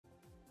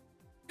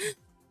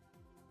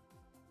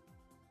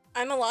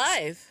I'm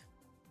alive.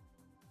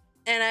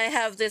 And I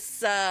have this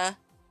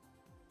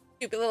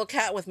stupid little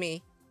cat with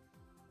me.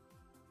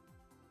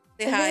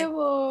 Say hi.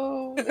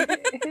 Hello.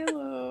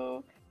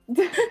 Hello.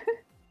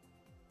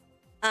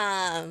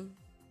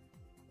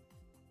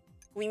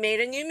 We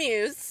made a new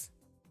muse.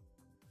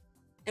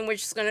 And we're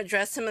just gonna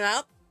dress him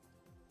up.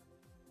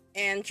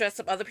 And dress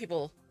up other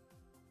people.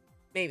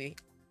 Maybe.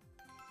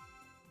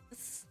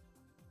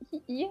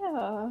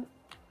 Yeah.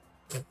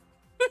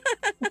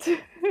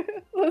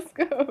 Let's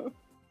go.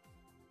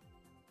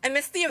 I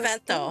missed the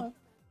event though.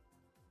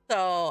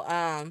 So,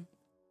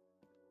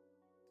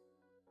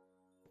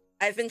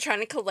 I've been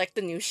trying to collect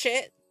the new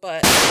shit,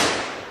 but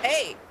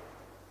hey!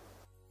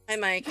 Hi,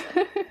 Mike.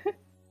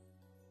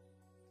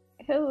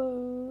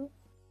 Hello.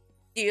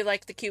 Do you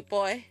like the cute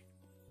boy?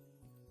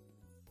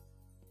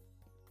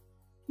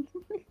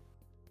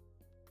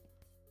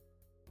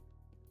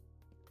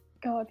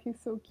 God,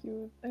 he's so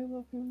cute. I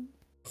love him.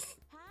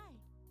 Hi.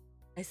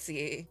 I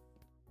see.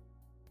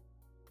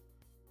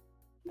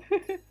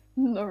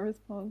 No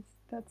response.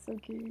 That's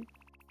okay.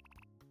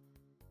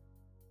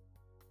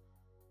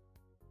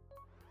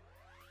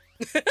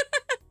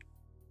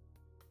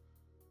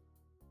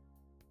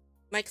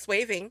 Mike's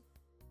waving.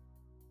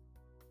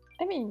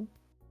 I mean,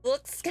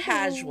 Looks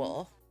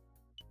casual.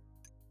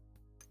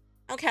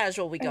 How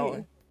casual we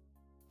going?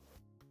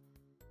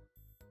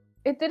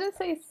 It didn't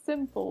say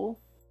simple,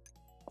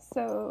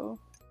 so...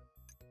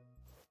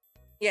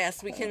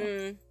 Yes, we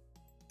can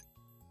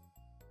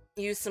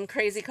use some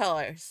crazy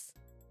colors.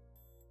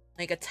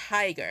 Like a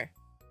tiger.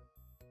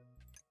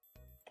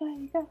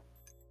 Tiger.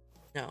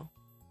 No.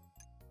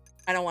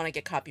 I don't want to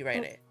get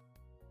copyrighted.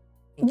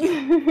 Thank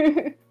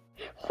you.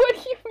 What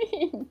do you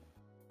mean?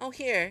 Oh,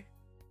 here.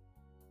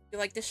 You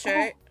like this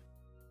shirt?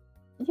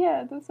 Oh.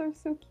 Yeah, those are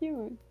so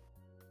cute.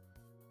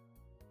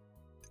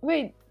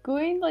 Wait,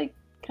 going like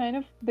kind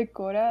of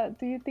decora,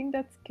 do you think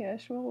that's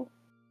casual?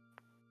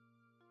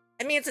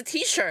 I mean, it's a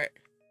t-shirt.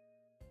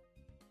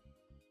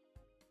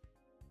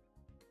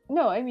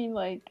 No, I mean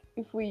like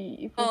if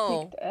we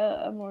picked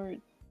a more,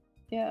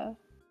 yeah.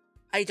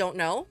 I don't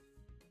know.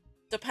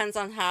 Depends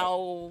on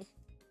how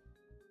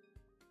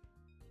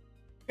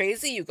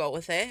crazy you go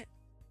with it.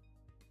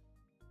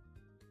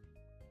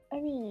 I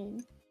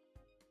mean,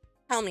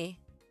 tell me,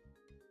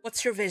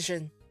 what's your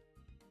vision?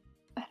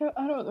 I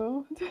don't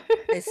know.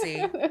 I see.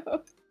 I don't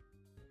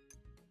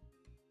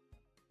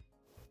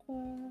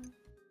know.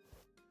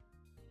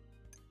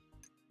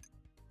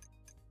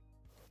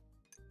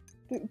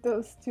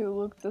 Those two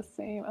look the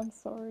same. I'm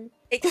sorry.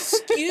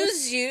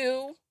 Excuse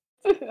you.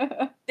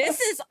 This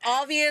is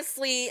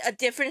obviously a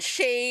different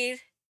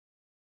shade.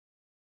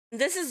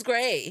 This is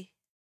gray.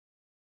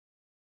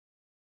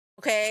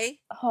 Okay?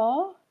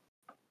 Huh?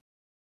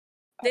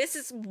 This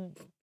is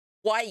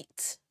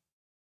white.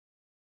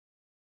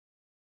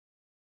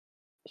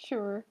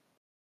 Sure.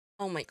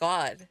 Oh my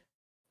god.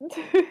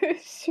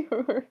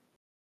 Sure.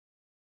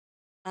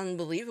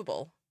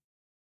 Unbelievable.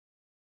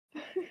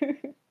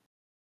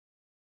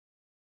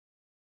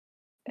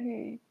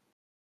 Okay.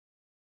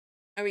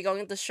 Are we going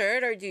with the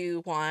shirt or do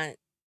you want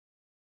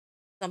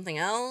something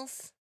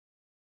else?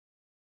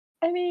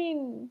 I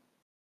mean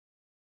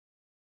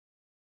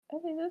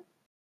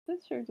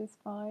this shirt is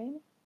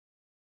fine.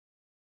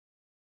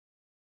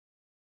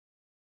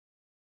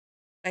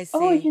 I see.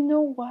 Oh, you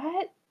know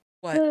what?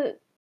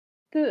 What?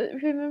 The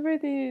remember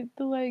the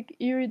like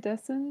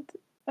iridescent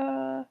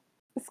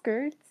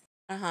skirts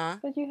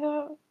that you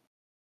have?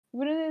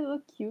 Wouldn't it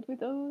look cute with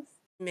those?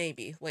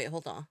 Maybe. Wait,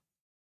 hold on.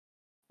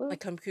 What? My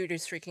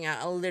computer's freaking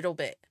out a little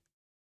bit.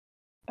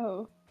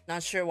 Oh.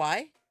 Not sure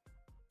why?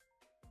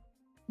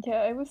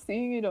 Yeah, I was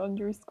seeing it on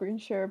your screen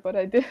share, but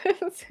I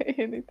didn't say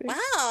anything.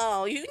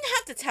 Wow, you didn't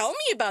have to tell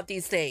me about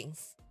these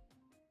things.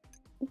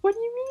 What do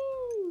you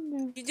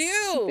mean? You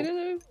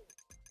do.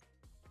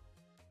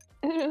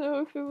 I don't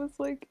know if it was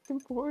like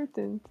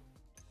important.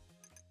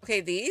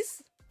 Okay,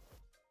 these?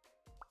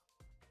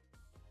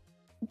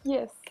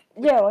 Yes.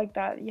 Yeah, like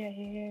that.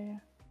 Yeah.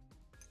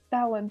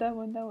 That one.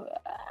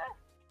 Ah,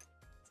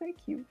 so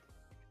cute.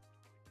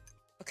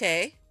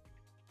 Okay.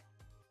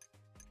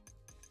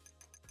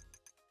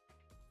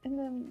 And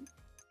then...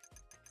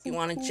 You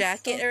want a cool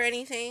jacket stuff. or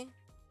anything?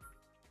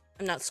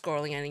 I'm not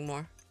scrolling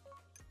anymore.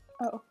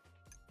 Oh.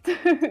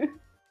 Yeah,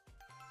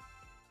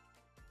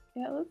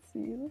 let's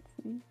see.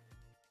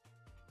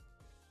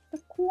 The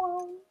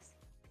qualms.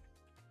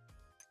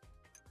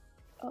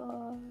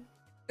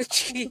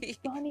 Gee.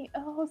 Bunny.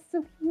 Oh,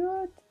 so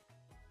cute.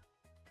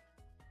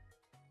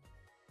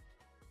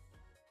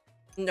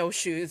 No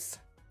shoes.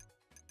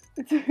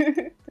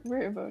 Don't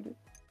worry about it.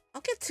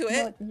 I'll get to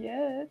it. Not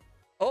yet.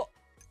 Oh.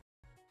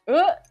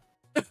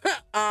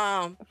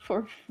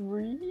 For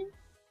free?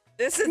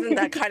 This isn't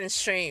that kind of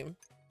stream.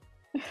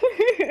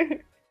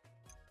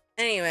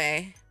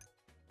 Anyway.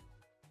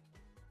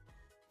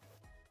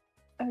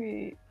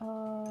 Okay,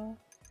 oh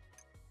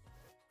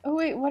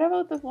wait, what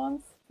about the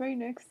ones right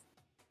next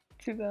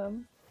to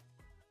them?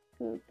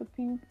 The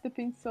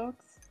pink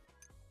socks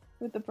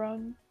with the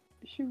brown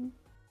shoe.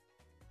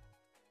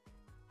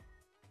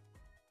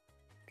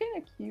 Okay,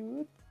 kind of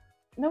cute.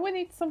 Now we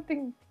need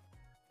something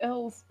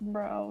else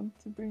brown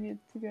to bring it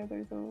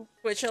together, though.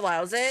 Which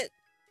allows it?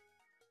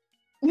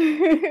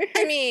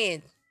 I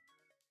mean...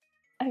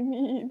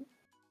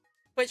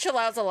 Which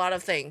allows a lot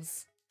of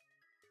things.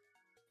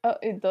 Oh,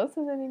 it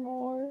doesn't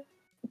anymore.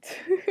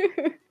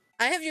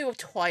 I have you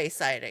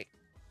twice, Iding.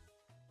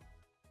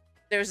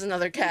 There's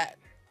another cat.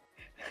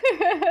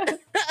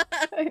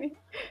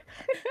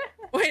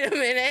 Wait a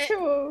minute.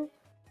 Cool.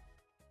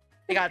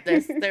 I got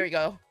this. There we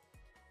go.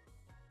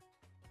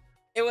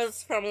 It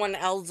was from when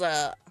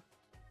Elza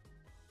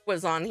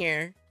was on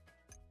here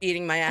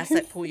beating my ass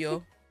at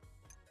Puyo.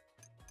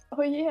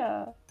 Oh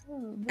yeah.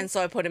 And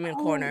so I put him in a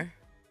corner.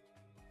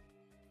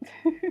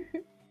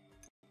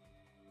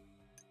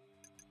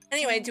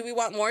 Anyway, do we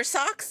want more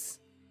socks?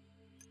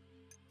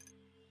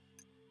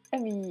 I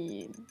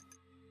mean,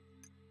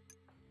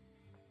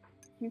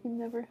 you can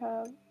never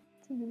have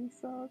too many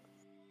socks.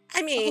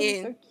 I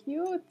mean, so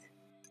cute.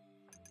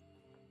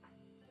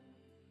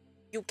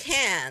 You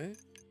can.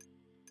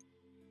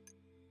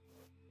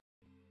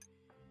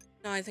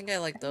 No, I think I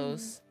like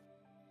those.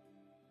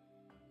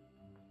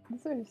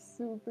 These are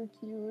super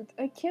cute.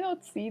 I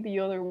cannot see the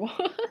other ones.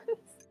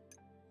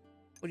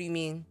 What do you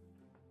mean?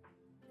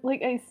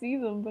 Like, I see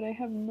them, but I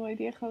have no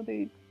idea how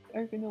they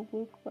are gonna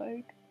look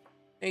like.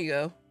 There you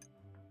go.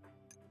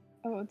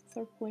 Oh, these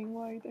are plain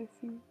white, I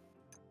see.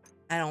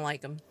 I don't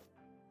like them.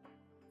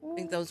 I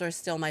think those are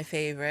still my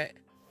favorite.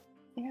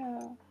 Yeah.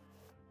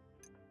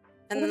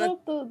 And what then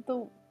about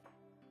the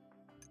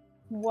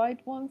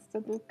white ones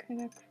that look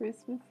kind of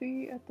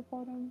Christmassy at the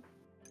bottom?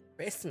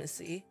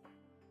 Christmassy?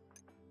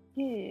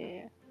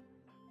 Yeah.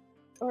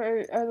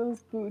 Or are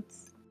those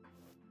boots?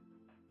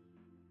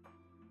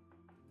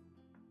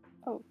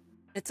 Oh.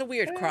 It's a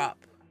weird crop.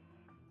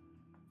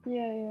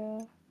 Yeah.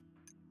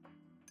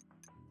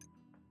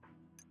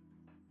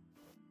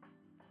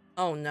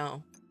 Oh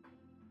no.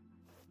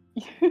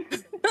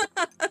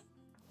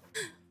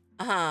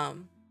 I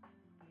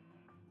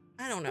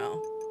don't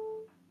know.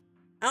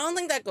 I don't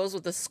think that goes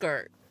with the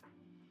skirt.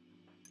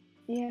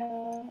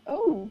 Yeah.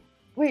 Oh,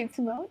 wait,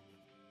 Simone?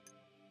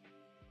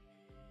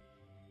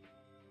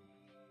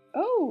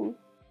 Oh,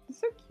 they're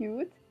so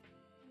cute.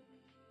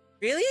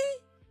 Really?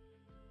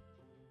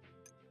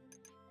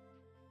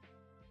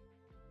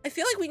 I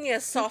feel like we need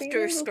a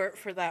softer skirt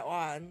for that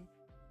one.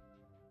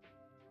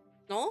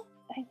 No?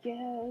 I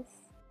guess.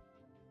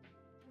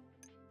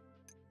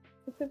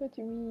 That's what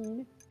you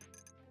mean.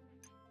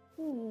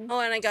 Oh,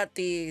 and I got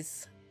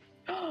these.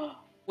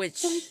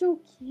 Which... They're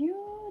so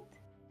cute.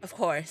 Of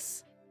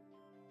course.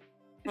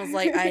 I was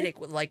like, Eidik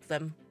would like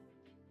them.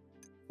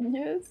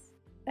 Yes,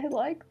 I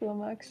like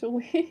them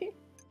actually.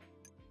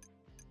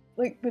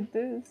 Like with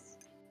this.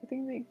 I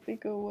think they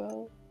go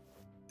well.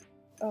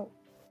 Oh.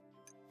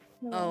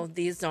 No. Oh,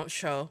 these don't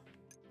show.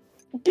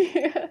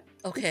 Yeah.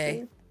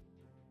 Okay.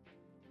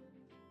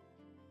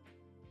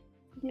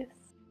 Yes.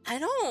 I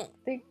don't.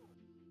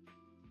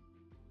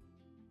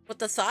 With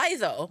the thigh,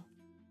 though.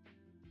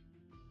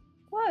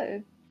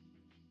 What?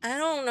 I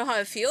don't know how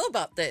I feel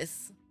about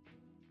this.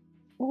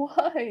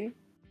 Why?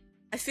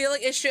 I feel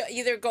like it should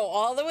either go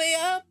all the way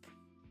up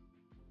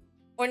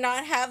or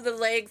not have the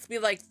legs be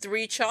like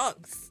 3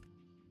 chunks.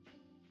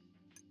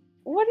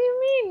 What do you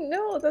mean?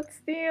 No, that's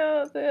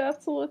the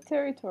absolute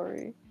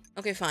territory.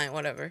 Okay, fine,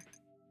 whatever.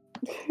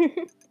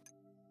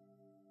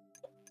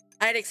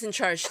 Eidik's in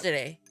charge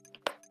today.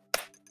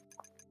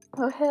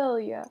 Oh, hell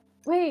yeah.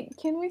 Wait,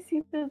 can we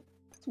see the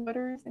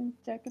sweaters and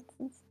jackets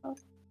and stuff?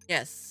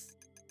 Yes.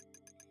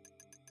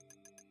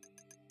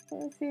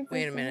 Let's see if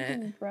Wait there's a minute.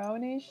 something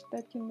brownish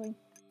that can, like,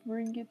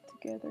 bring it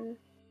together.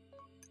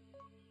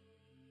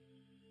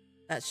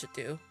 That should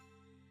do.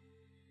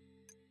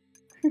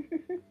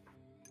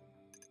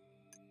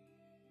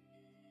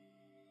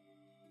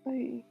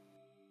 Wait.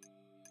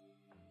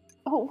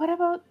 Oh, what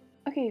about...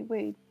 Okay,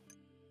 wait.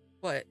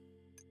 What?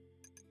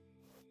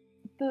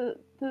 The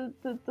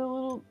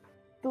little...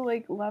 The,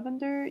 like,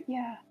 lavender?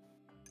 Yeah.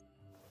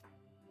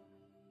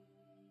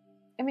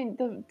 I mean,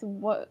 the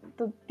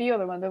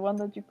other one, the one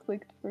that you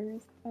clicked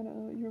first. I don't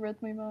know, you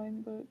read my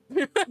mind, but...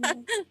 Yeah.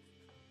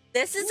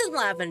 This isn't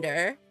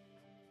lavender.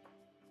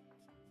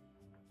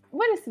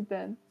 What is it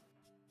then?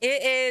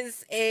 It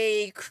is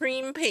a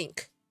cream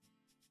pink.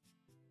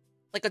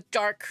 Like a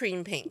dark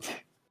cream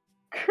pink.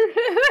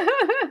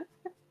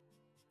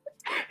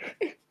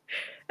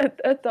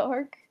 a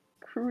dark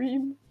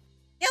cream.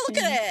 Yeah, look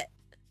at it.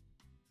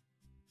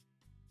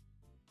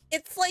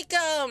 It's like,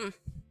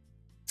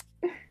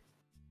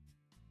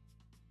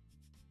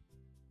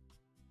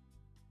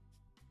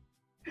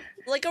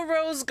 like a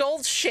rose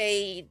gold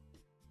shade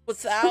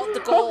without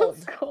the gold.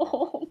 Rose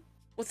gold.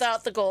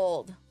 Without the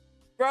gold.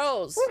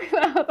 Rose.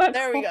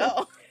 There we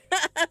go.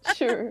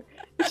 Sure.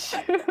 That's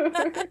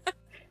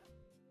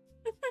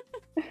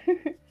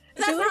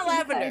not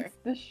lavender. Hides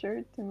the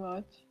shirt too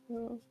much.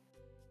 So.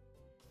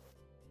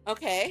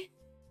 Okay.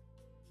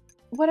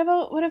 What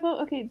about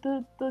okay,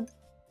 the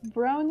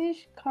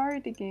brownish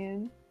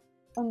cardigan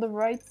on the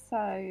right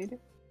side.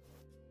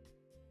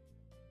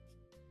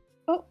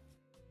 Oh,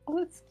 Oh,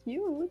 it's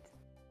cute.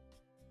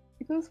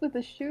 It goes with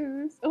the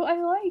shoes. Oh, I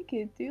like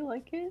it. Do you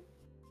like it?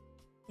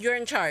 You're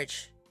in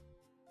charge.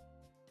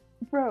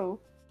 Bro.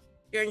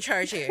 You're in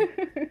charge here.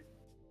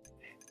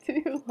 Do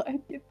you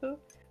like it though?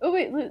 Oh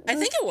wait, I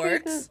think it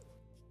works.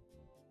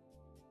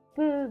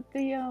 The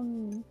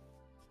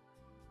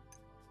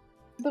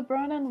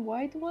brown and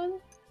white one?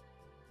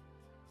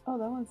 Oh,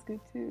 that one's good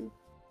too.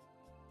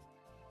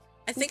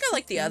 I think I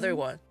like the other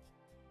one.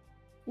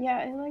 Yeah,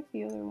 I like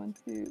the other one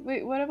too.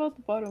 Wait, what about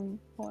the bottom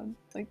one?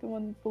 Like the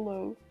one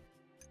below?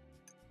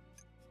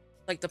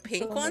 Like the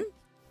pink one?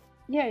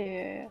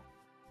 Yeah.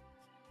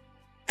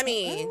 I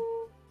mean...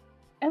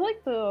 I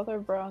like the other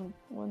brown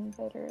one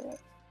better.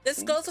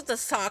 This goes with the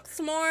socks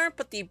more,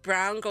 but the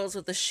brown goes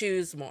with the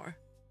shoes more.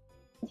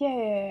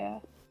 Yeah.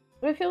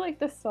 But I feel like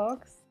the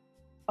socks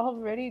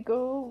already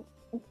go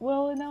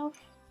well enough.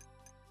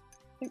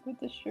 Like with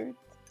the shirt.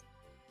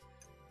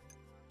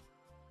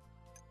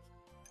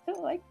 I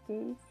like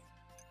this.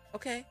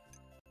 Okay.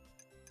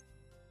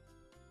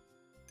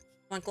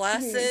 Want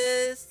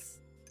glasses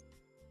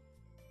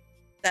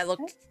that look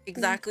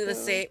exactly the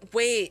same.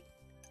 Wait,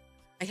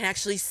 I can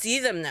actually see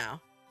them now.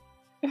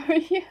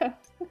 Yeah.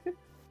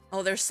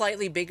 Oh, they're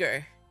slightly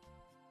bigger.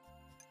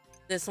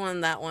 This one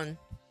and that one.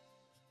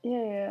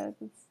 Yeah,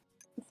 it's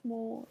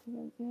small.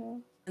 Yeah.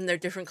 And they're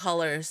different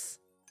colors.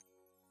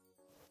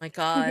 My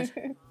God.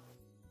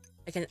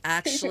 I can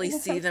actually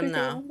see them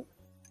now.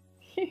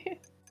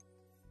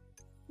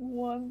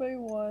 One by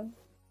one.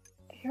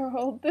 They're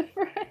all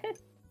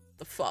different.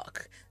 The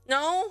fuck?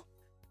 No?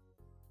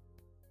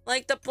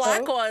 Like the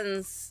black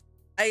ones,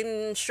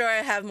 I'm sure I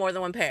have more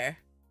than one pair.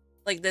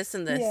 Like this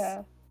and this.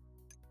 Yeah.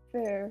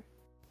 Fair.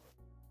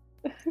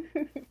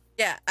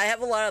 Yeah, I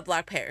have a lot of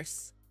black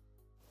pairs.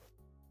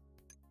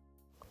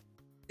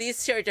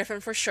 These two are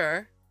different for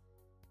sure.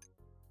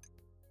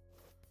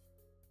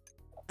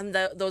 And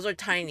those are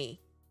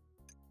tiny.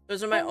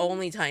 Those are my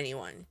only tiny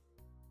one.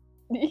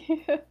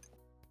 Yeah.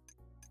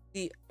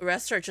 The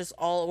rest are just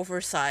all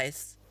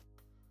oversized.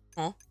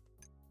 Huh?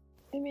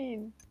 I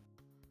mean...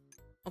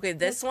 Okay,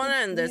 this one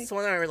and this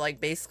one are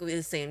like basically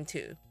the same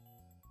too.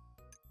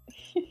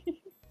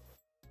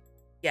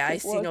 Yeah, I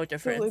see no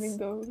difference.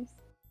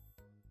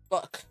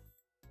 Look.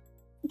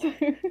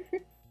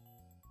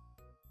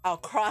 I'll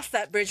cross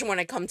that bridge when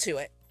I come to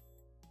it.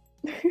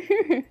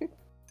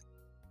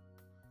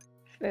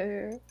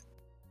 Fair.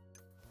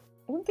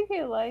 I don't think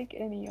I like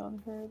any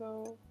on her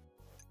though.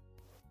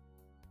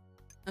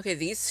 Okay,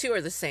 these two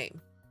are the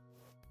same.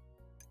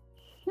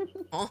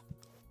 Oh.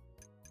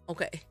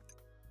 Okay.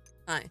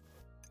 Fine.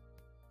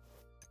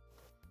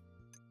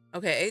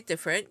 Okay,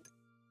 different.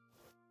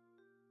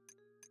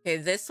 Okay,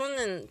 this one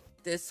and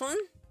this one.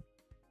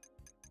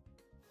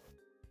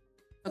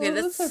 Okay,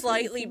 that's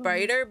slightly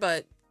brighter,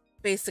 but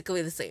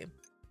basically the same.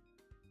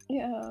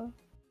 Yeah.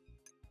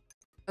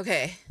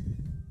 Okay.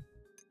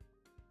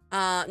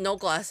 No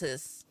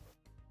glasses.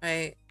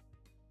 Right?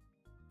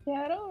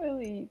 Yeah, I don't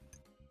really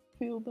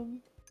feel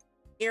them.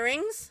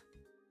 Earrings?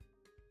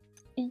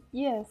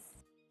 Yes.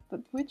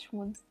 But which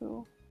ones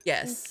though?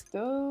 Yes. There's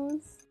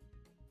those.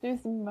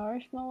 There's the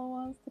marshmallow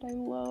ones that I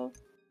love.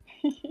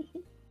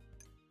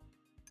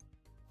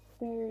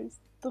 There's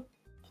the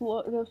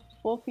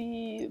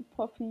fluffy,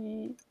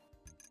 puffy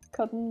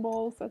cotton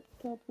balls at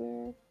the top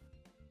there.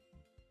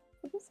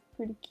 Those are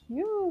pretty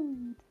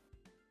cute.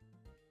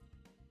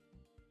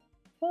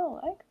 I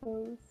like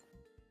those.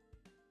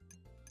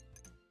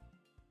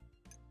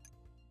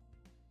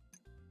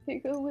 They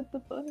go with the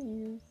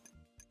bunny ears.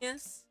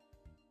 Yes.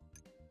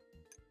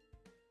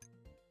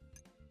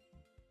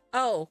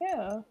 Oh.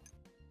 Yeah.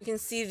 You can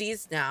see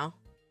these now.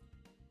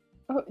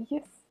 Oh,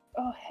 yes.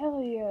 Oh,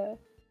 hell yeah.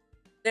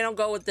 They don't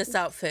go with this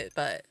outfit,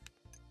 but...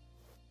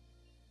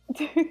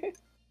 you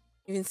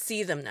can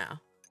see them now.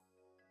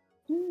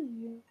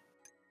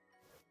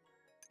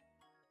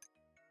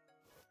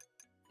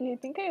 Yeah, I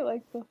think I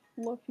like the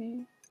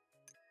fluffy.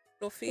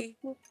 Fluffy?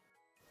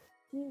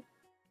 Yeah.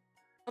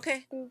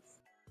 Okay. Those.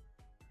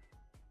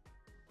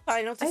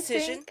 Final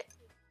decision?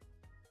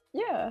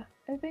 Yeah,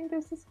 I think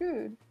this is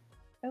good.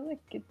 I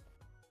like it.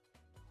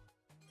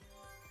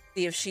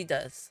 See if she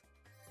does.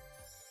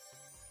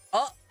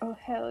 Oh! Oh,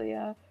 hell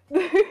yeah.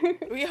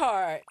 3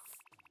 hearts.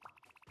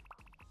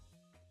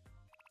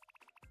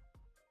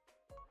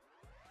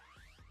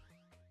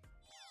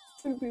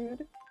 So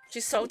good.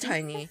 She's so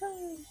tiny.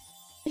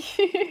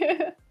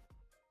 Yeah.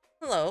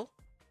 Hello.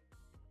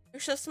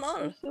 You're so small.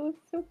 Oh, she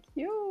looks so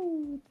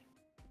cute.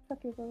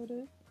 Happy about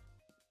it.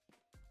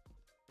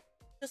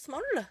 You're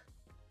small.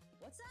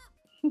 What's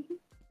up?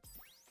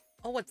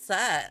 Oh, what's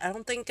that? I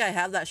don't think I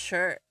have that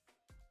shirt.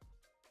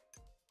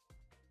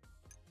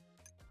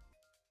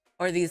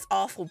 Or these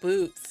awful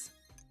boots.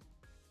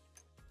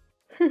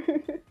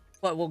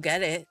 But we'll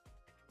get it.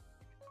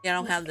 Yeah, I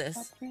don't have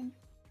this.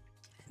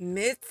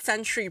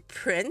 Mid-century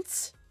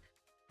print?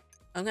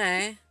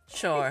 Okay,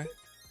 sure.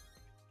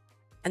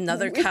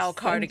 Another cow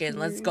cardigan,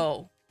 let's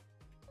go.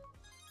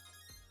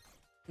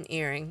 And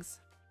earrings.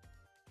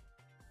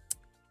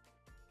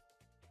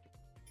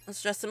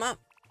 Let's dress him up.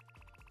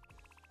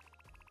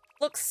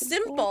 Looks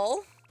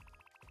simple.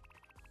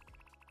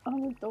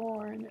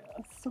 Unadorned.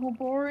 So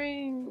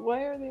boring.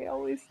 Why are they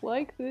always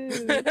like this?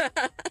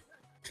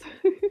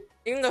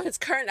 Even though his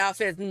current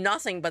outfit is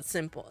nothing but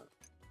simple.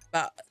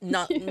 But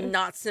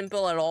not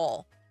simple at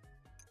all.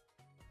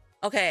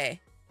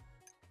 Okay.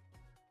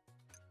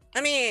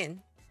 I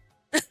mean...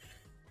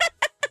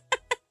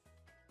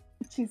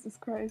 Jesus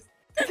Christ.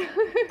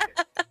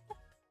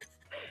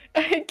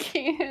 I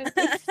can't.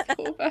 It's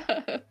so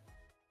bad.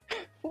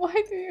 Why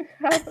do you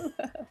have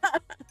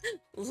that?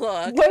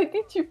 Look. Why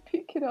did you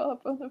pick it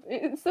up?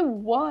 It's a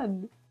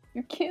 1.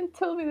 You can't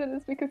tell me that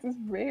it's because it's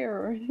rare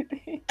or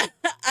anything.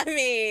 I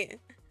mean,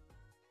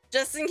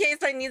 just in case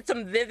I need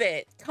some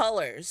vivid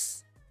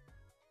colors.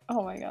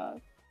 Oh my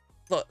god.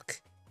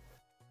 Look.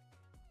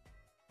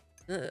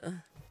 Ugh.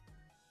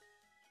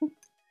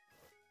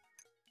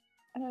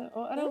 I don't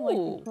know. I don't like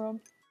the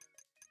prompt.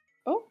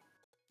 Oh.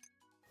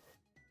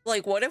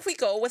 Like, what if we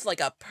go with like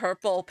a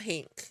purple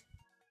pink?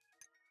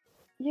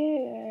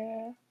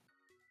 Yeah.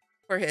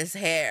 For his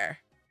hair.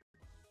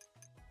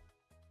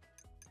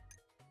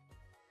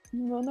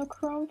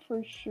 Monochrome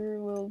for sure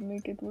will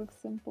make it look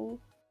simple.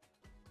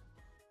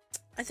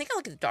 I think I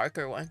like the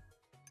darker one.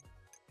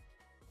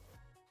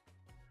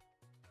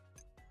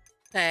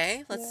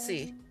 Okay, let's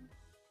see.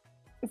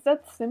 Is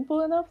that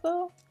simple enough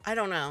though? I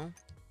don't know.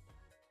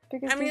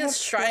 Because I mean, it's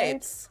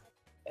stripes.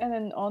 And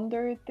an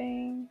under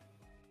thing.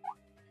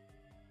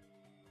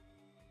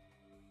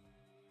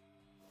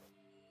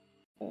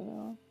 I don't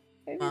know.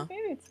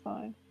 Maybe it's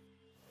fine.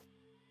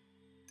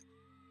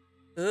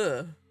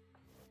 Ugh.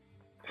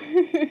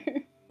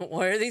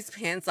 What are these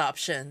pants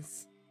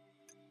options?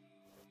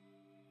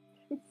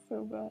 It's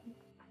so bad.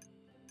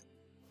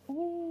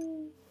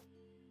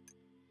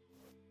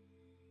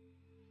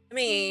 I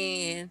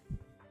mean,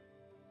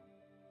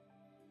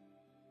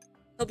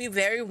 he'll be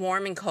very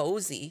warm and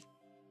cozy.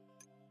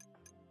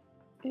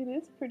 It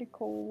is pretty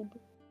cold,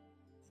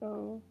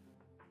 so.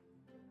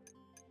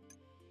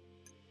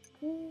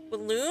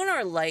 Balloon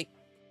or like?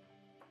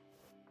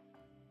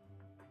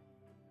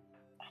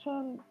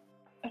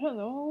 I don't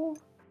know.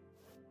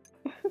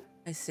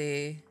 I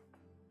see.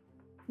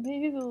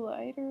 Maybe the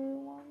lighter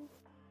one.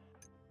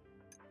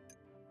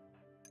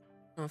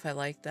 I don't know if I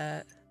like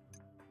that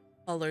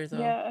color though.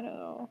 Yeah, I don't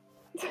know.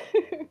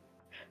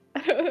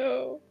 I don't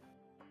know.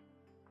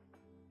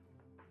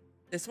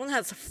 This one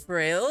has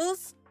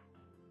frills?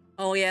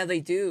 Oh yeah, they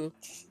do.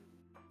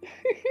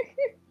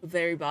 The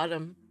very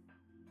bottom.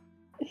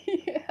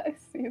 Yeah, I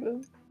see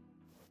them.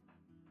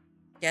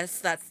 Guess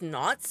that's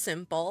not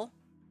simple.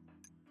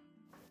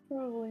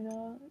 Probably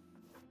not.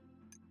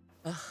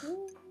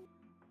 Ugh.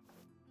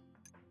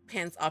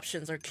 Pants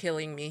options are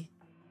killing me.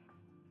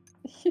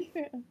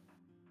 Yeah.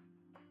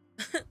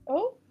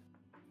 Oh,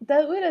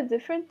 that with a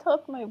different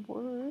top might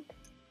work.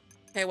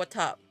 Hey, what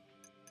top?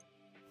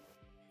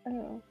 I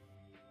don't know.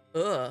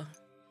 Ugh.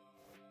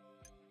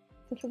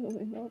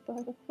 Definitely not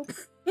that one.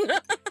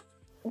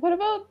 What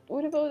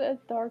about a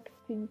dark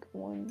pink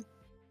one?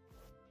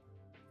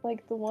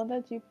 Like the one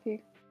that you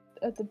picked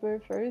at the very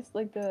first,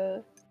 like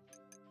the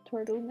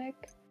turtleneck?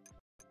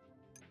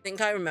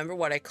 Think I remember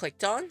what I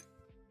clicked on?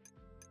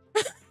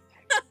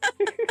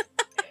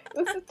 It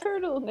was the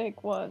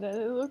turtleneck one, and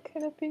it looked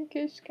kind of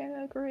pinkish,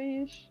 kind of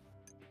grayish.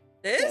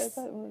 This?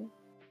 Yeah, that one.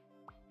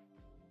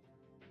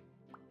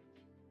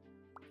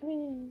 I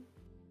mean...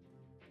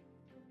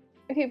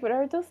 Okay, but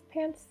are those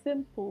pants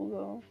simple,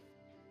 though?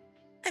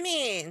 I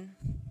mean...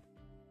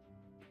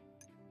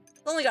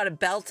 It's only got a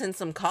belt and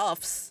some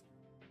cuffs.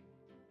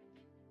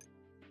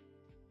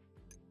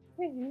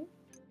 Mm-hmm.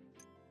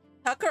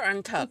 Tuck or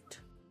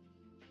untucked?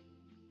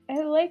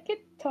 I like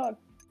it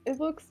tucked. It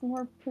looks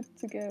more put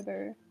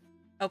together.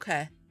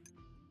 Okay.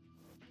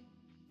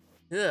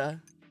 Ugh.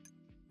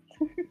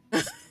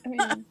 I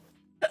mean...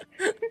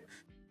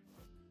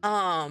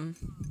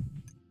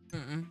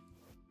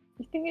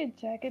 You think a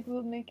jacket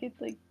will make it,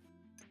 like,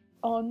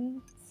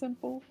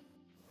 simple?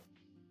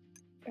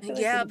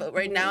 Yeah, like but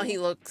right now he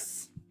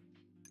looks...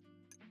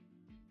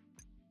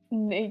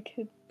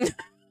 naked.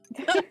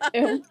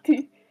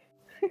 Empty.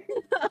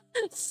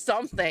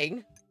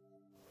 Something.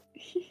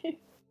 He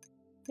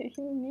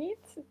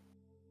needs...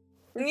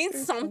 He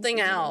needs something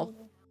else.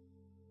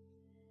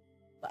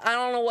 I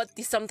don't know what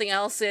the something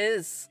else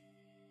is.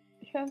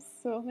 You have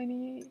so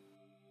many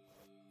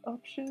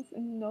options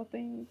and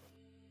nothing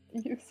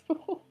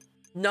useful.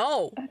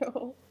 No. At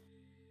all.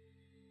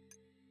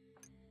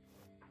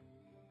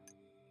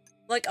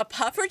 Like a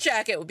puffer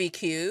jacket would be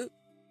cute.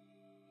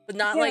 But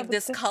not like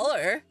this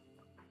color.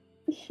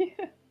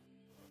 Yeah.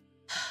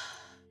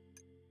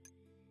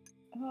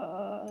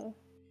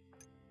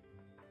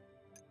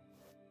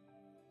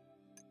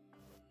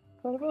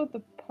 What about the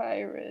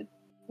pirate?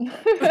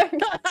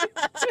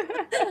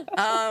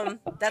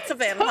 That's a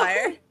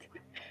vampire.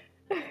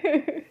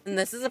 And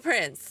this is a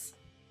prince.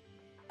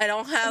 I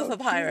don't have a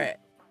pirate.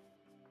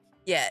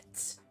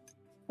 Yet.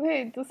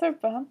 Wait, those are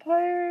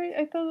vampire?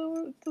 I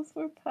thought those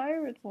were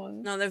pirate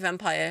ones. No, they're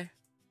vampire.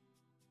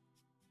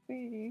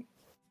 See.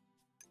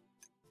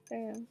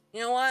 Damn.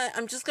 You know what?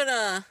 I'm just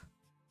gonna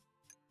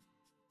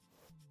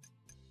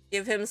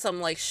Give him some,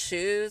 like,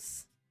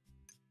 shoes.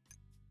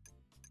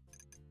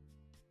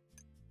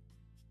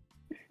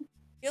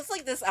 Feels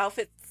like this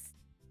outfit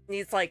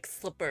needs, like,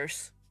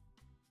 slippers.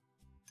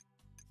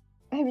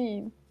 I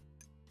mean...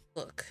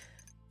 Look.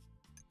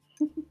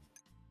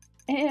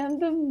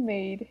 And the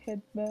maid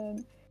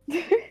headband.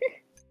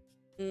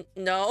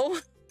 No.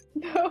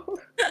 No.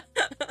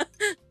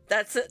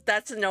 That's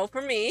a no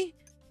for me.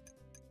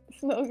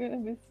 It's not gonna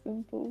be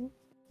simple.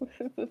 With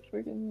the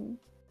friggin'...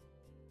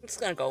 I'm just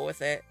gonna go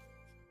with it.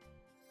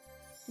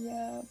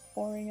 Yeah,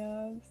 boring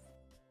ass.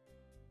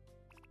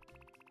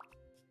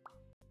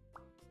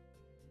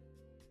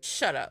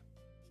 Shut up.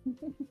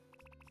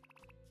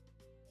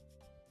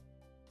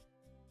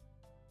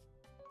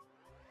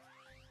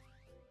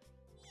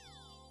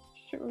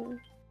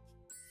 Sure.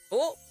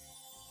 Oh!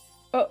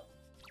 Oh!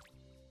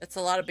 That's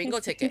a lot of bingo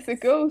tickets. He's a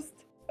ghost!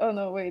 Oh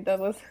no, wait, that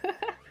was...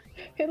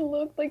 It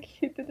looked like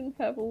he didn't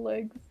have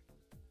legs.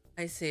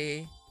 I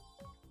see.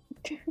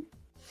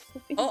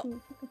 Oh!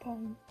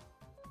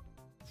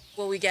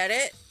 Will we get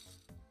it?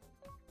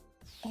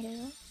 I don't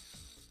know.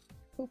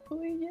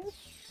 Hopefully, yes.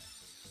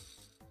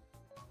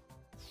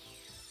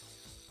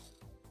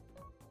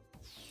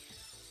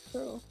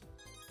 Bro.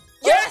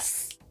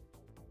 Yes!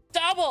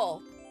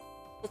 Double!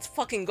 Let's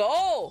fucking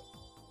go!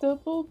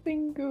 Double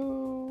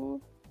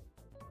bingo!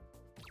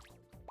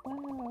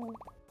 Wow.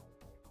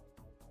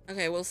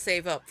 Okay, we'll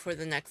save up for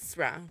the next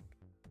round.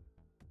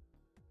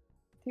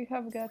 Do you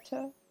have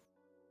gacha?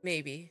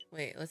 Maybe.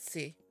 Wait, let's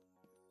see.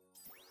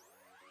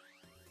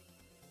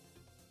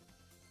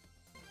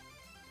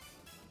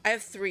 I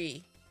have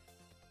 3.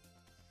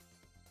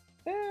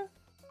 Yeah.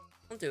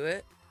 I'll do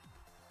it.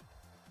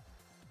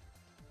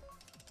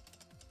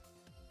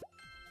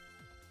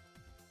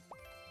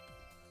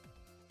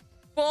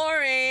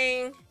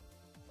 Boring!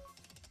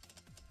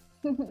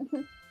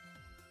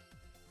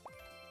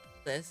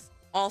 This.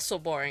 Also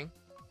boring.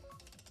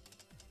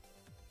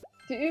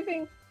 Do you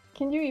think...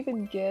 Can you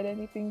even get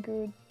anything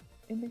good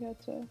in the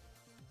gacha?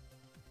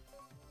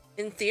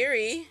 In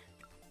theory.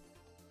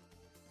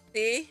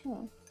 See? Huh.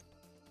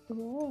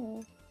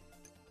 Oh.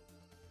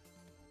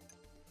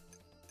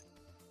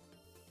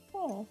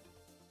 Oh.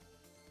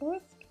 Oh,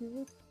 that's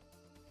cute.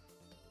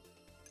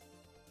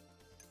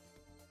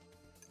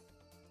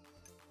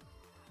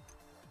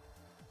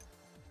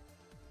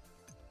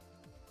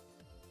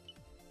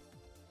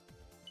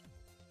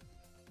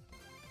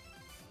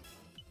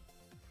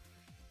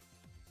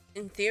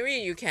 In theory,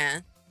 you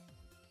can.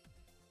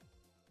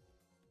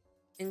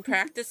 In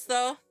practice,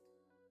 though?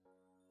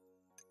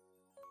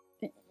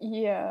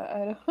 Yeah,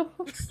 I don't...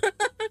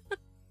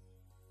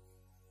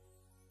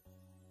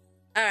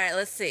 Alright,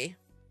 let's see.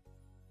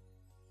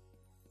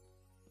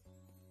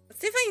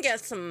 Let's see if I can get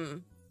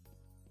some...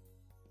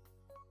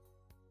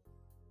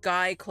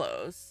 guy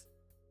clothes.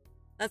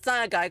 That's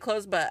not a guy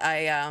clothes, but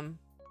I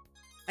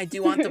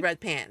do want the red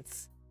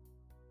pants.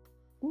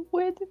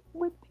 With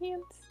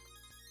pants?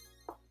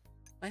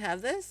 I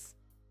have this?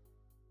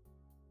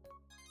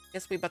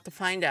 Guess we about to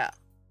find out.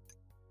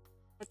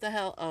 What the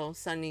hell? Oh,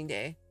 sunny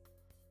day.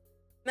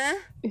 Meh.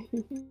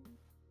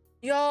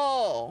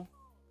 Yo!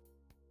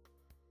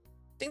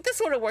 Think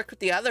this would have worked with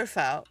the other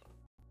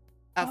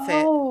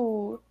outfit.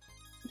 Oh!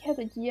 Yeah,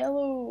 the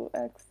yellow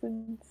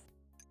accents.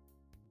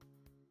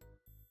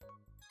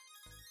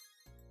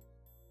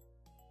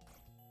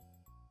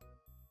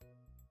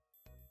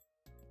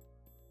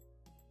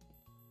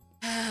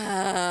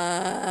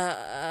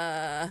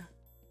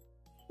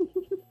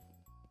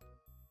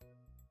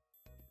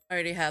 I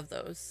already have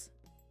those.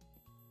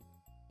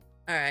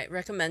 Alright,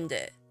 recommend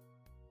it.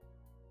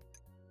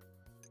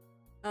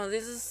 Oh,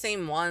 these are the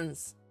same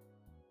ones.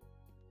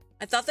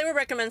 I thought they would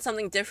recommend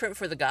something different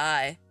for the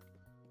guy.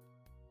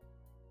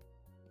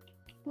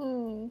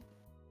 I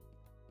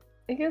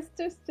guess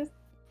there's just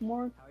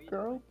more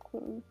girl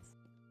clothes.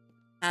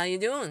 How you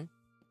doing?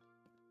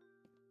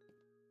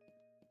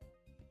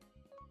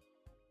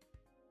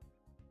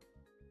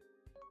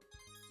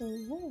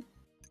 Oh.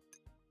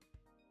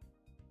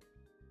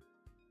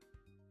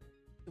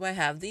 Do I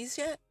have these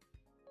yet?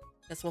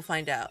 Guess we'll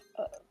find out.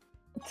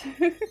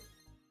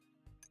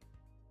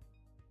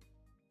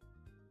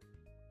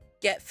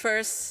 Get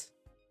first.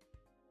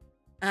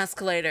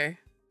 Ask later.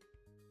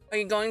 Are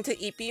you going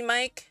to EP,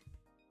 Mike?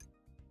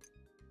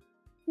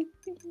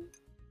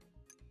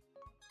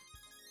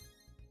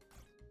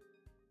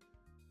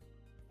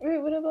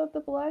 Wait, what about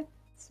the black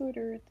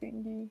sweater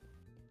thingy?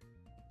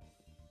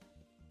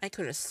 I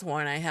could have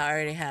sworn I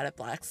already had a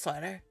black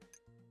sweater.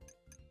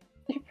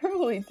 You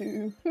probably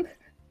do.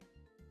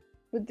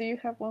 But do you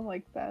have one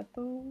like that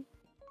though?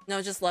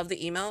 No, just love the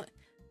emote.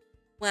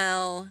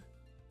 Well,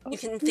 you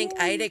can thank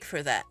yay. Eidik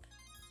for that.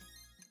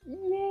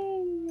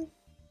 Yay!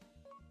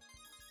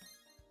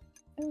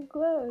 I'm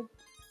glad.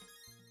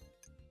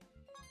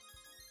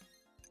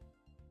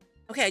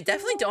 Okay, I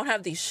definitely don't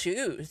have these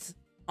shoes.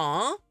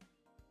 Aw?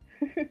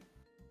 I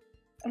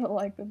don't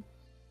like them.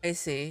 I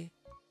see.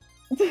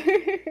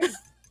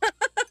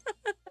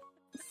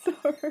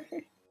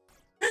 Sorry.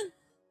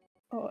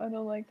 Oh, I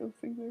don't like those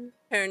either.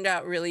 Turned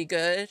out really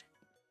good.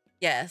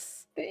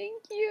 Yes.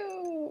 Thank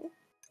you.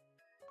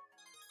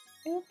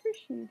 I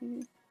appreciate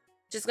it.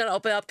 Just gonna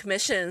open up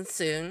commissions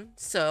soon,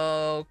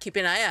 so keep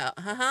an eye out.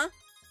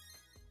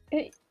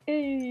 Hey,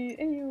 hey, hey,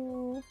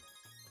 you.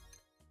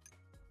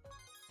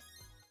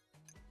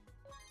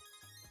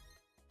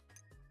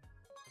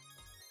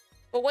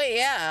 But wait,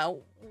 yeah,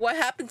 what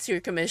happened to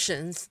your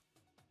commissions?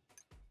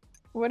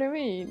 What do you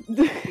mean?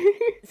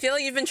 I feel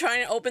like you've been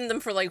trying to open them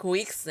for like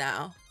weeks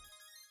now.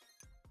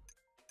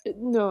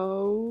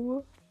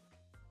 No.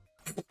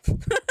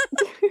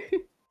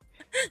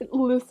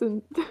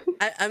 Listen.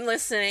 I'm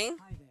listening.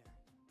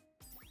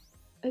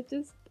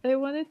 I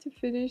wanted to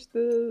finish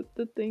the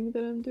thing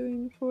that I'm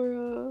doing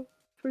for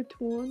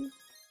Tuan.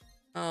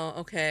 Oh,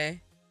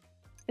 okay.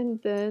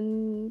 And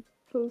then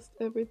post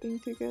everything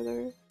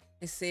together.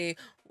 I see.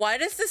 Why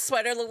does this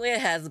sweater look like it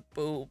has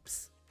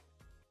boobs?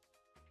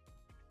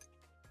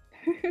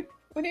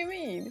 What do you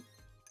mean?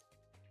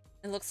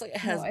 It looks like it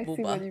has no, I booba.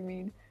 see what you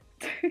mean.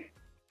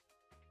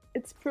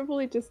 It's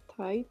probably just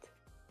tight.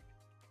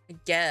 I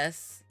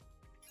guess.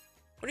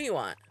 What do you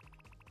want?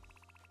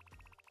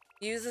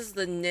 Uses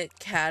the knit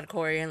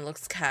category and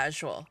looks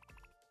casual.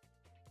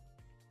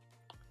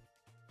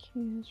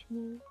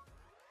 Casual.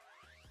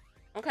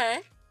 Okay.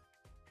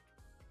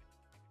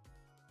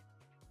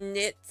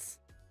 Knits.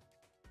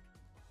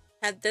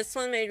 Had this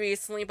one made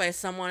recently by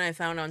someone I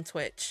found on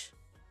Twitch.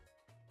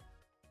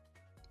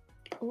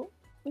 Oh,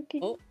 okay.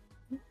 Oh.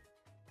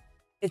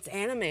 It's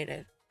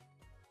animated.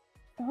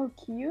 Oh,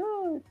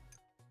 cute.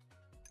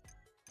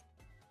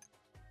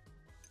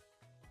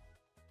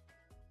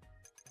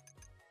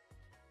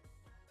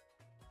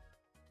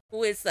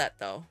 Who is that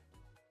though?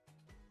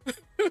 I'm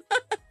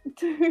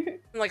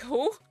like,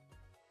 who?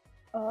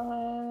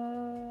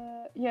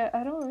 Yeah,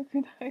 I don't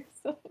recognize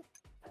them.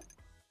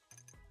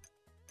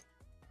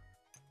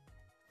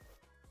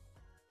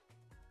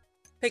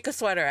 Pick a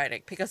sweater,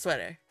 Isaac. Pick a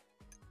sweater.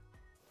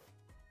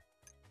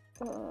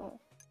 Can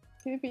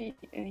it be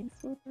any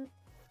sweater?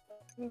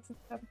 Does it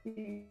have to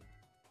be...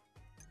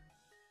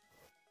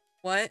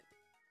 What?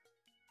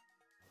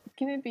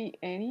 Can it be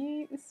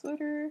any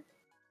sweater?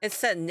 It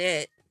said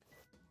knit.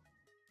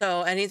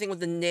 So anything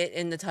with the knit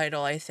in the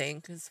title, I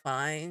think, is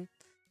fine.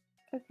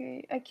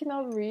 Okay, I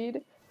cannot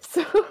read,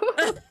 so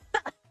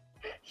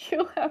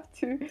you'll have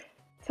to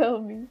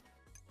tell me.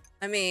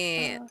 I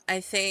mean,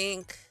 I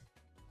think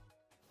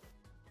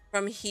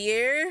from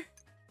here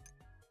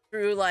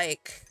through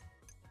like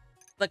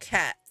the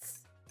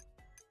cats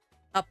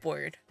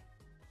upward.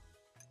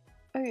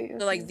 Okay,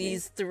 So like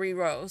these 3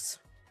 rows.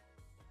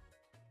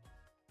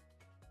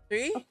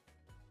 3?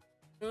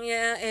 Oh.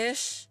 Yeah,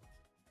 ish.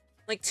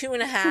 Like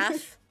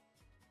 2.5.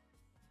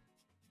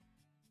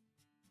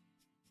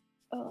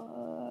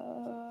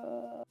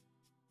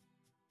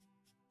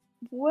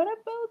 What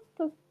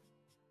about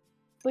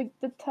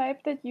the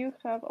type that you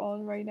have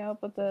on right now,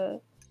 but the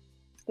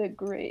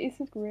gray?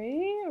 Is it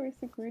gray or is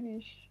it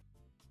greenish?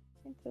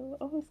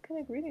 Oh, it's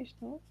kind of greenish,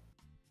 no?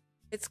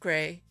 It's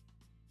gray.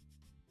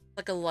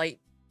 Like a light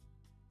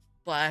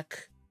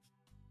black.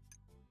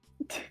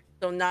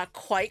 So not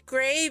quite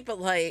gray, but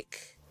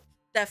like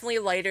definitely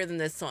lighter than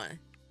this one.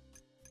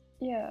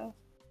 Yeah.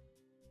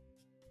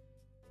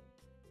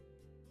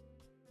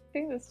 I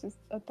think that's just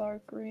a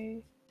dark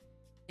gray.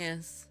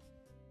 Yes.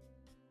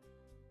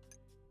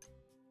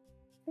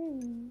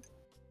 It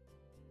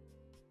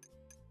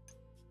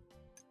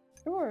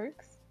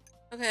works.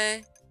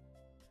 Okay.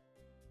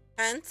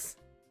 Pants?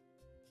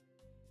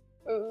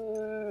 I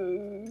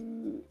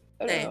don't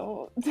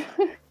know.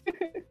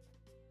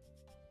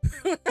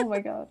 Oh my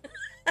god.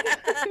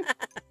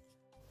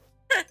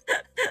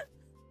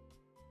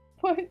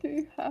 Why do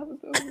you have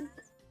those?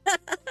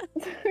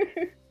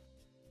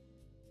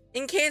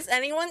 In case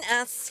anyone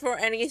asks for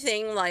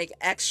anything like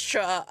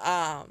extra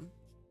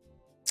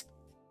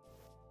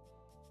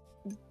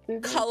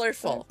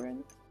colorful.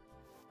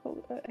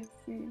 I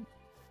see.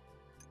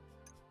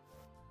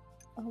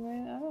 Oh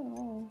man, I don't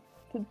know.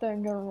 The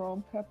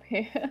Danganronpa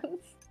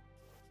pants.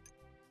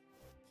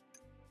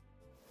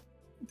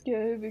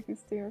 Yeah,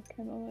 because they are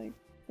kind of like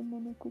the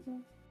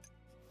Monokuma.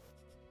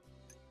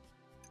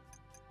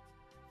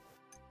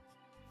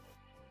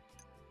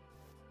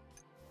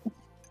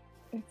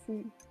 I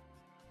see.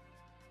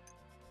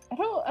 I don't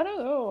know. I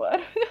don't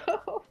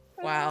know.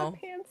 Wow.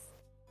 Pants.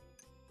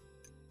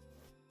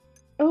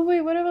 Oh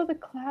wait, what about the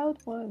cloud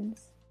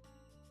ones?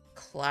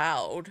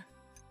 Cloud?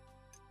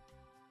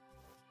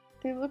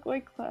 They look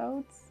like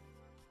clouds.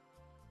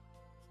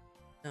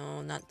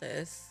 No, not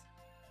this.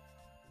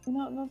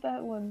 No, not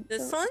that one.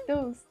 This one?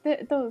 Those,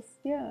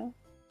 yeah.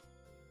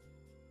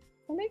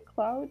 Are they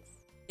clouds?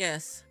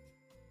 Yes.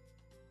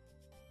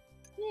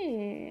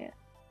 Yeah.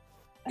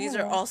 These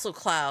are also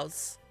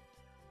clouds.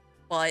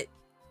 But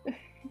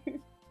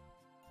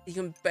you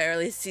can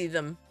barely see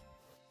them.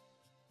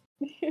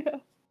 Yeah.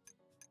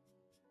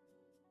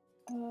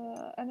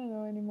 I don't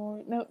know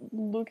anymore. No,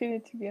 look at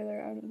it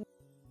together. I don't know.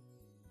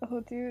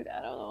 Oh, dude,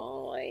 I don't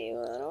know. I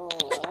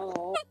don't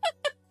know.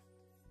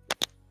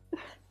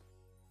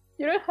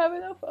 You don't have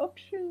enough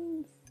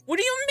options. What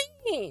do you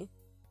mean?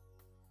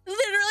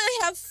 literally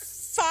have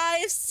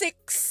 5,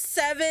 6,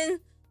 7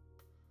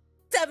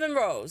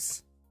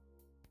 rows.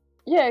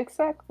 Yeah,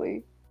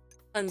 exactly.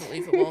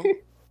 Unbelievable.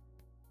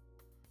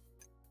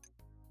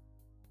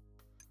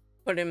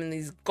 Put him in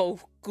these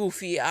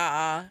goofy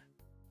Don't.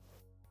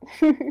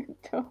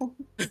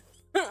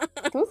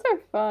 Those are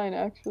fine,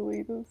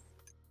 actually. Those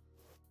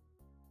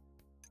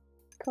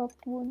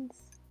cupped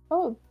ones.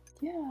 Oh,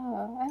 yeah,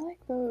 I like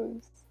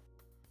those.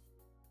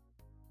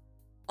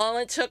 All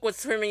it took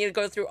was for me to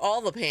go through all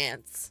the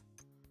pants.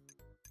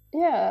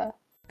 Yeah.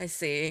 I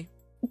see.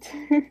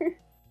 Do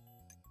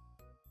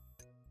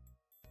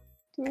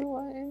we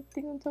want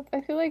anything on top?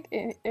 I feel like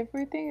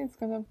everything is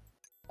gonna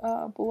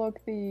block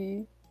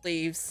the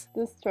Sleeves.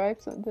 the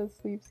stripes on the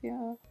sleeves.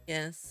 Yeah.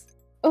 Yes.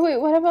 Oh wait,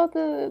 what about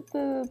the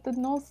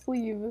no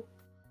sleeve?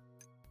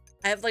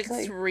 I have like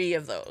 3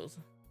 of those.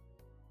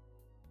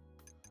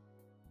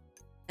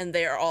 And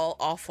they are all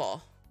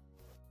awful.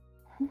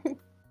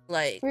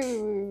 Like...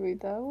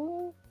 Wait, that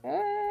one?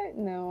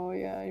 No,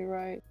 yeah, you're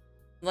right.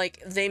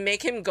 Like, they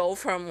make him go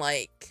from,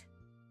 like...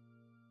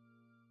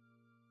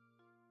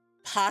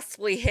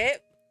 possibly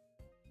hip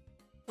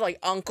to, like,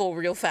 uncle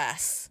real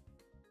fast.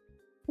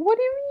 What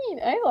do you mean?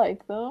 I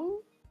like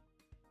them.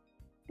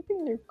 I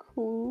think they're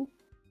cool.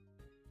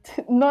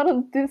 Not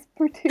on this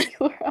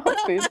particular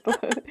outfit,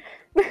 but...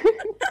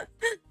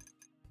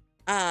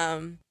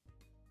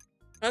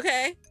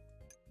 Okay.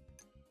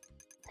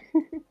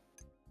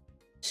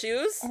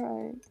 Shoes?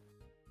 Alright.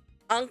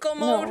 Uncle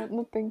mode?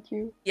 No, thank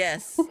you.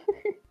 Yes.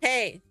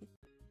 Hey.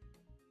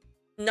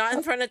 Not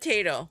in front of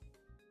Tato.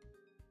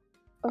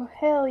 Oh,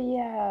 hell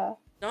yeah.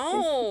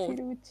 No.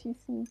 Potato with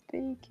cheese and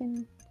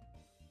bacon.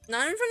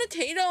 Not in front of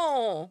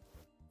Tato.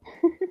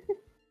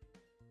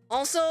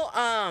 Also,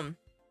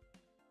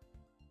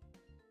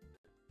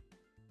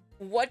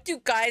 what do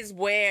guys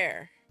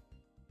wear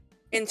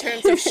in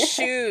terms of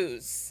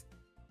shoes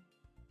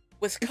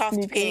with cuffed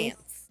Sneakers.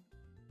 pants?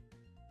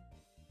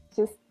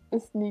 Just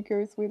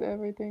sneakers with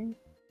everything.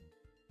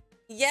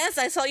 Yes,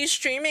 I saw you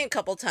streaming a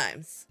couple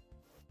times.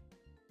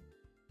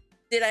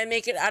 Did I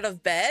make it out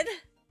of bed?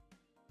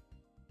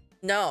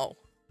 No.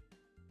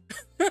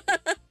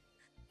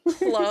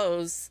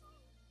 Clothes.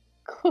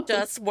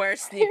 Just wear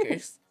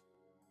sneakers.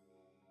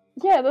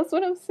 Yeah, that's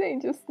what I'm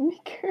saying, just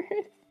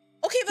sneakers.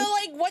 Okay, but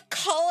like, what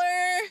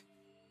color?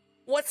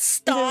 What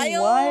style?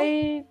 Either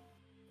white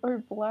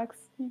or black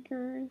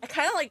sneakers. I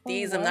kind of like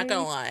these, I'm not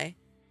gonna lie.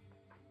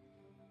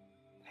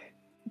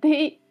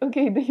 They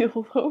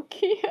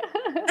low-key.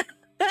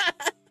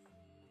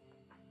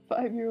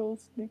 5-year-old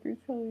sneakers,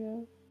 hell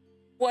yeah.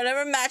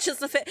 Whatever matches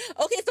the fit.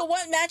 Okay, so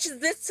what matches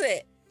this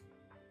fit?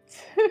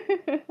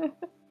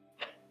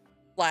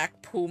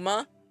 Black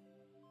Puma.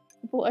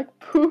 Black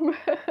Puma.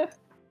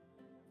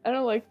 I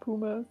don't like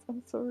Pumas,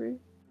 I'm sorry.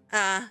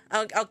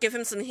 I'll give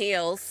him some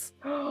heels.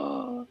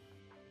 I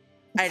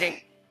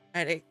think.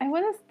 I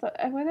wanna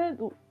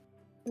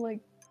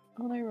like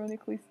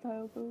unironically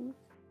style those.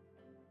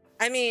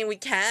 I mean, we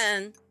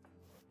can.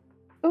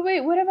 Oh wait,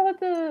 what about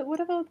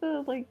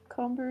the like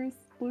Converse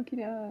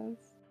looking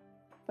ass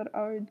that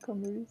aren't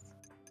Converse?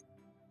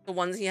 The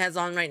ones he has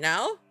on right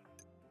now?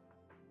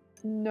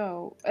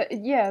 No,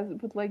 yeah,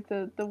 but like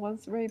the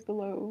ones right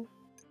below,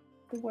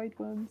 the white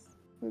ones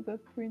with the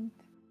print.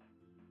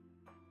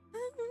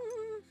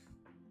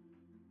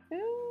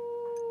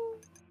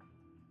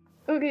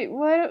 Okay,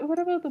 what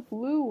about the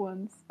blue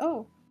ones?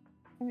 Oh,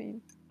 I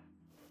mean,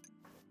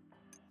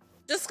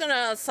 just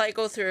gonna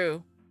cycle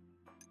through.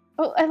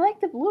 Oh, I like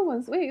the blue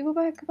ones. Wait, go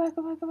back.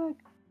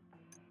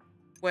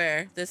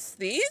 Where?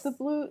 These? The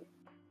blue,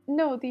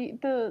 no,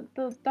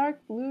 the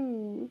dark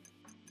blue.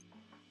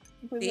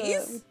 With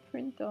these? With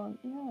print on,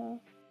 yeah.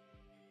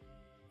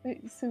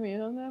 Wait, zoom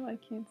in on them. I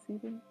can't see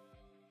them.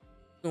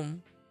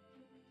 Zoom.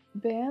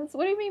 Bands?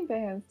 What do you mean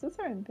bands? Those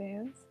aren't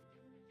bands.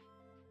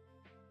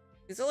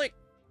 These are like,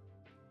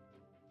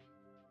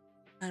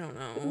 I don't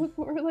know. Look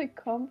more like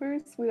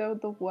Converse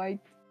without the white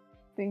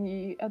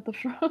thingy at the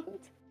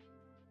front.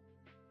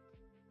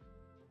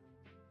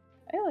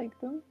 I like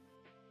them.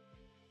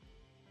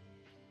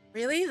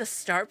 Really? The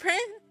star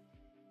print?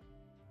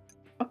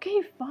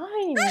 Okay,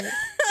 fine.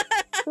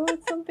 Go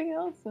with something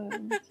else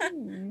then.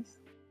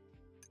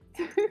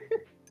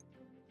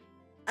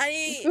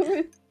 Jeez. Go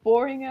with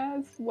boring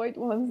ass white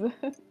ones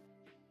then.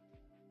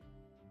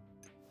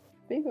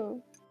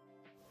 Bingo.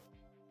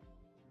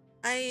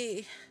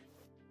 I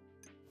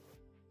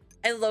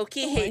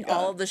low-key hate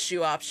all of the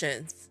shoe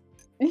options.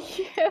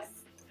 Yes.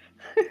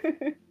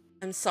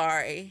 I'm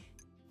sorry.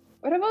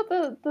 What about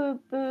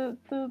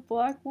the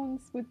black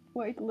ones with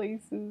white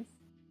laces?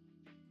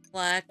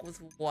 Black with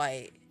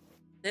white.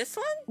 This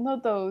one?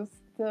 Not those.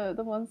 The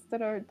ones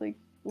that are like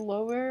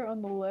lower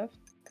on the left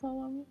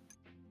column.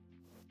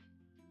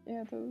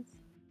 Yeah, those.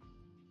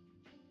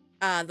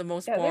 The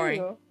most boring. There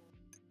you go.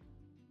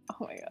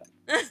 Oh my god.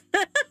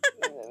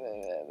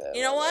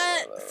 You know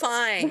what?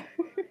 Fine.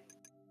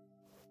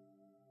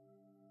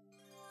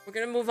 We're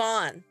gonna move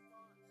on.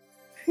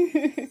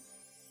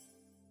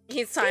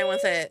 He's fine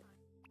with it.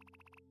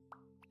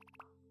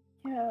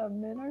 Yeah,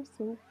 men are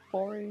so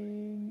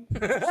Boring.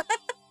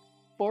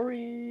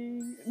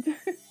 Boring.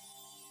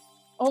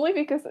 Only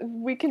because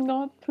we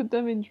cannot put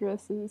them in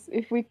dresses.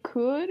 If we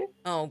could,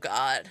 oh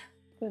god.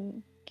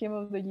 then Game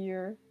of the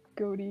Year,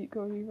 Goaty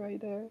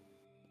right there.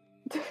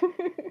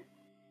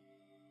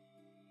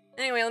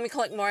 Anyway, let me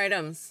collect more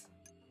items.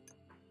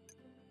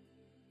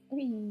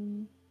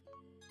 Whee.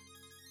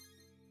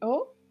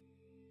 Oh?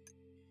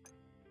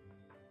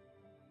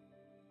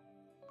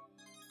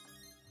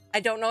 I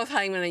don't know if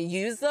I'm gonna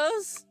use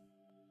those,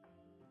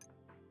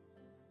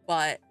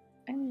 but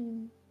I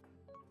mean,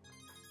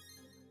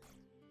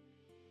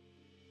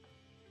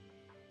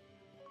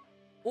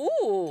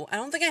 ooh, I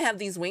don't think I have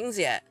these wings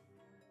yet.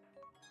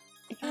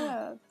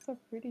 yeah, so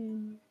pretty.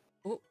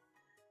 Ooh.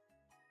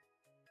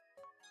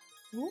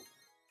 Ooh.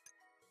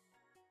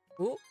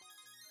 Ooh.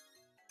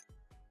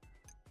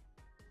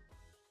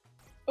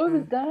 Oh, the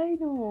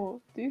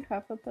dino! Do you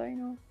have a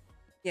dino?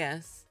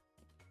 Yes.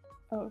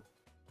 Oh,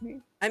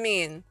 me. I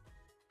mean,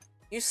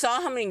 you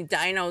saw how many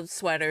dino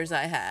sweaters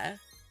I had.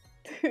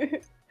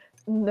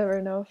 Never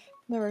enough.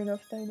 Never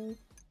enough dinos.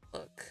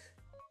 Look.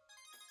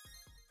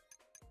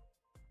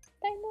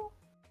 Dino.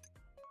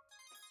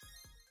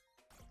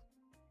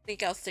 I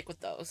think I'll stick with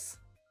those.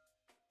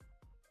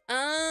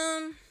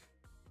 Where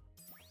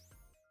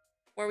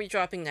are we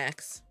dropping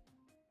next?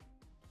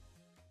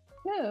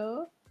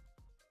 No.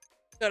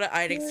 Go to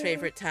Idic's Yeah.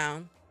 favorite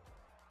town.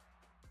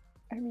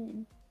 I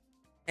mean,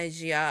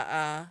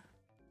 Asia.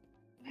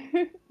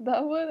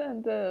 that one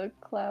and the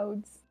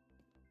clouds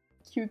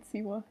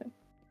cutesy one.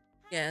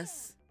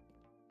 Yes.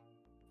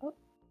 Oh.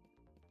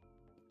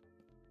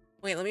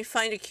 Wait, let me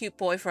find a cute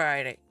boy for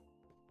Idic.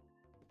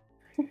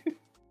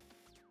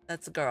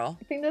 That's a girl.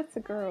 I think that's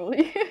a girl.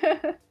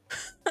 Yeah.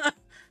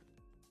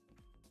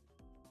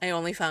 I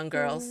only found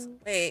girls. Oh.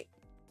 Wait,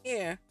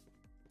 here.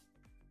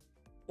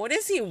 What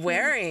is he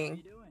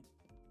wearing?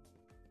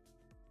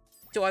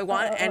 Do I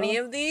want any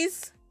of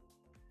these?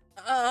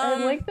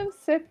 I like them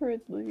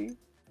separately.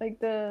 Like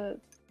the...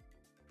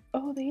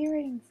 Oh, the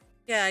earrings.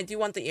 Yeah, I do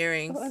want the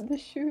earrings. Oh, and the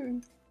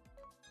shoes.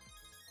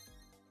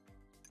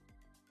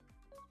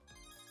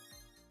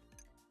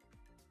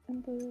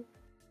 And the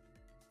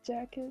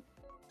jacket.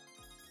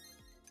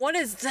 What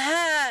is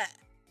that?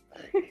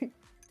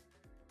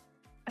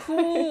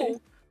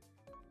 Cool.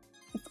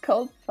 It's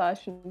called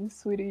fashion,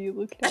 sweetie.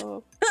 Look it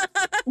up.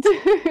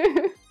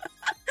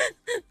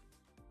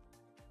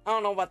 I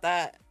don't know about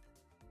that.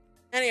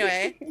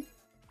 Anyway,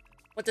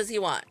 what does he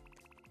want?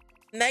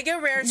 Mega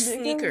rare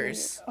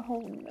sneakers.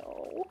 Oh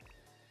no.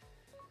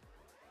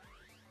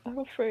 I'm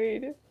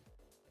afraid.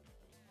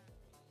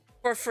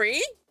 For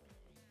free?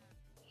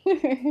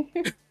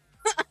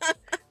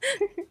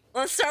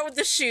 Let's start with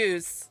the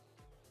shoes.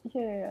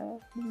 Yeah,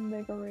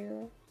 mega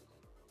rare.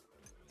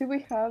 Do we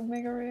have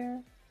mega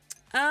rare?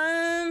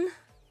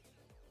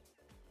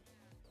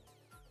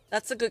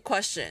 That's a good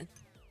question.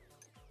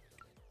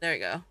 There we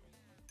go.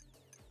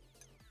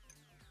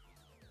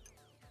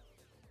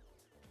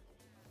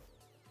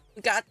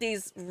 We got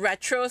these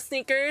retro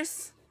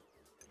sneakers.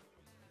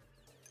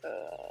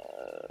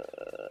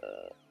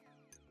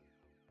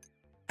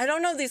 I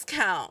don't know if these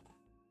count.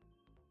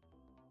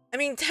 I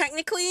mean,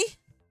 technically,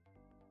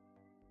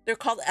 they're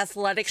called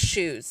athletic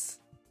shoes.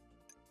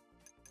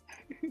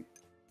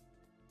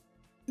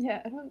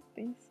 Yeah, I don't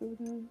think so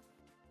then.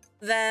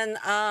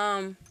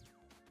 Then,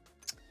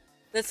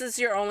 this is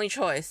your only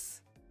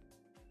choice.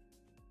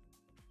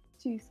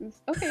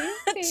 Jesus. Okay.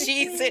 Okay.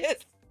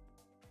 Jesus.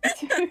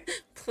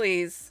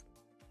 Please.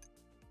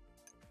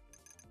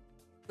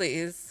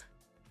 Please.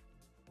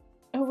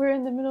 Oh, we're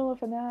in the middle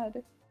of an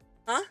ad.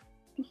 Huh?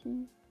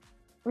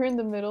 We're in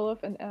the middle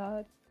of an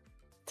ad.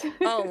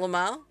 Oh,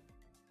 Lamau?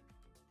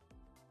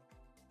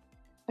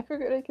 I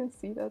forgot I can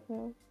see that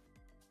now.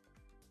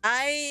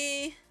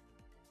 I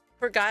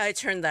forgot I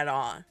turned that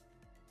on.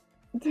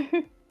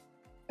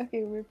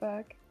 Okay, we're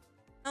back.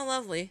 Oh,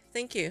 lovely.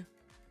 Thank you.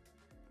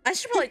 I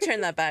should probably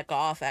turn that back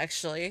off,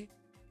 actually.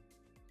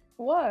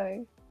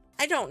 Why?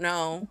 I don't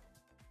know.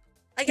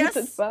 I Put guess...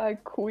 it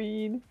back,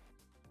 queen.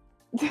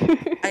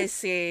 I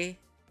see.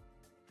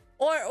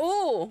 Or,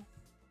 ooh!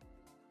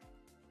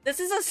 This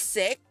is a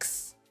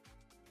 6?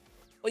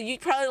 Well,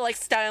 you'd probably like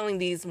styling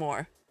these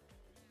more.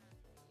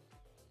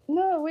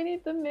 No, we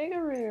need the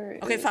mega rare.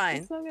 Okay, fine.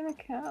 It's not gonna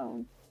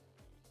count.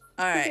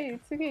 Alright. Okay,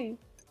 it's okay.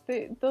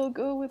 They'll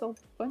go with a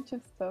bunch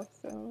of stuff,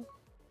 so...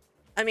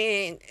 I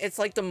mean, it's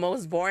like the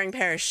most boring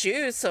pair of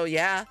shoes, so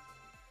yeah.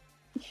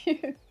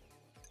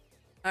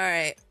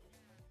 Alright.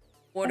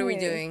 What are we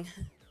doing?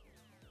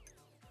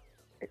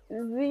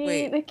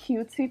 The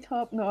cutesy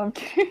top? No, I'm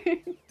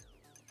kidding.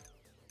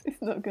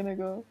 It's not gonna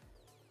go.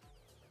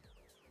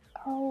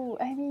 Oh,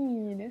 I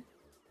mean...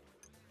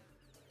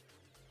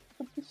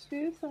 But the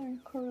shoes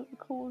aren't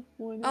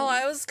colorful enough. Oh,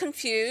 I was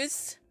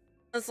confused.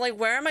 I was like,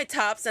 where are my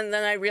tops? And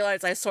then I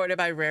realized I sorted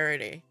by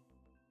rarity.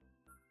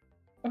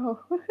 Oh.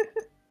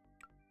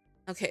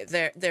 Okay,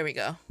 there we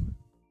go.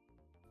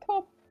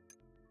 Top.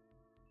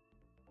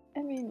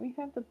 I mean, we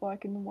have the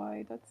black and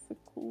white. That's the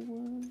cool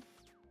one.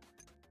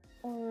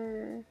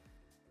 Or...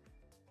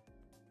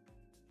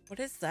 What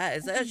is that?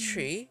 Is that a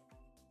tree?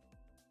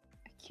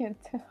 I can't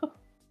tell.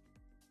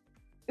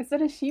 Is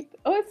that a sheep?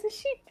 Oh, it's a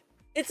sheep!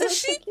 It's a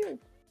sheep! So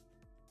cute.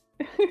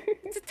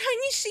 It's a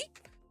tiny sheep!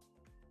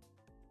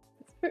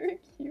 It's very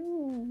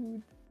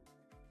cute.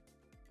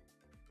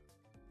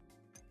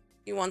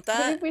 You want What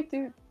that? if we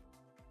do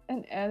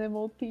an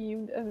animal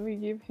themed and we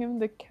give him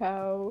the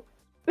cow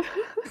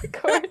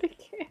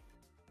cardigan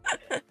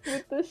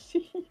with the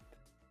sheep?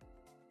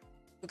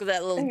 Look at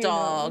that little Okay,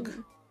 dog.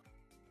 no.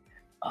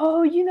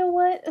 Oh, you know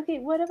what? Okay,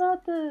 what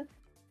about the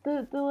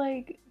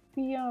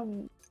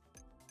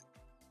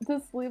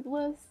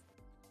sleeveless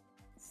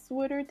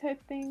sweater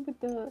type thing with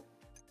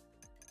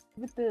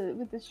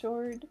the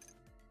short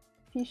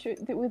t-shirt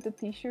with the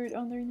t-shirt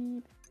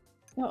underneath?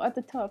 No, at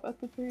the top, at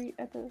the very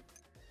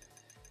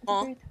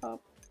very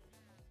top.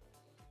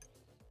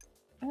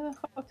 I don't know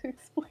how to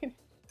explain it.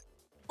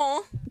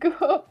 Huh? Go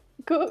up,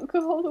 go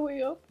all the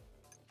way up.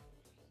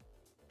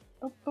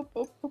 Up, up,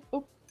 up, up,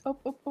 up,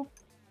 up, up, up.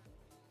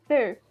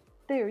 There,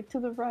 to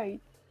the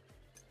right.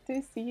 Do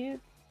you see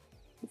it?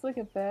 It's like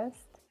a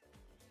vest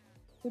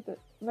with the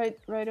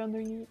right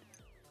underneath.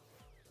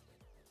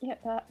 Yeah,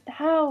 that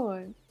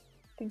one.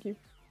 Thank you.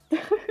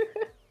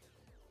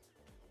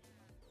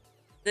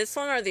 This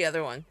one or the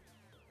other one?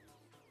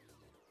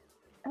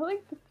 I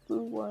like the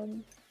blue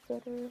one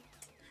better.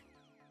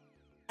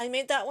 I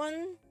made that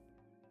one.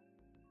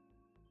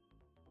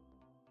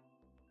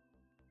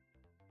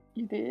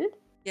 You did?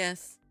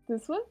 Yes.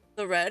 This one?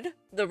 The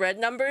red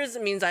numbers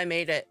means I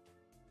made it.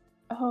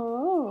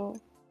 Oh,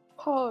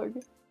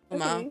 Pog.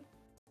 Come on. Okay.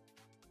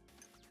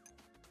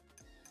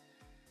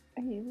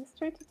 Okay, let's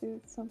try to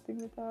do something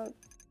with that.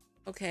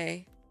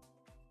 Okay.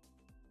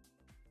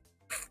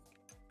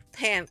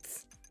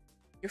 Pants.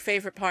 Your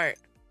favorite part.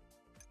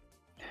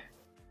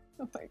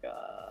 Oh my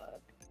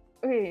god.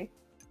 Okay.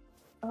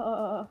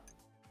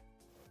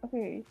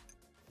 Okay.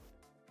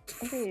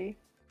 Okay.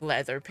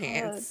 Leather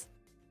pants.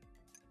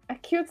 A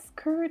cute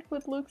skirt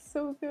would look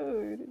so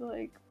good.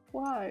 Like,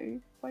 why?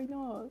 Why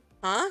not?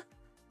 Huh?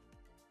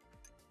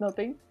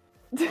 Nothing.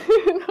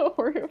 Don't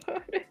worry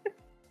about it.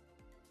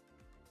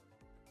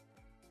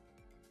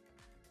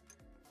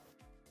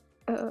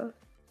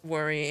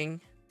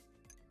 Worrying.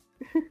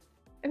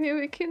 I mean,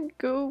 we can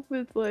go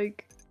with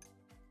like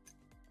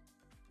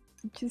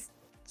just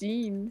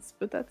jeans,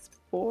 but that's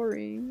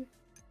boring.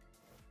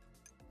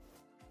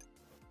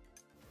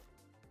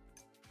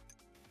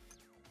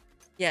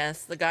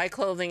 Yes, the guy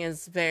clothing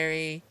is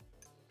very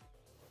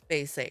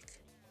basic.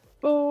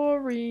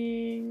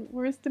 Boring.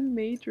 Where's the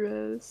maid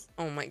dress?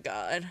 Oh my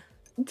god.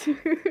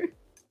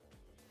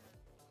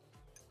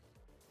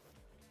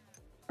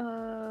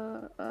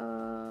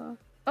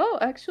 Oh,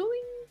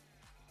 actually,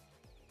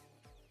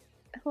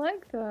 I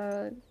like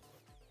that.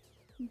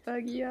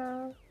 Baggy.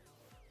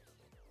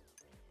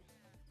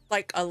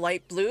 Like a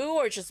light blue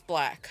or just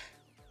black?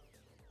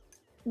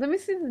 Let me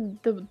see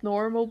the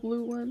normal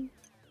blue one.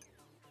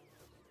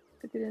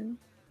 Put it in.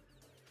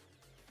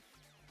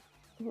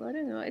 Oh, I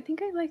don't know. I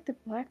think I like the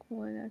black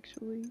one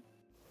actually.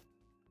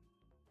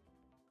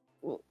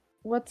 Well,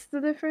 what's the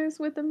difference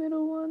with the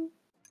middle one?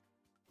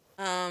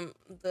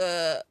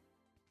 The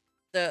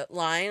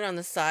line on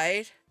the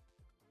side.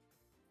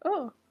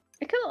 Oh,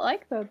 I kind of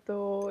like that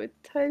though. It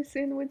ties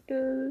in with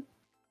the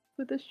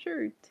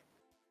shirt.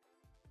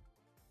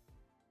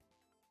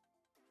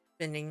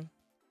 Spinning.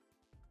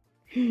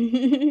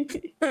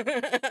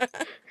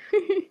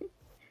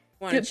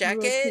 Want a Get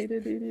jacket?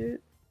 rotated,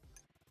 idiot.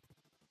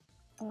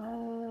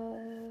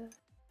 Ugh.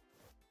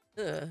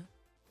 I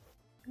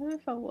don't know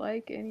if I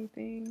like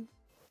anything.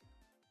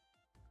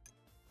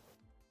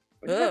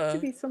 It would have to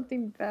be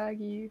something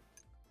baggy.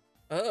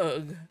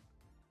 Ugh.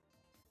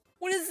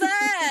 What is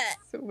that?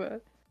 So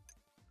bad.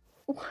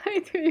 Why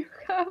do you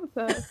have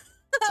that?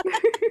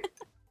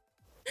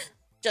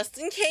 Just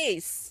in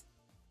case.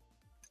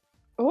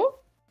 Oh?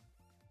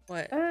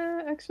 What?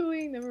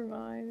 Actually, never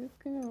mind. It's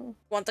gonna...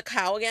 Want the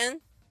cow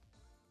again?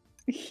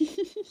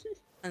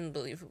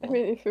 Unbelievable. I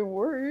mean, if it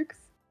works.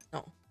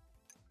 No.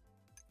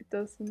 It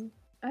doesn't.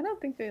 I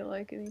don't think they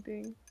like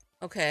anything.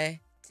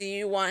 Okay. Do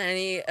you want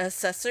any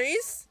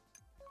accessories?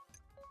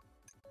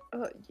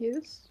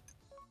 Yes.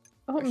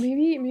 Oh,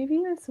 maybe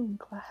even some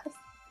glass.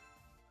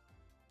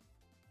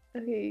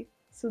 Okay,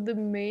 so the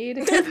maid.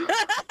 No,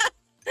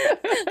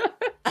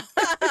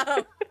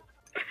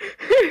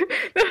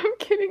 I'm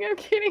kidding.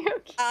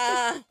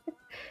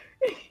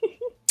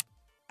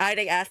 I'd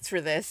asked for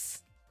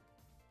this.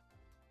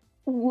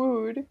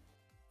 Wood.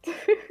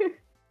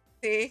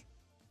 See?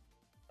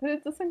 But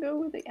it doesn't go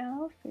with the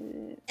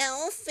outfit.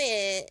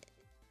 Outfit.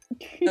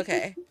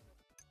 Okay.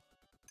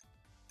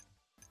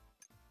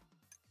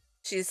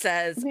 She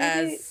says Maybe...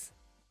 as...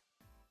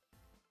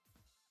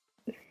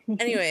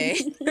 Anyway.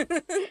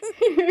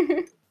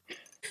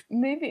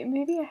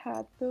 maybe a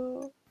hat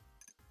though.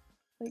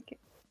 Like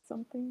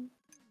something.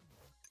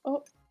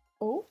 Oh.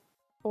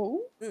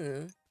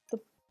 Mm. The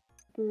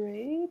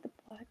beret, the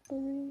black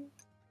beret.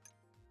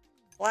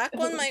 Black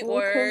one might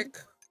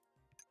work.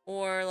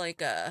 Or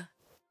like a...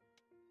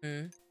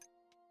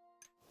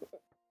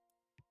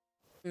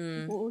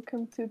 Hmm.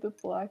 Welcome to the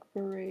Black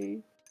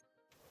Beret.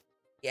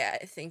 Yeah,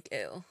 I think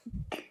it'll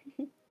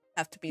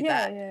have to be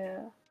Yeah, that. yeah.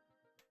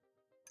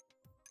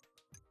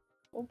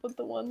 Oh, but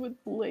the one with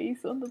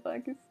lace on the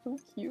back is so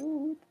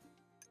cute.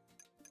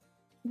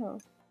 No.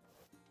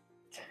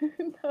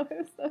 No,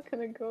 it's not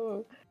gonna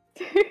go.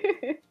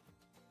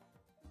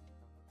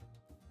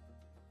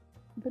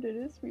 But it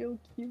is real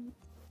cute.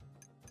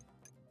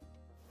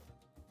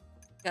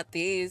 Got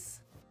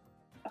these.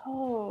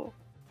 Oh.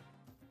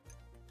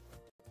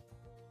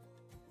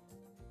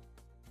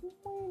 Wait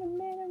a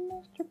minute,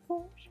 Mr.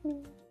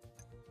 Bushman.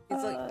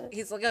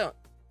 He's like a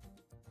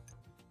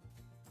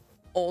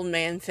old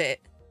man fit.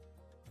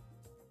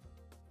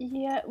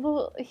 Yeah,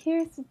 well,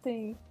 here's the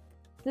thing.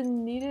 The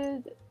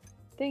knitted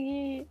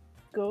thingy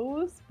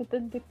goes, but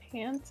then the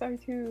pants are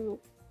too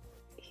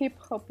hip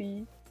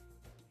hoppy,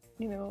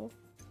 you know.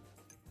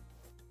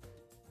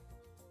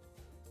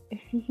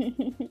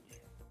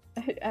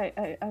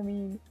 I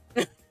mean,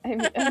 I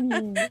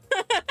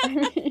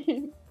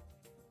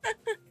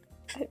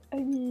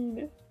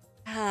mean,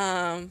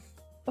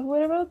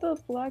 what about the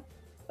black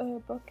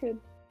bucket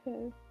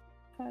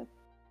hat?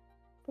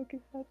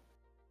 Bucket hat.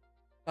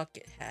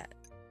 Bucket hat.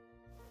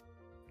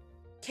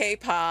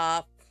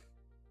 K-pop.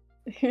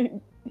 I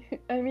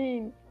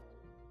mean,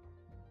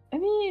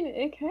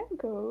 it kind of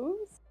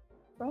goes,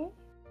 right?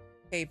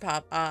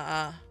 K-pop.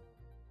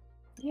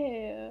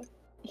 Yeah.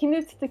 He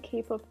needs the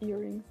K-pop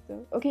earrings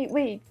though. Okay,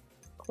 wait.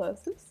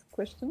 Glasses?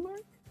 Question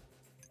mark?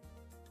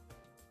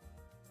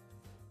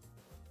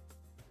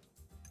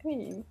 I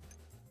mean.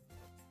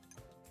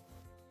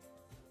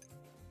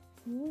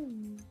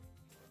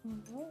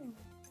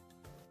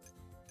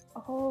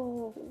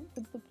 Oh,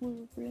 with the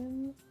blue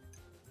rim.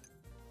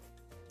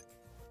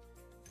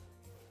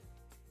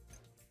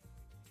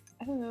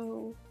 I don't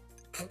know.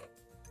 I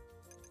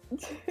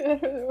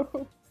don't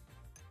know.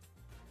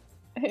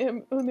 I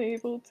am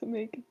unable to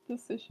make a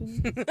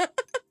decision.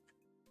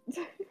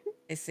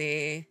 I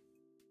see.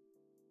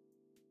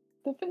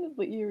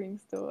 Definitely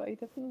earrings though. I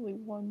definitely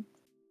want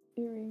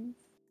earrings.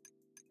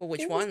 Well,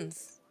 which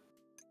ones?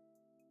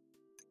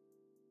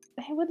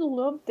 I would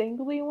love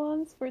dangly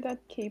ones for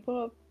that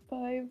K-pop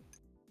vibe.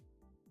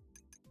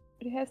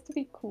 But it has to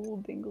be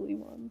cool dangly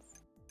ones.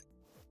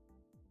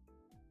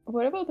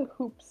 What about the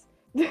hoops?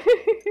 Hoops?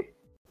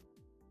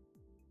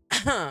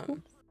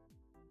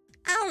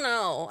 I don't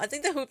know. I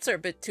think the hoops are a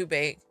bit too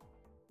big.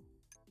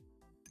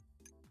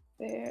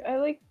 There. I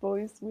like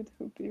boys with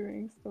hoop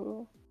earrings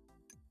though.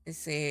 I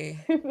see.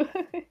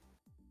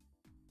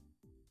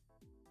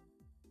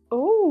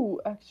 Oh,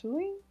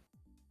 actually?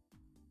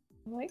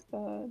 I like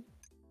that.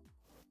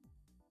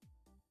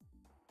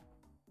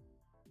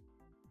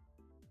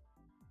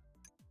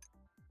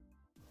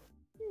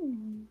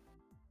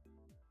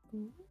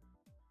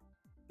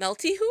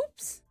 Melty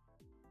hoops?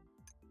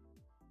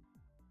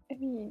 I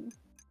mean...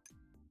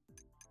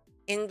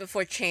 In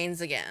before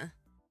chains again.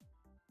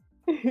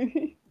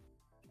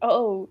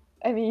 Oh,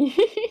 I mean...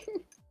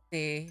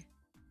 See?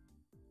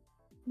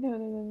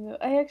 No.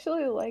 I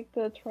actually like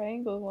the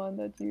triangle one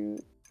that you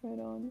tried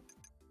on.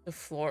 The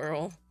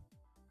floral.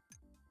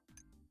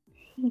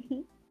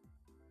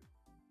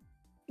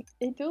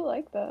 I do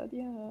like that,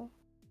 yeah.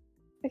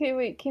 Okay,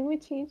 wait, can we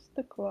change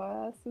the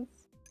glasses?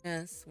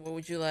 Yes, what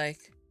would you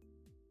like?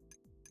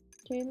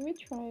 Can we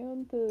try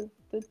on the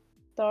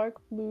dark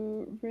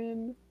blue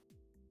rim?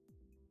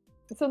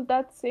 It's on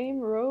that same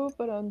row,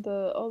 but on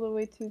the all the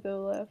way to the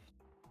left.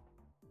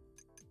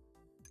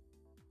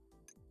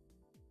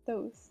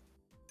 Those.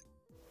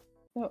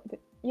 No,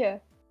 yeah.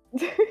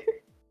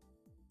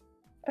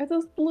 Are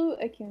those blue?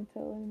 I can't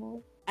tell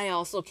anymore. I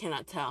also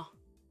cannot tell.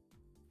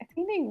 I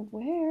think they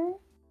were.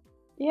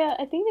 Yeah,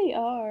 I think they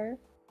are.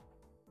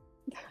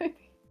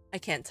 I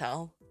can't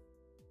tell.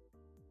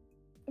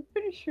 I'm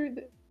pretty sure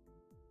that.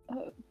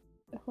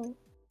 Oh.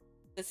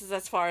 This is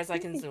as far as I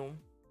can zoom.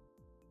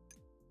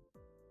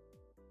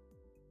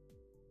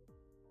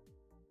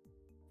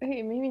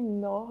 Okay, maybe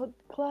not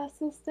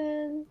glasses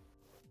then.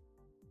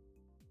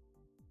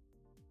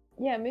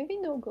 Yeah, maybe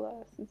no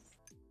glasses.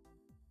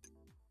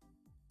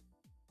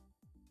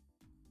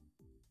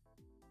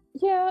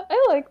 Yeah,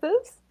 I like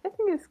this. I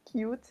think it's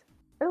cute.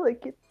 I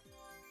like it.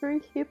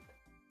 Very hip.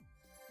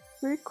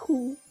 Very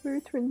cool.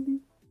 Very trendy.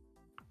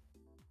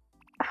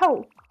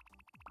 Ow!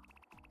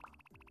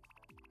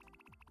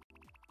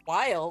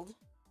 Wild?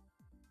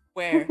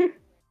 Where?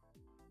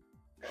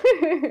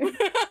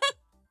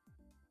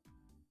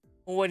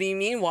 What do you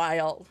mean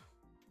wild?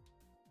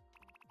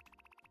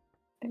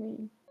 I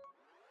mean...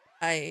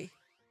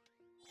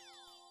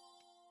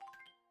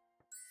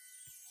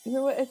 You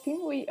know what? I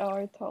think we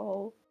are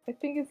tall. I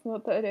think it's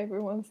not that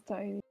everyone's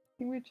tiny. I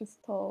think we're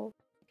just tall.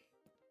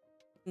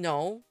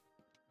 No.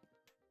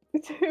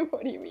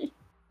 What do you mean?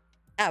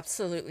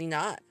 Absolutely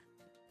not.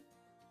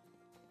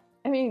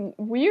 I mean,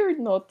 we're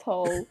not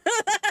tall,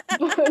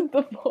 but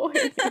the boy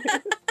is.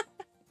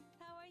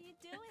 How are you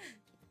doing?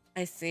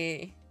 I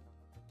see.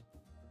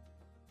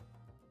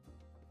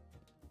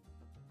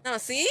 No,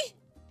 see?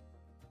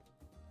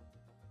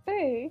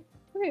 Hey.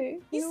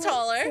 He's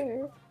taller.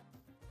 Fair.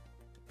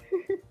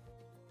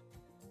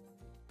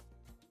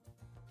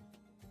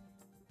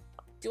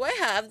 Do I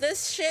have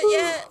this shit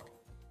yet?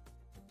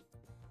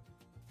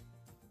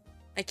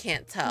 I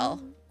can't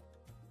tell.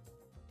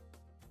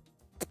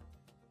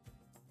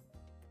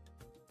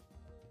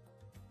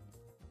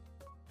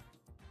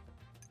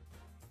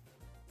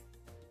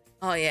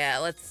 Oh yeah,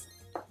 let's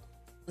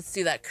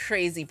do that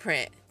crazy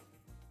print.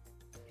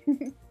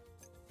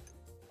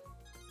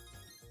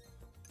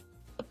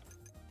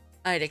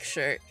 Idic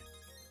shirt.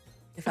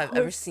 If I've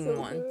ever seen so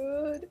one.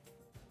 Good.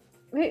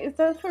 Wait, is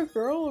that for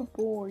girl or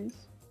boys?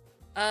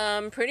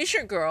 Pretty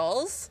sure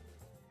girls.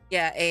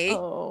 Yeah, A.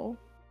 Oh.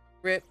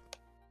 Rip.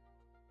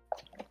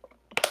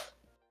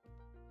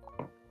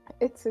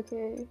 It's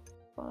okay.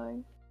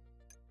 Fine.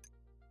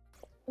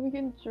 We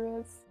can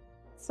dress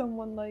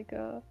someone like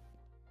I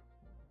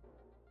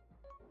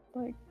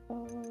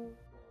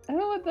don't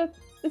know what that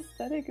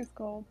aesthetic is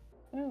called.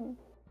 I don't know.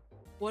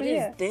 What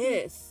is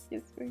this?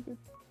 Yes, very good.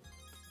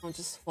 Oh,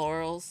 just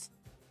florals.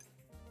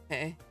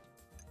 Okay.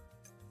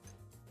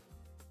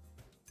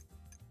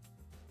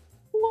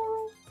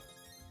 Floral.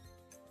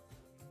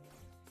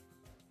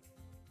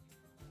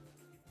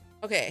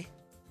 Okay.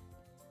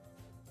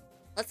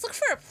 Let's look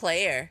for a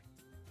player.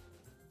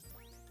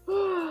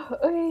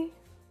 Okay.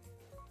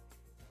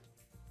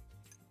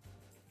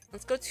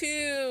 Let's go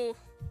to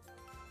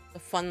the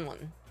fun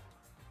one.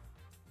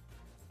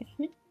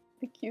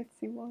 The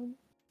cutesy one.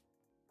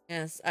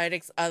 Yes,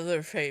 Idic's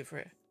other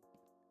favorite.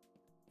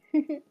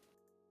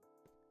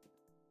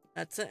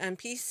 That's an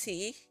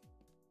NPC.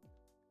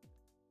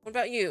 What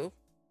about you?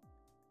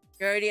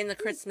 You're already in the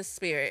Christmas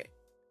spirit.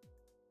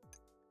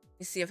 Let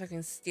me see if I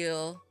can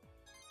steal.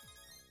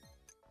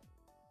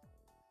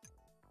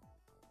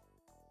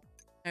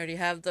 I already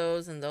have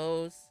those and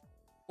those.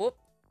 Whoop.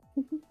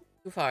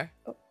 Too far.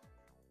 Oh.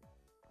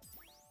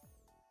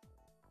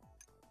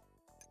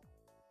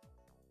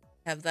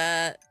 Have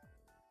that.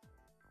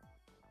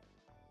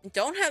 I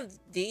don't have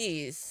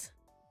these.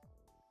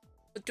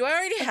 But do I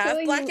already have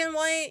like black and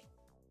white?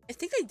 I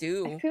think I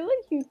do. I feel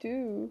like you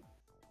do.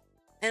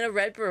 And a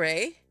red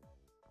beret?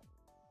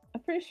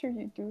 I'm pretty sure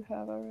you do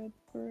have a red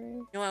beret.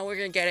 You know what? We're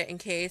gonna get it in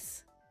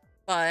case.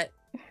 But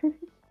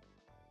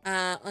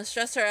let's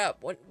dress her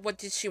up. What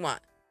did she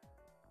want?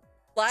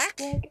 Black?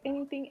 Like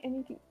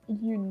anything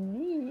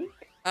unique.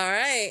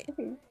 Alright.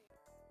 Okay.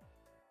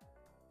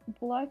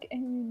 Black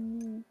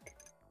and unique.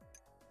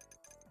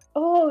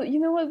 Oh, you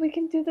know what? We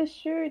can do the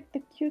shirt,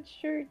 the cute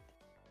shirt.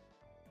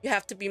 You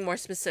have to be more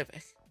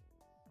specific.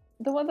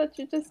 The one that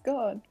you just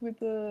got with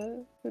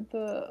the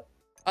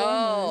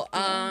Oh,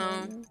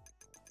 farmers.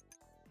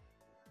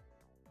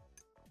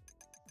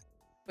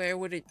 where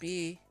would it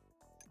be?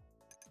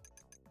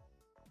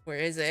 Where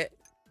is it?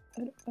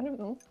 I don't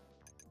know.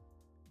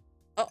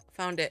 Oh,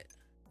 found it.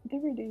 There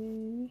it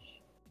is.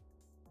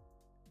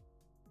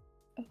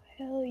 Oh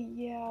hell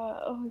yeah!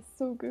 Oh, it's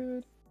so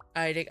good.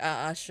 Idic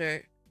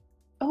shirt.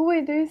 Oh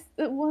wait, there's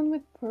the one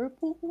with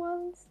purple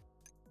ones.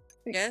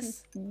 Wait,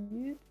 Yes. can you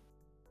see it?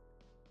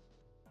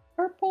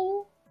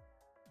 Purple.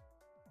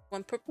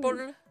 One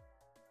purple.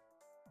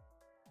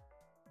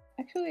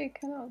 Actually, I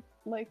kind of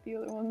like the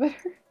other one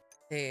better.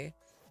 Okay.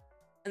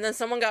 And then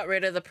someone got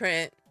rid of the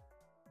print.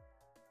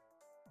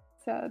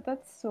 Sad.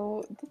 That's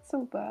so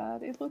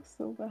bad. It looks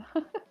so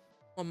bad.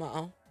 Oh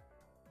no.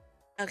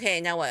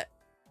 Okay, now what?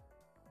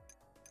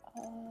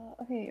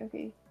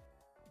 Okay.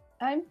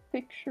 I'm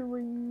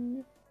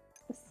picturing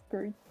a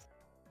skirt.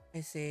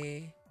 I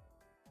see.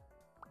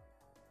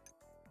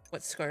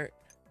 What skirt?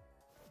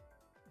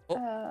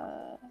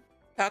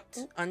 Tucked?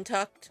 Oh.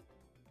 Untucked?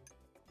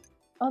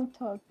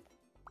 Untucked.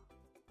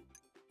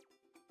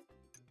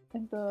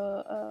 And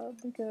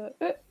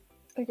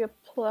like a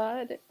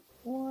plaid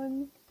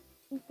one.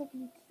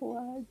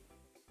 Plaid.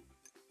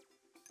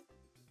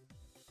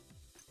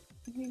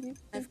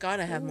 I've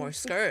gotta have more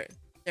skirt.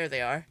 There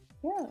they are.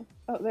 Yeah.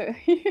 Oh, there.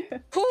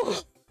 Whew.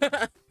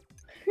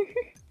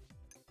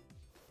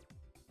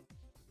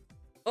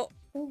 Oh.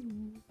 Oh.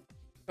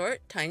 Short?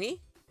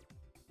 Tiny?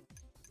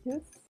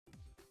 Yes.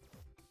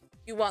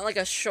 You want like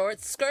a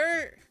short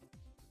skirt?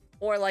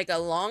 Or like a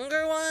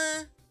longer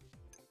one?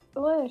 I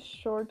want a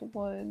short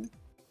one.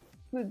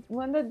 The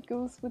one that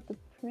goes with the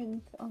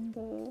print on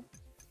the...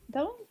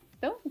 That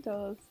one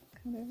does,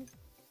 kind of.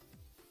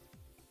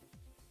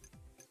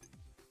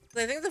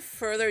 I think the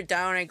further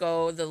down I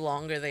go, the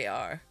longer they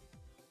are.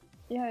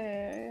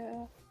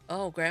 Yeah.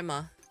 Oh,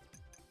 grandma.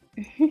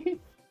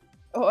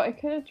 Oh, I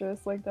kind of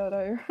dress like that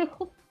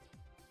IRL.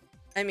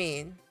 I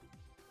mean...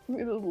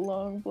 With a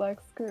long black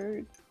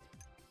skirt.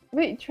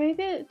 Wait, try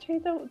the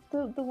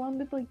one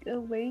with like a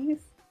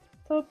lace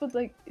top, but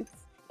like it's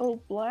all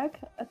black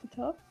at the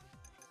top.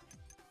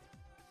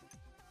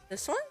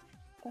 This one?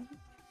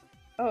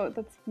 Oh,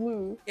 that's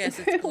blue. Yes,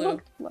 it's It blue.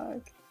 looked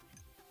black.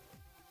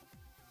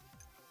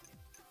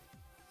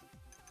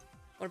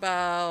 What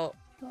about...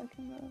 Black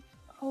and that.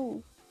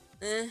 Oh.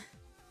 Eh.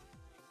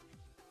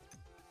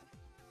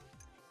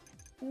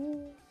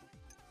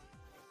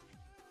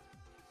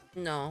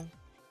 No.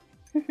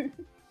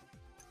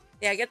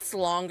 Yeah, it gets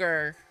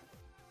longer.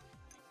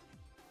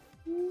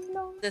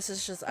 No. This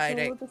is just Oh,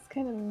 Idic. that's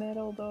kind of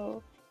metal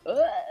though.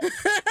 I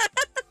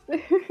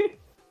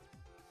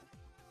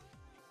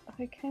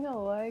kind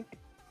of like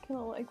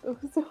those.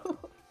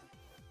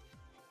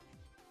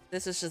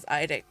 This is just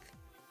Eidik.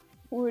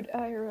 Wood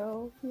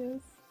IRL,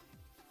 yes.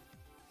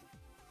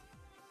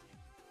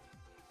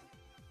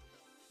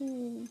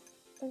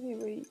 Okay,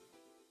 wait.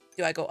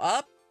 Do I go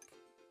up?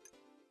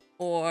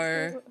 Or...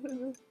 I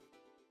don't know.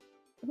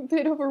 I'm a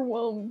bit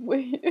overwhelmed.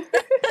 Wait.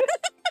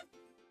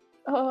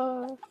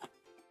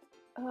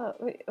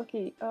 Wait,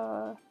 okay,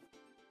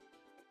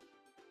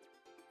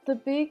 the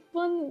big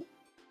one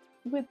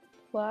with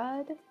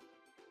plaid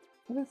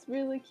was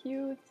really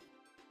cute.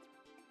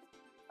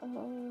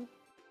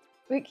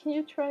 Wait, can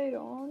you try it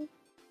on?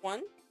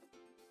 1?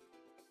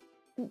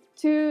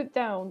 2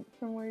 down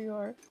from where you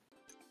are.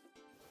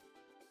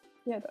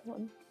 Yeah, that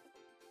one.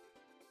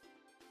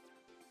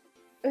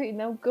 Okay,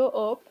 now go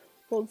up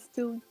while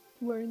still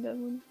wearing that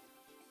one.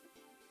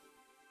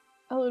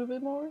 A little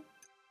bit more.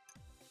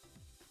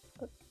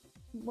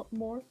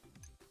 More.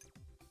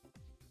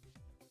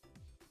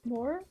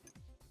 More?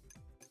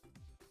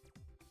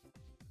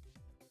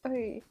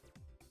 Okay.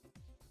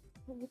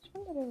 Which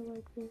one did I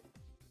like there?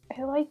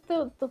 I like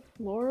the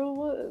floral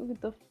one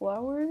with the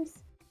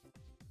flowers.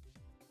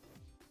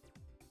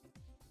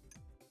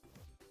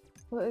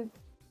 But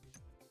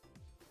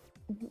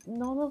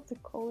none of the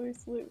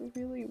colors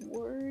really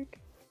work.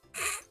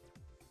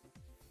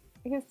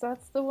 I guess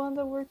that's the one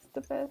that works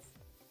the best.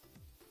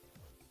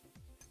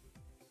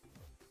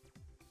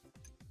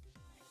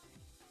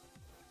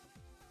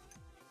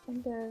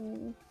 And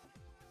then...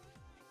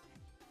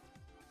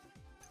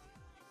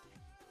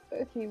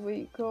 Okay,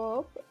 wait, go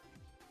up.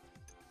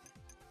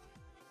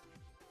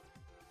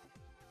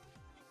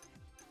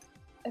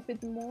 A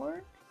bit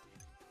more.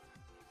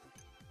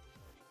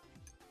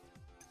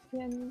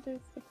 Yeah, and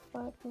there's the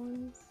flat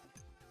ones.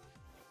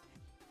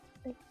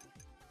 I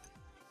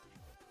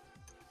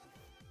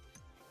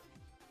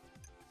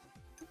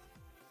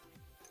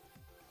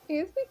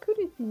guess we could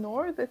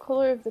ignore the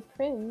color of the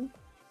print.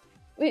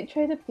 Wait,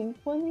 try the pink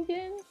one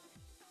again?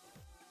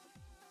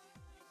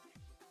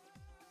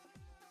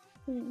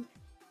 We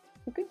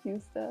could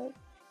use that.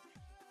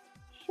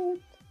 Short.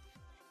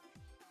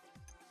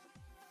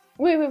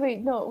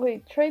 Wait, no,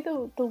 wait, try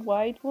the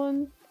white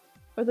one.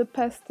 Or the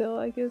pastel,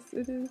 I guess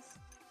it is.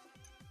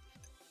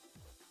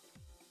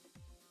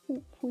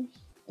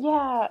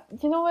 Yeah,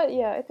 you know what?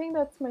 Yeah, I think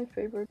that's my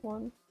favorite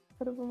one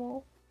out of them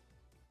all.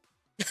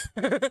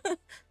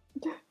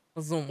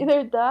 Zoom.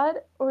 Either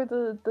that or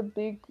the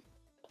big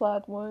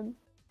plaid one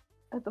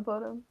at the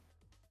bottom.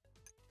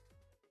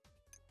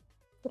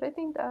 But I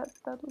think that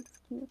looks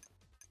cute.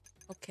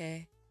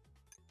 Okay.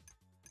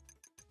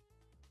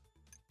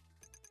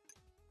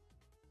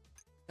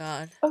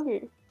 God.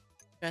 Okay.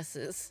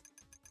 Dresses.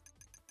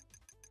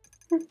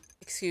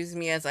 Excuse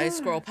me as I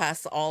scroll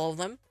past all of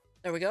them.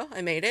 There we go.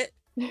 I made it.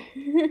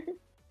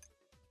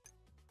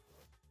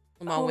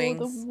 My wings.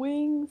 The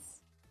wings.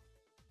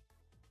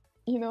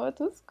 You know what?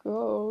 Let's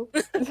go.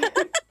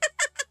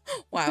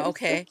 Wow,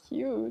 okay. So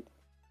cute.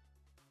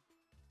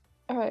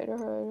 Alright.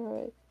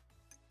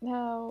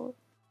 Now...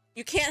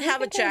 You can't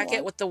have a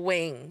jacket with the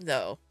wing,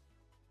 though.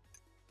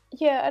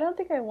 Yeah, I don't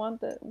think I want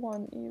that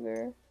one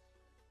either.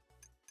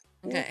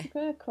 Okay. It's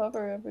gonna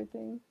cover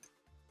everything.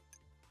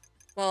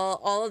 Well,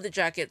 all of the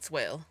jackets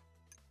will.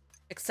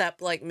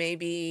 Except, like,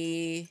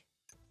 maybe...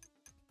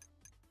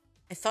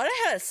 I thought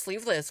I had a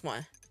sleeveless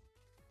one.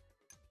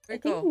 Where'd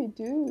it go? I think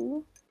you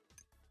do.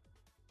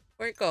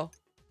 Where'd it go?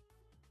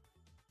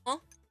 Huh?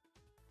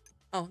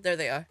 Oh, there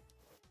they are.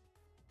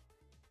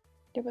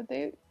 Yeah, but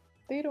they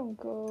don't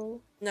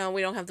go. No,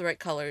 we don't have the right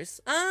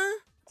colors. I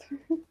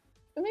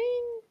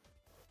mean...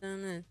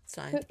 No, it's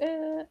fine. But,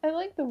 I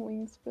like the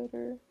wings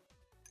better.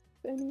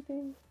 If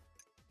anything.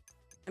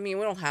 I mean,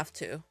 we don't have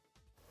to.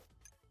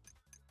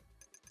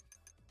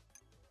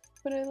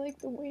 But I like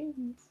the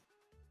wings.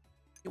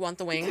 You want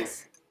the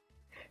wings?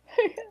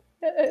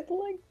 I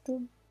like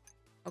them.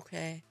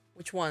 Okay.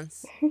 Which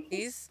ones?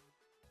 These?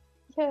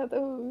 Yeah,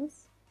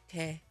 those.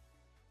 Okay.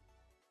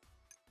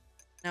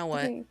 Now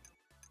what? Okay.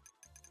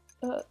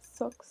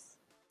 Socks.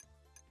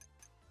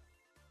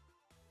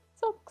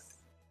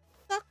 Socks.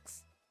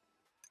 Socks.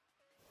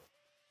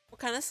 What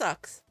kind of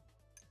socks?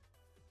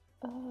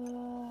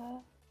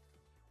 Oh,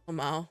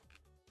 wow.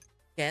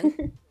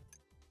 Again?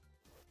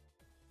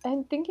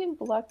 I'm thinking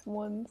black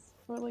ones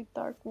or like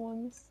dark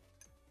ones.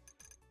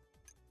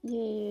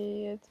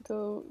 Yeah, to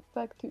go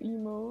back to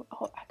emo.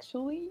 Oh,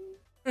 actually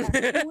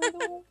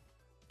though.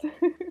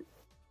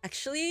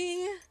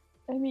 Actually?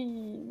 I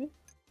mean...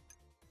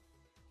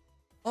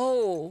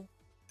 Oh.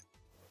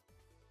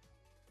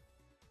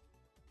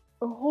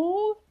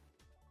 Oh?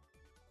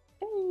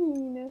 I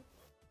mean...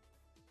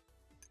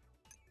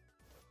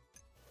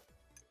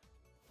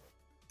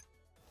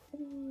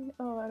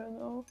 Oh, I don't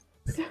know.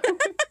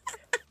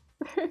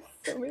 There's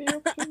so many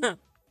options.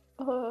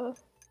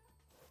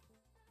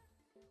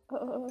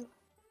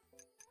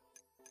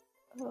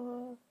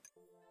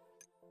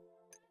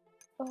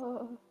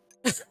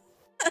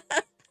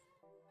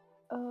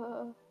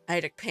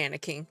 Eidik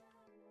panicking.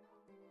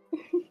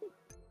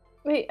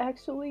 Wait,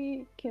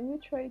 actually, can we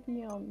try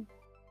the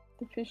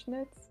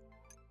fishnets?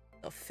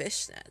 The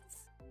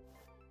fishnets.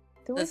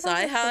 Do The we have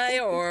thigh a high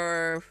couple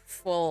or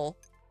full?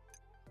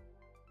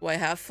 Do I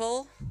have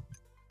full?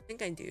 I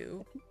think I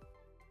do.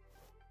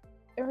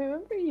 I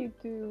remember you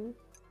do.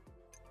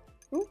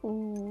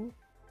 Ooh.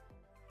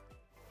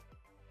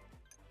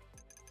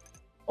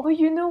 Oh,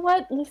 you know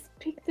what? Let's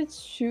pick the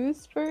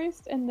shoes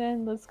first, and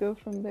then let's go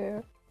from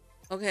there.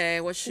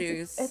 Okay, what 'Cause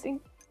shoes? I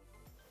think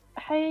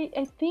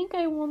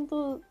I want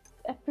the.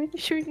 I'm pretty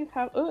sure you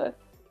have.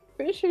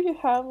 Pretty sure you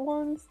have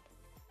ones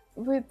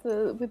with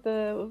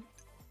the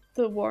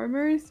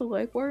warmers, the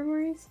leg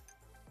warmers.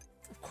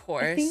 Of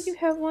I think you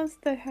course. have ones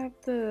that have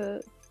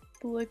the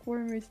leg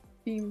warmers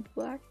being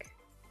black.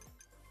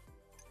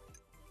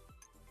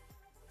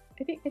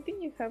 I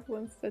think you have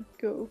ones that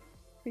go,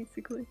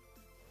 basically.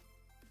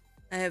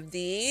 I have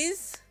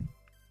these.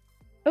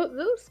 Oh,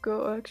 those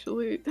go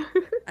actually.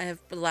 I have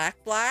black.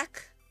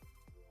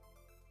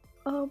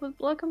 Oh, but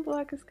black and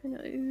black is kind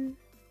of.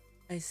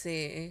 I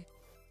see.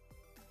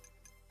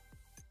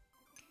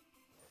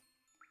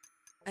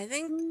 I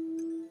think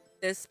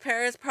this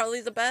pair is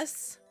probably the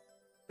best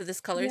for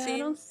this color Yeah, I scheme.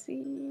 don't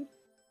see.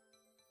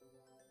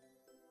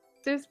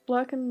 There's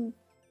black and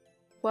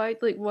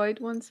white, like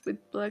white ones with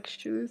black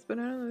shoes, but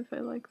I don't know if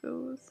I like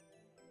those.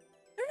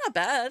 They're not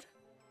bad.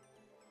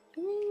 I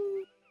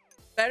mean,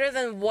 Better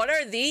than what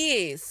are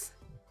these?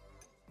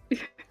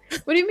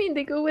 what do you mean?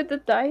 They go with the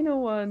dino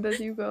one that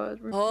you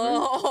got. Remember?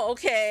 Oh,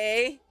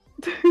 okay.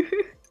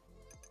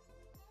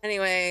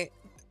 Anyway,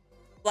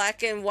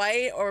 black and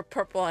white or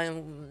purple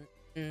and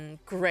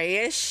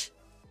grayish?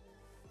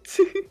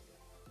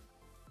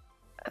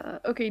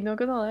 Okay, not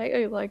gonna lie,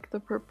 I like the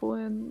purple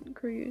and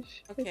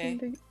grayish. Okay. I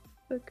think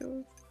that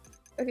goes.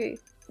 Okay,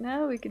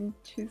 now we can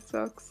choose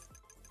socks.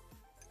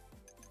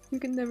 You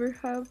can never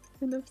have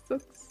enough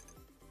socks.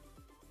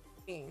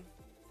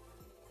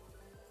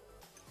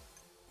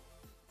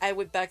 I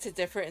would beg to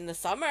differ in the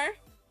summer.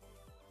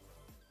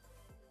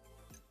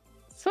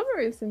 Summer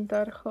isn't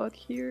that hot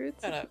here.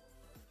 It's Shut up.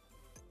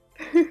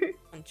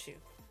 Don't you?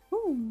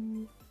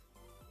 Ooh.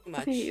 Too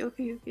much.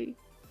 Okay.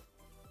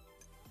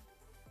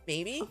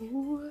 Maybe?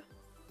 Oh.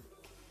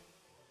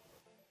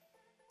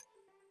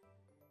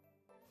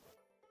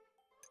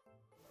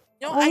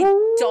 You know, I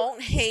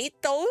don't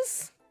hate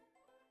those.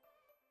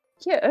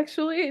 Yeah,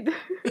 actually.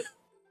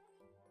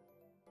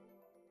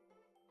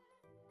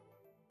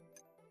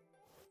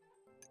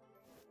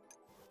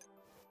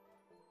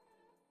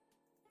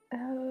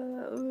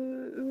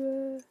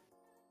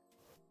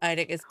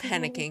 Idek is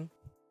panicking.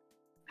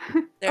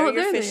 There are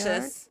your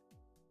fishes.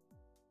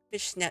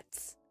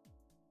 Fishnets.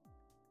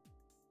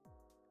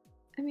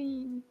 I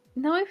mean,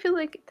 now I feel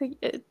like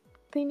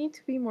they need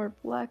to be more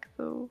black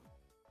though.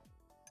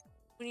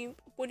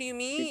 What do you To go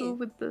mean?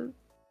 with the.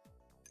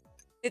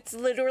 It's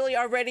literally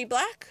already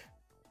black.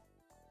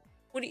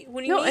 What do you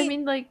mean? No, I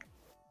mean like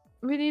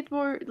we need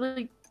more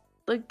like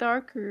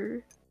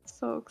darker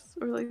socks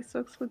or like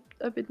socks with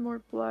a bit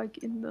more black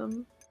in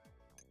them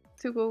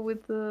to go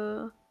with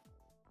the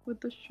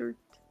shirt.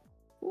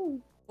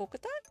 Ooh. Polka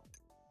dot? Polka?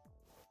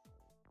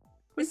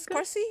 Miss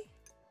Scarsy?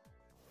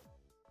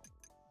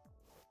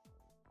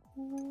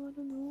 Oh, I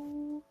don't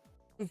know.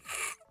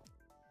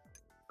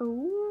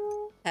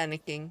 Oh.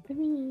 Panicking. I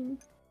mean.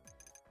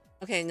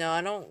 Okay, no,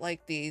 I don't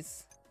like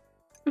these.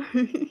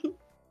 And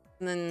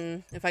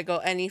then if I go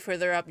any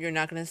further up, you're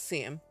not gonna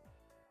see him.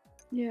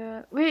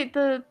 Yeah. Wait,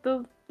 the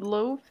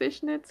low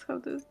fishnets, how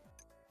does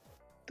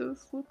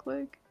those look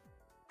like?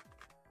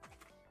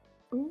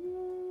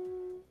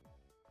 Ooh.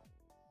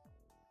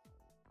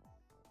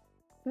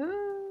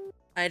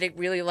 I didn't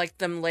really like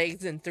them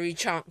legs in 3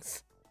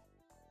 chunks.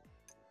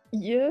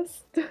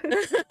 Yes. Oh,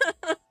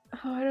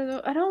 I don't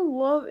know. I don't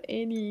love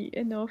any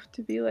enough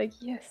to be like,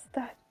 yes,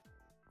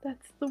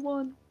 that's the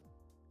one.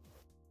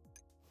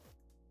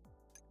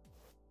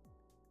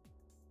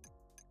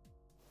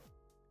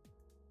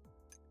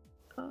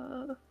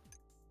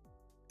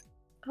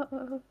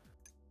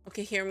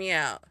 Okay, hear me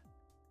out.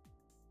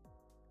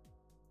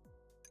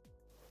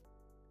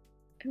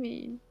 I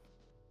mean,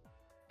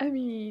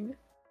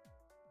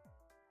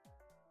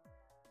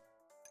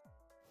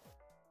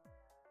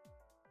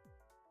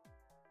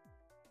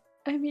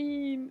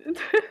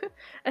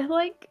 I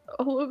like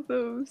all of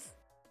those.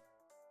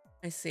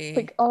 I see.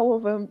 Like all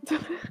of them.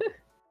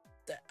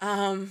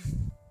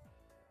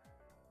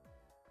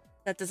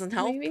 That doesn't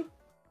help. Maybe.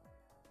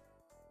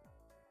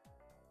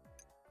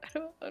 I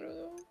don't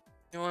know.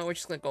 You know what? We're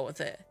just gonna go with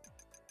it.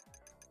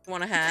 You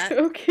want a hat?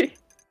 Okay.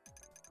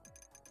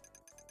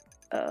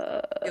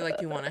 I feel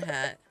like you want a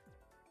hat.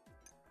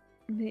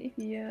 Maybe,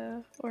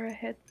 yeah. Or a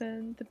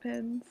headband,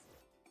 depends.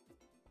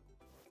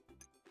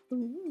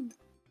 Ooh.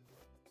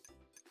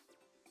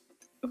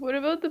 What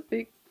about the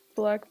big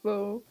black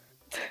bow?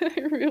 I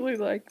really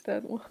like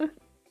that one.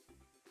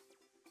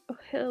 Oh,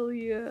 hell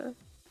yeah.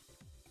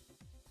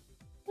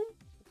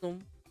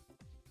 Boom.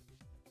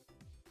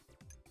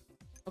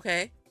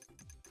 Okay.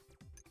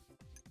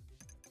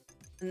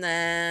 And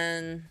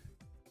then...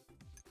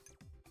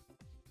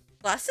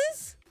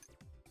 glasses?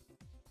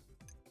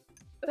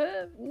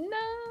 No.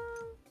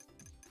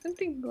 I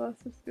think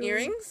glasses go.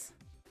 Earrings?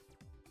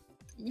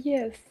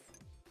 Yes.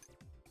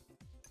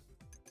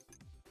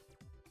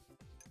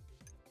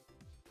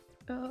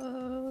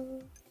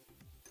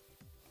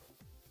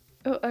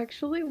 Oh,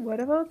 actually, what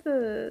about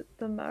the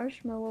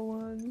marshmallow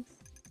ones?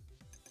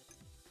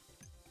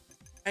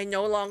 I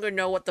no longer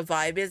know what the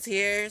vibe is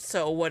here,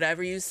 so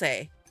whatever you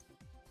say.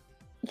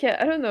 Yeah,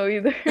 I don't know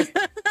either.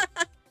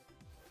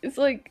 It's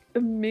like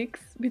a mix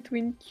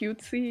between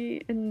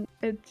cutesy and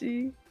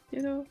edgy,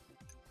 you know?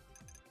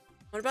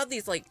 What about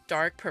these, like,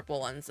 dark purple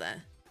ones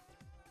then?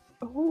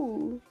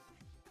 Oh.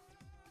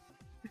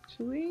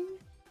 Actually,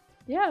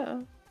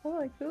 yeah, I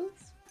like those.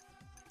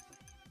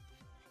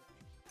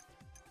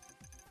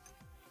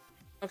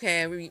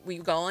 Okay, we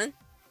going?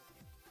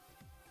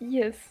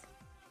 Yes.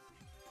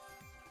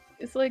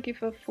 It's like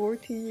if a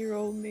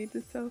 14-year-old made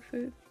this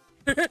outfit.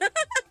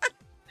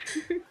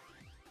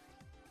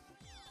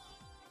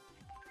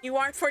 You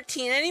aren't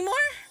 14 anymore?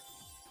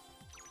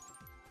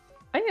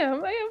 I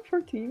am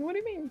 14. What do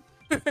you mean?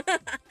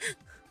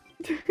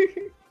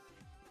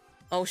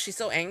 Oh, she's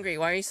so angry.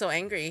 Why are you so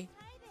angry?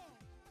 Hi there.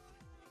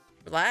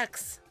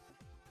 Relax.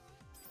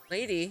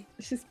 Lady.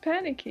 She's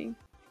panicking.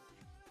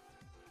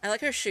 I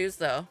like her shoes,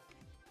 though.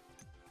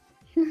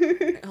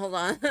 Wait, hold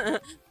on.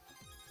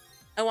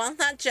 I want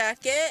that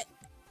jacket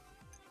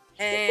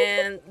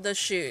and the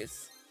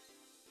shoes.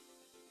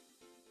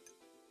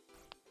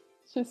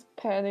 She's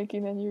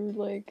panicking and you're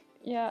like,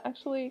 yeah,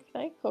 actually,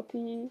 can I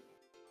copy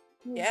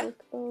your Yeah?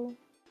 look though?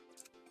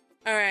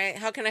 Alright,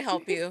 how can I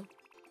help you?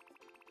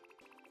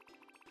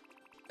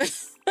 It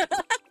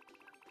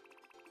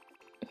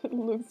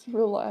looks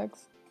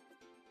relaxed.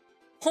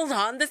 Hold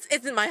on, this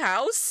isn't my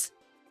house?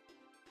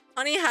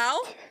 Honey, how?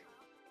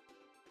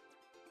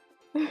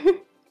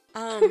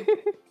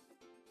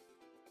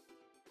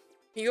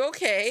 You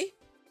okay?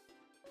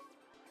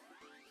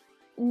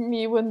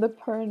 Me when the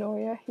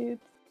paranoia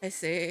hits. I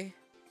see.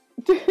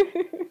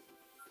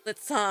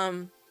 Let's,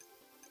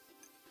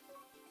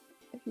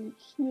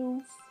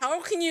 Heels.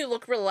 how can you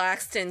look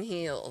relaxed in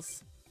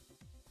heels?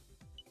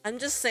 I'm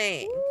just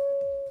saying.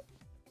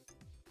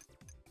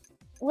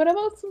 What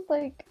about some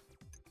like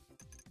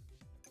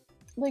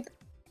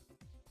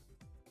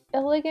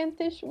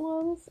elegantish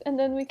ones, and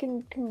then we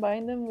can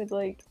combine them with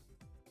like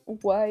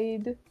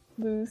wide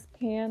loose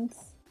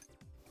pants.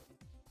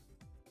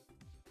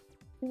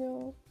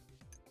 You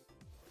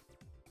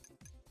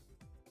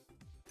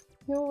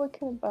know what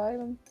kind of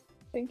vibe I'm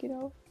thinking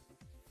of?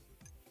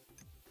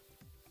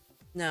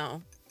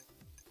 No.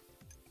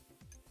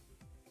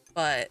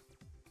 But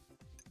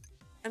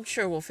I'm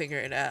sure we'll figure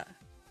it out.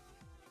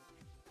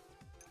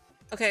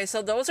 Okay,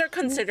 so those are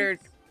considered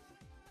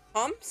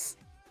pumps?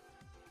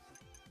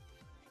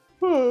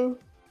 So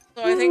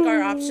I think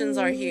our options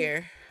are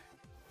here.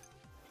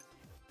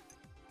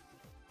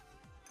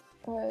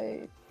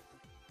 Right.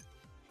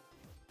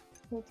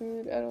 Oh,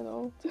 dude, I don't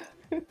know.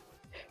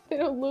 They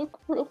don't look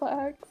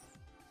relaxed.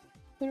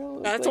 They don't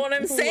look That's like what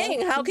I'm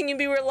saying. How relaxing. can you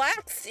be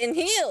relaxed in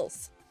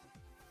heels?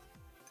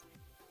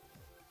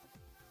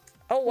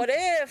 Oh, what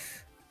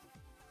if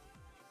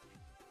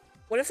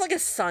like a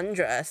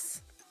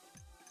sundress?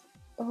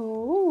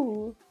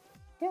 Oh,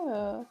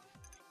 yeah.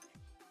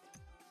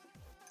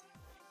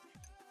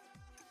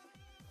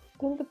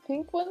 Then the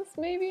pink ones,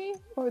 maybe?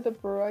 Or the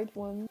bright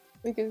ones?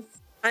 Because,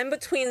 I'm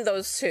between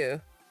those two.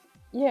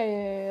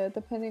 yeah,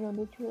 depending on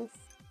the dress.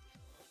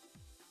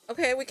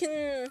 Okay, we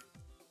can...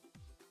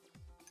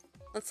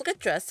 Let's look at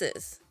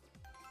dresses.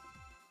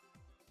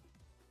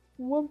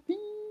 One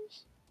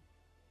Piece!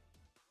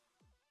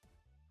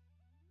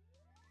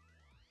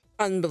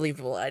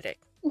 Unbelievable, I think.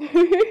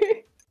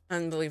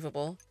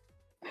 Unbelievable.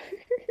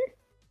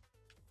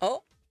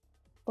 Oh.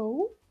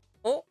 Oh?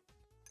 Oh.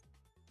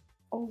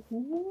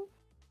 Oh?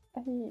 I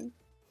mean...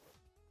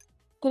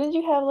 Didn't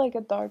you have like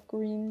a dark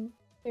green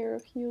pair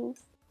of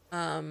heels?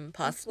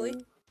 Possibly.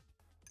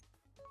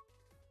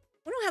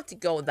 We don't have to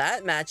go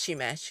that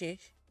matchy-matchy.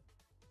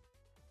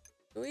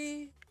 Do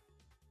we?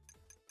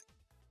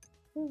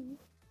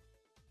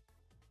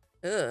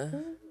 Ugh.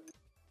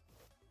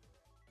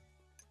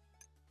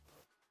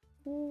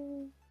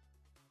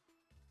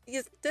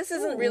 Because this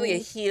isn't really a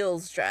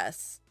heels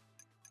dress.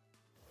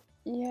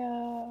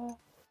 Yeah.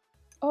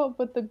 Oh,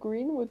 but the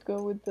green would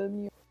go with the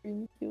neon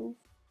green heels.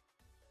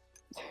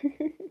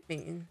 I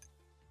mean...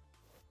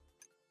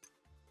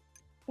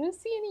 I don't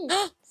see any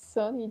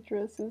sunny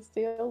dresses.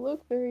 They all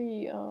look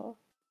very,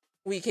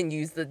 We can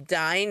use the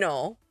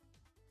dino.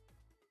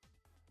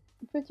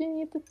 But you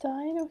need the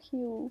dino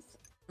heels.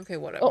 Okay,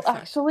 whatever. Oh, fine.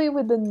 actually,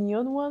 with the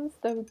neon ones,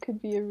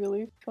 could be a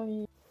really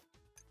funny...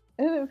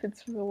 I don't know if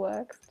it's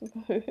relaxed,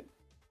 but...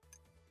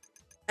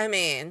 I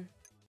mean...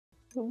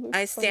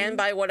 I stand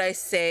funny. by what I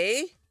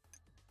say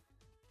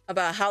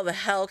about how the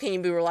hell can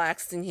you be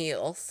relaxed in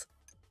heels.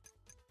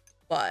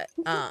 But,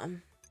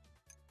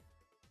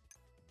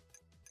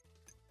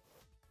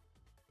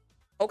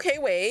 okay,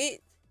 wait.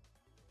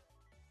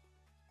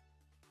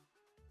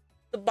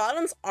 The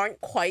bottoms aren't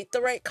quite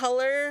the right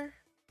color,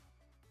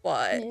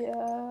 but...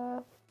 Yeah.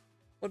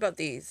 What about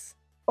these?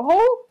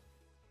 Oh!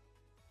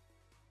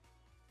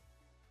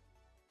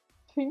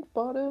 Pink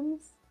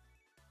bottoms,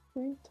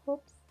 green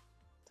tops.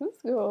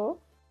 Let's go.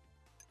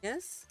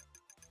 Yes?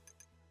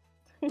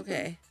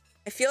 Okay.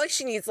 I feel like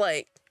she needs,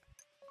 like,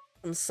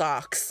 some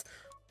socks.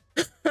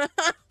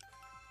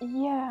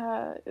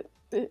 Yeah,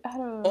 I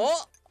don't know.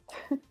 Oh!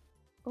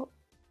 Oh.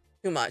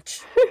 Too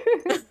much.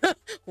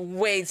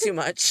 Way too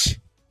much.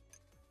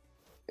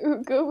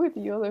 Go with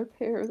the other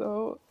pair,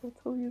 though. I'll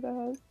tell you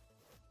that.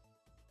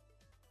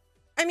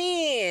 I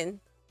mean...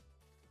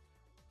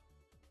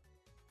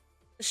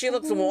 She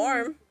looks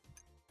warm.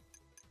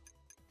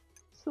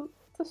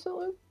 Does she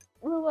look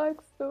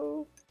relaxed,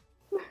 though?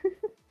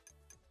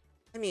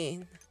 I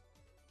mean...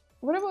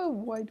 What about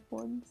white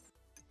ones?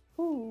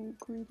 Ooh,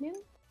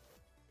 gradient?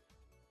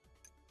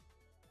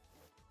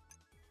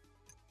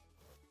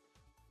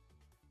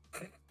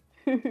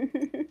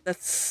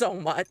 That's so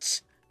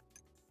much.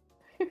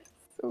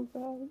 So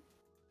bad.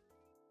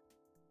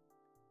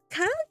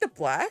 Kind of like the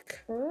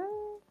black.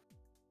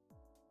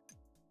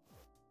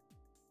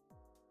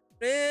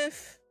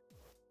 If...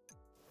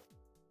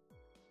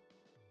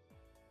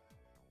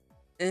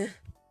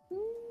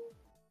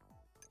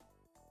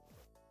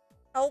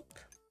 Help.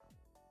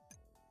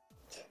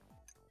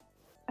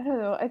 I don't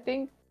know. I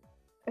think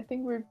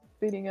we're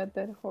beating a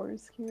dead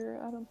horse here.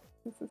 I don't think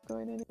this is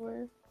going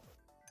anywhere.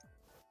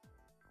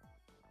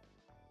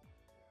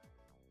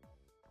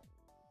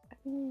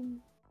 I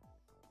mean,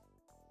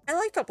 I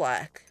like the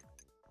black.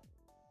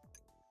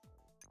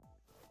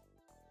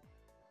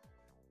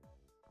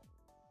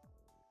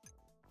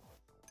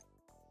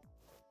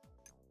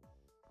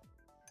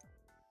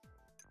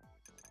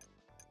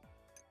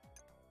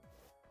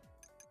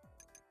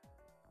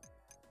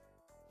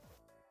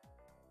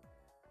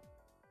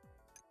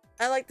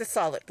 I like the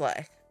solid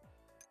black.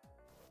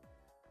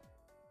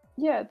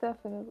 yeah,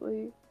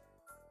 definitely.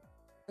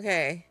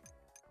 Okay.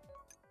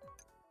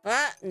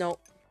 Ah, nope.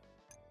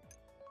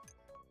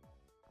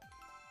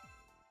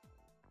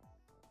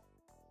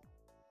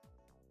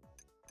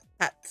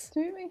 Hats.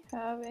 Do we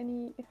have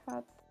any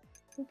hat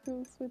that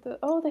goes with the?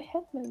 Oh, the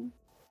headman.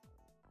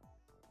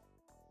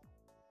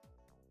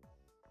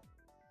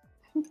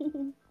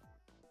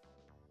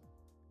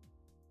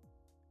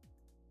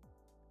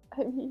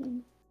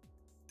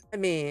 I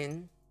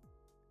mean.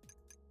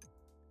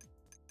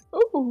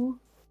 Oh.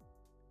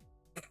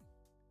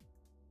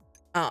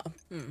 Oh,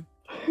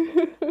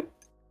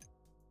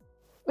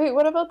 Wait,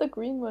 what about the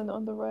green one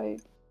on the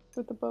right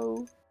with the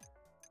bow?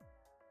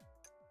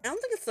 I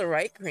don't think it's the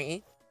right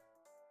green.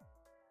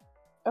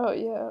 Oh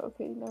yeah,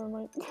 okay, never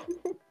mind.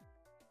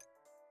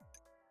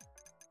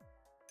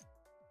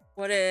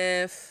 What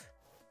if...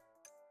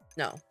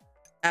 No.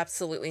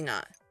 Absolutely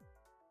not.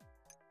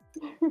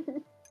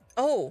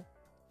 Oh.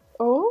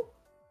 Oh?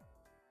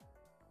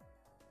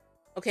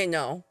 Okay,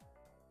 no.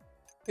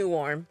 Too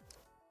warm.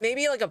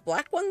 Maybe like a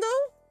black one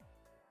though?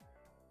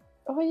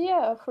 Oh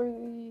yeah, for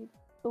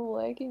the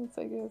leggings,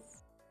 I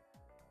guess.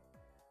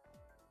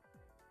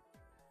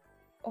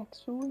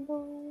 Actually,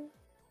 no.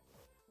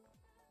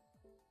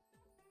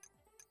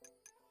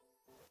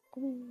 I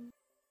mean...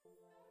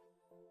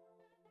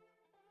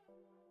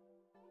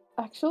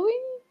 Actually?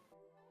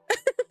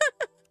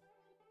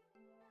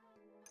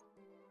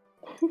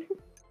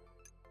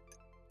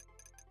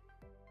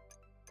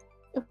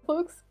 It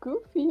looks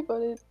goofy,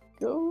 but it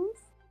goes.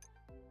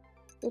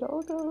 It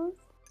all goes.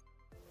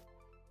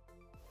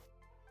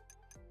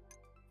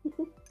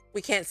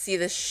 We can't see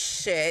this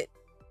shit.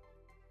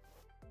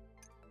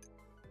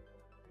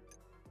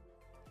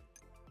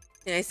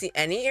 Can I see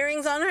any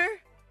earrings on her?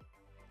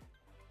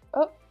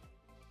 Oh.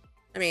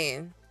 I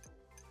mean...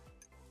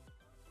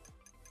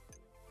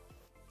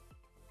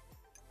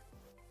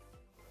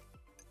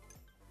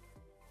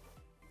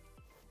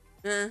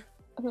 I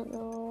don't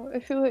know. I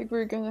feel like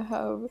we're gonna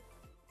have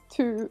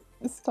 2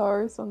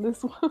 stars on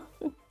this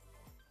one.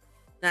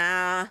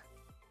 Nah.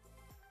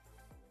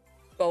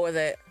 Go with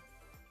it.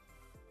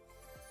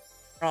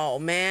 Oh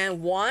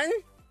man, 1?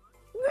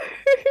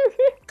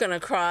 Gonna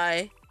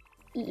cry.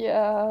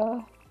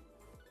 Yeah.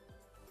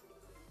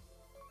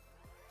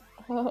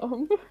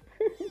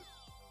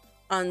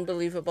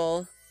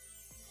 Unbelievable.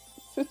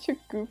 Such a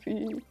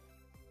goofy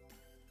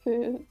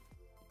fit.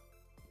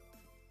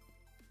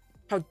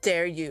 How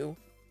dare you?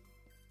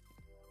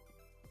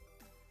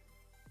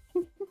 How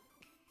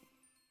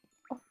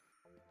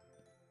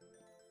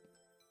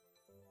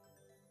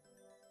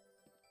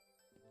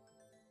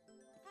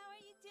are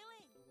you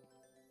doing?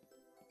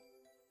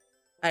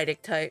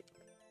 Idic type.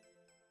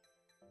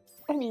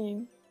 I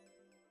mean,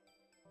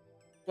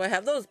 Do I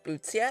have those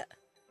boots yet?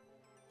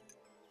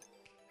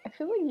 I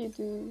feel like you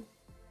do.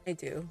 I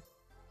do.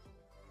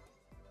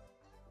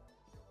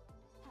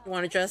 You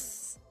want to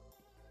dress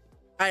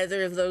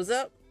either of those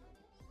up?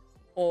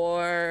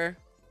 Or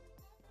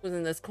who's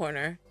in this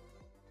corner?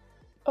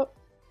 Oh.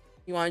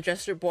 You want to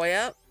dress your boy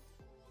up?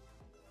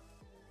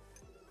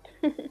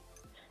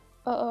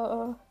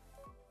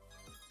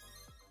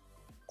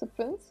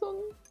 Depends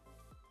on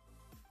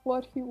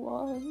what he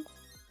wants.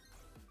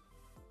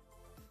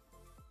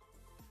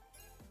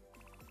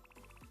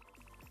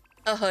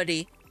 A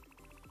hoodie.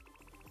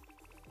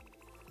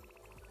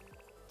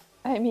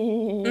 I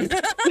mean,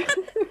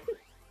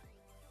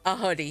 A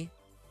hoodie.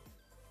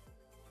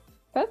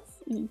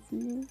 that's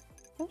easy.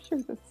 I'm sure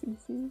that's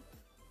easy.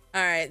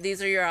 Alright,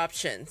 these are your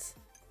options.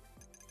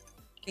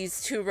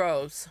 These 2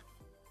 rows.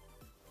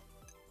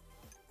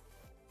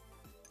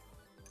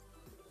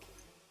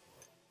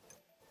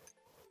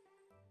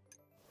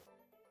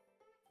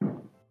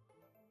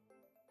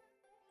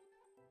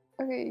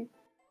 Okay.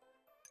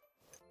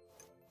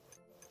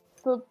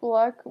 The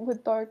black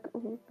with dark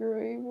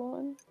gray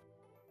one.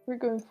 We're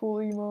going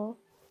full emo.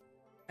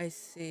 I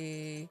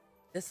see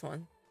this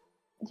one.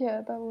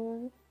 Yeah, that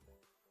one.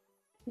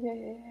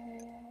 Yeah.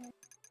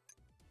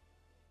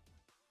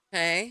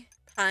 Okay,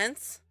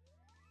 pants.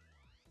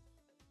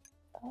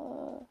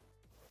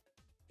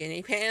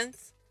 Skinny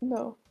pants.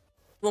 No.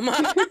 Lamar.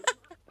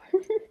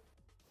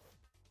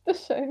 The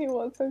shiny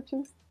ones are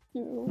just,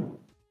 you know,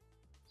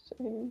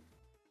 shiny.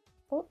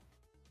 Oh.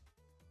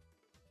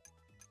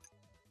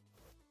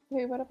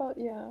 Wait, what about,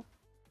 yeah.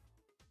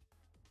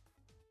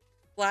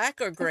 Black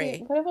or Okay,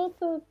 gray? what about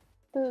the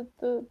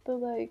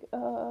like,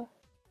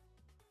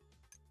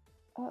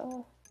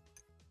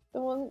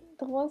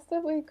 the ones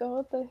that we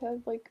got that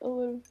had like a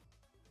little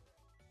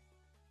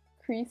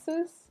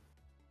creases?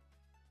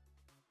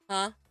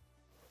 Huh?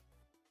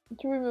 Do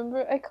you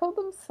remember? I called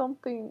them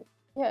something.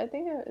 Yeah, I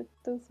think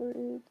those were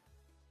it.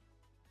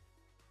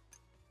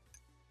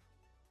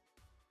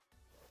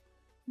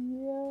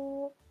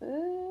 Yeah,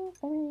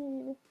 I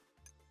mean...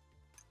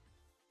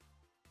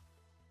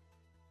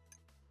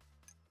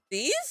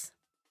 These?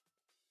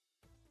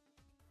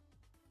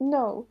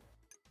 No.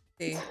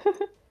 See.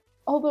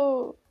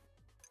 Although,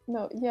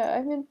 no, yeah,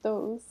 I meant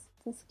those.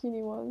 The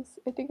skinny ones.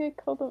 I think I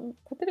called them...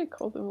 What did I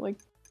call them? Like,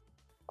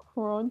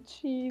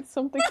 crunchy?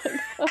 Something like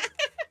that.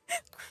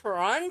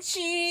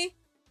 Crunchy?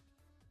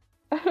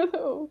 I don't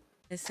know.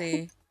 I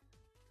see.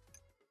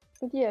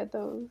 But yeah,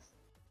 those.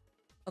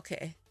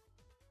 Okay.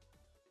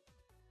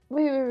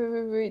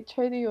 Wait.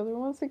 Try the other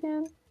ones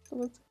again.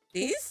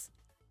 These?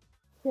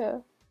 Yeah.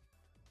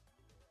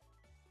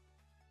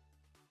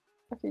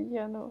 Okay,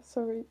 yeah, no,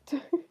 sorry.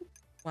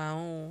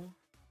 Wow.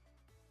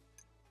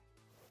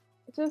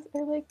 I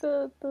like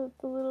the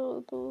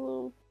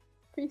little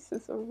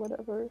creases or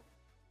whatever.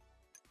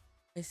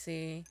 I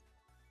see.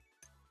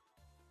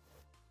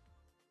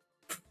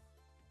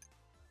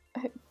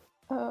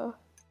 Uh,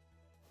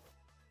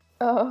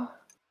 um,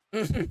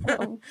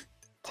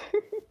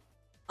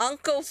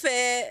 Uncle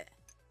Fit.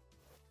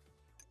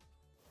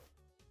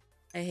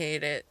 I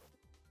hate it.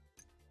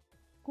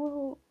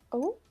 well,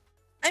 oh?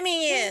 I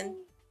mean,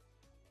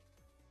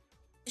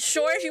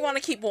 sure if you want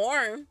to keep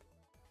warm,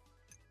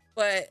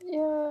 but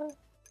Yeah.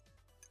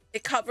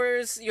 it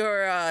covers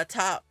your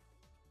top.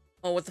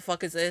 Oh, what the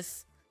fuck is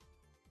this?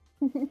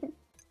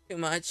 Too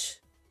much.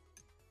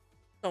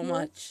 So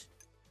much.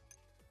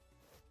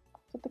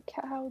 But the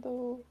cow,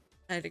 though.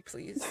 Heidi,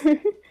 please.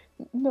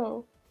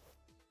 No.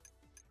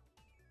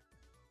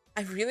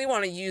 I really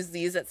want to use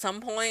these at some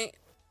point.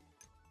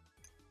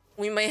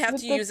 We may have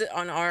to use it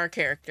on our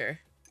character.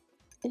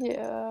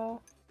 Yeah.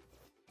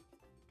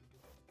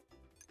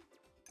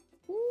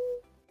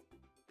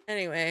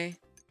 Anyway.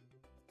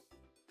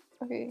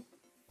 Okay.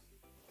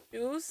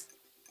 Shoes?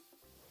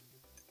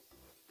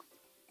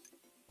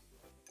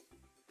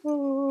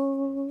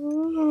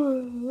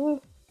 Oh,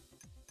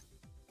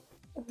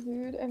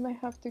 dude, I might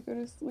have to go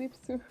to sleep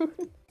soon.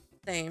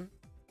 Same.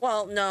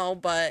 Well, no,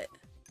 but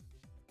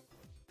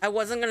I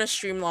wasn't gonna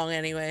stream long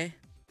anyway.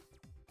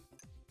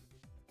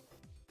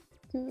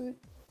 Good.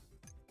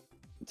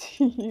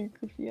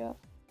 Yeah.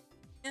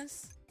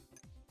 Yes.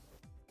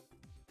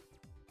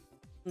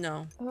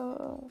 No.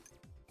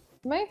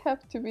 Might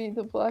have to be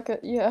the black.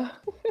 Yeah.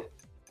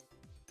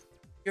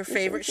 Your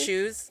favorite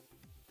shoes?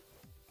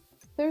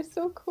 They're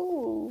so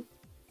cool.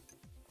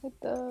 With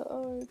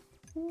the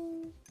I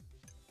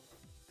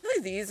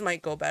think these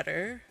might go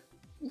better.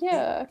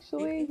 yeah,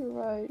 actually, you're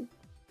right.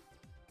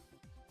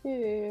 Yeah.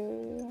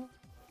 Oh,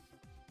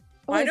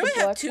 Why wait, do the I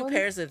have black 2 ones?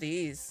 pairs of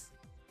these?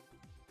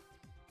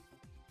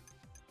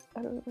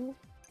 I don't know.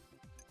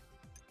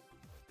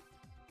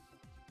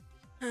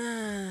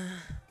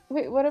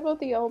 Wait, what about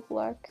the all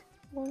black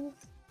ones?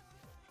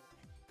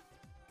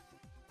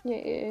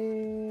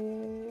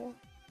 Yeah.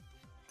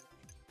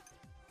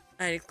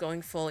 I'm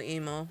going full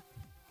emo.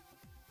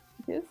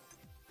 Yes.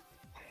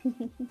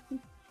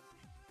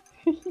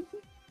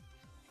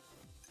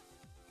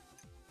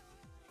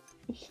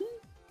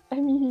 I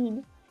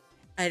mean.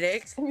 I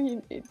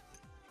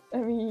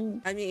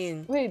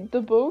mean. Wait,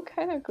 the bow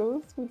kind of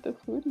goes with the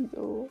hoodie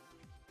though.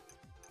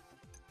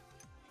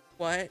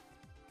 What?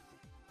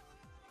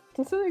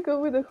 Doesn't it go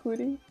with a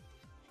hoodie?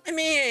 I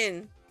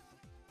mean.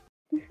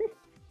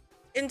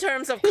 In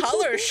terms of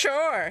color,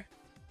 sure.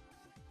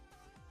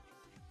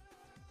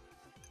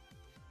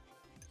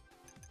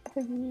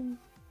 I mean.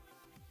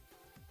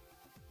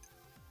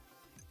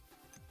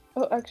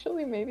 Oh,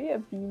 actually, maybe a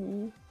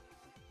beanie.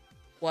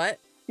 What?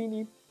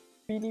 Beanie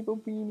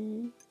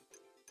bobini.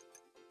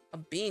 A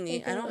beanie?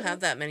 Like I don't have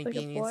that many like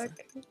beanies. A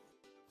black...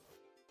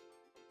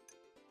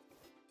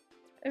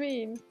 I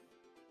mean...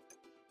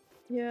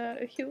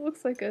 Yeah, he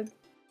looks like a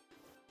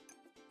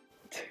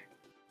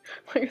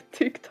like a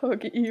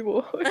TikTok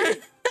evil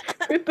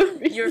with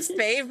the Your bee.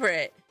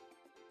 favorite.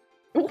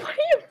 What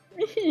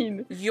do you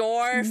mean?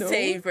 Your No?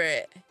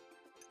 favorite.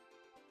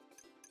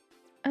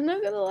 I'm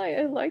not gonna lie,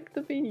 I like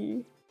the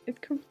bee.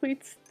 It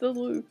completes the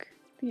look,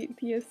 the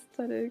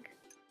aesthetic.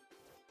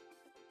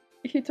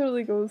 He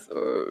totally goes,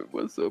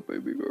 what's up,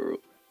 baby girl?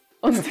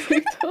 On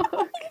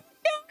TikTok.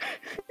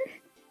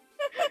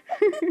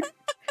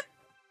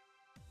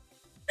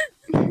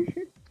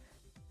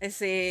 I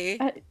see.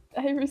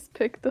 I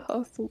respect the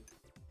hustle.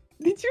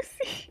 Did you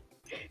see?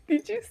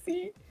 Did you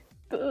see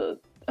the?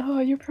 Oh,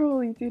 you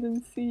probably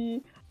didn't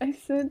see. I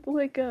sent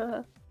like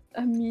a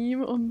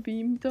meme on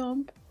Beam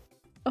Dump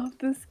of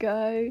this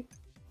guy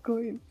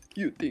going,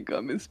 "You think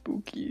I'm a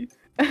spooky?"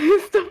 And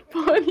it's the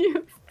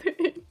funniest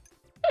thing.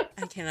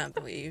 I cannot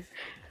believe.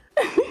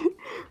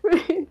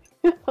 Wait,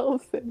 I'll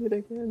send it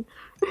again.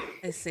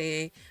 I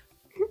see.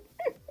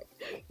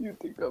 You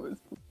think I'm a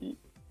spooky?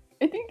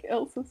 I think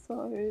Elsa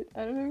saw it.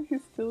 I don't know if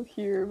he's still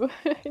here, but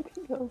I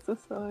think Elsa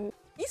saw it.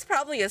 He's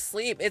probably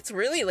asleep. It's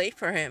really late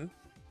for him.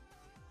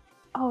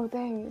 Oh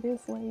dang, it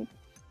is late.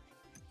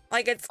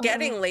 Like, it's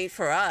getting late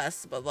for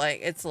us, but like,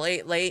 it's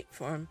late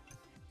for him.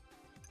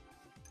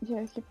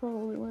 Yeah, he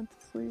probably went to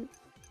sleep.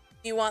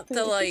 You want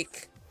the,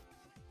 like,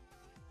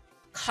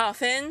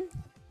 coffin?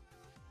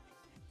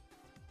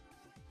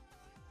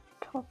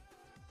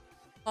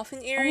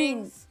 Coffin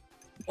earrings?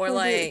 Or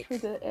like... For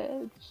the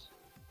edge.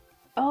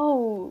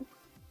 Oh.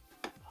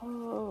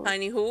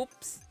 Tiny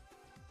hoops?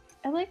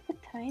 I like the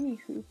tiny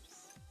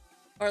hoops.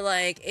 Or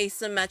like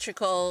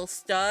asymmetrical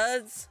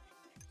studs?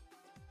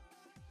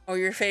 Or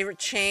your favorite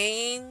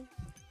chain?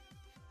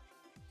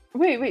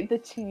 Wait, the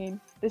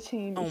chain. The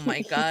chain. Oh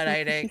my god,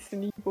 Idek. He's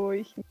an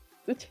e-boy.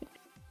 The chain.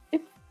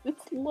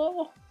 It's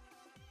low.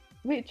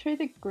 Wait, try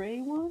the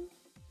gray one?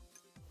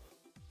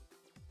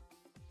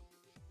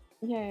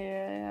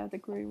 Yeah, the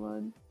gray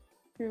one.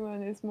 Gray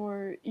one is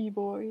more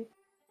e-boy.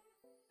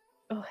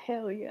 Oh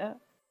hell yeah.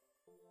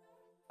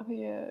 Oh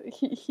yeah,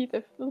 he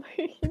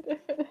definitely.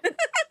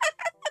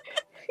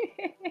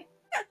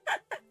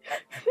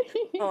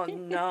 Oh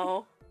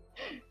no.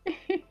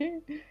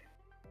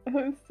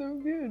 Oh, so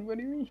good. What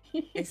do you mean?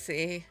 I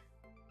see.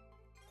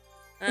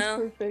 It's Well,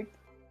 perfect.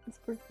 It's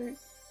perfect.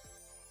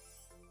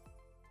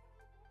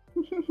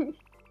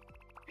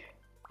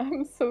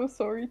 I'm so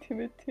sorry,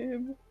 Timid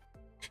Tim.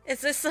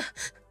 is this a...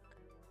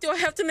 Do I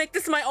have to make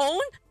this my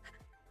own?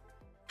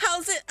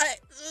 How's it?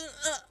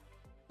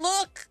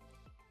 Look!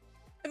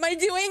 Am I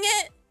doing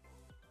it?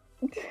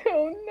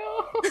 Oh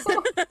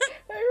no!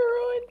 I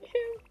ruined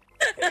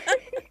him!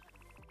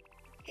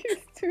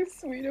 He's too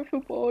sweet of a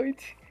boy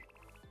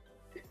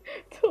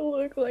to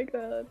look like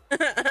that.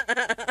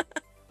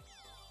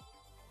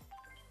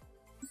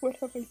 What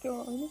have I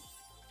done?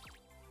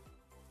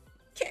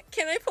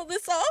 Can I pull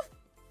this off?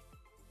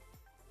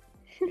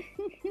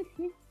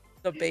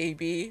 The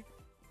baby.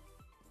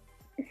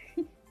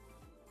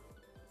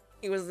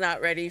 He was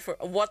not ready for...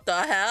 What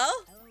the hell?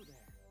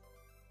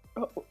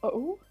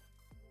 Oh?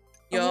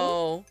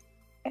 Yo.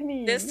 I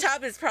mean... This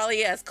top is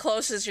probably as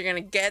close as you're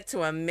gonna get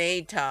to a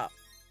maid top.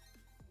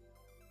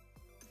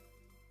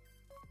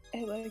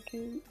 I like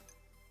it.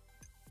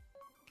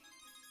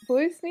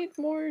 Boys need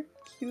more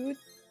cute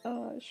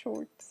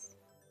shorts.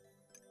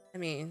 I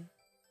mean...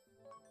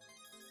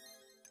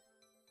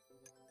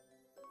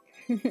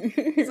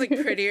 He's like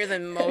prettier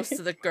than most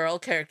of the girl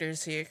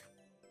characters here.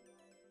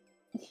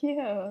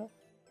 Yeah.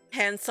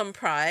 Handsome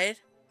pride.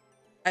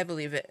 I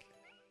believe it.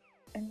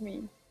 I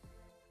mean...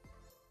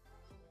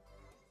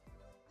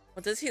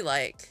 What does he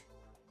like?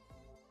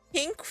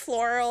 Pink,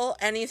 floral,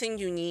 anything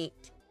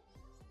unique.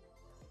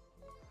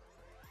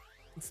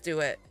 Let's do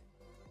it.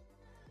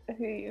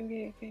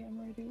 Okay, I'm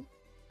ready.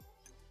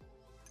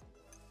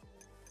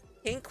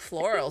 Pink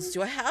florals.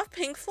 Do I have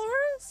pink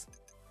florals?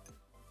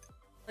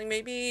 Like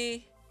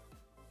maybe...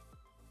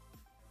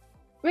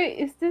 Wait,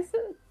 is this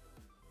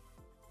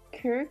a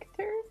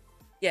character?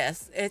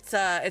 Yes, it's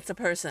a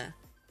person.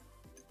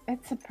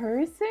 It's a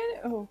person?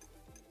 Oh,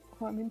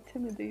 I'm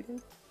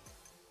intimidated.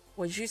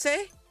 What did you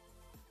say?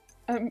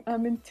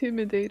 I'm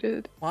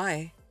intimidated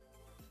Why?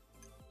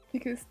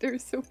 because they're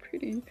so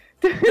pretty.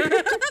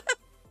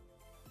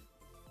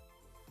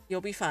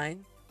 You'll be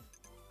fine.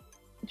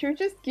 You're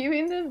just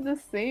giving them the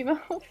same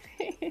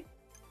outfit.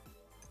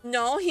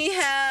 No, he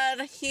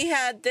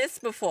had this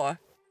before.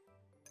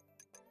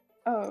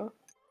 Oh.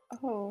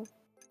 Well,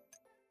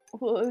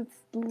 it's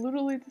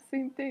literally the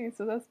same thing,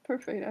 so that's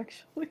perfect,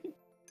 actually.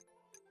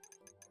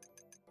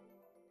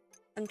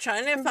 I'm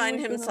trying to I'm find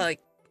really him gonna-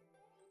 like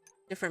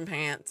different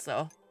pants,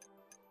 so.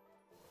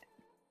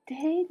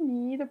 They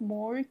need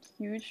more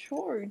cute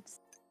shorts.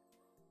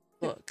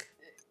 Look.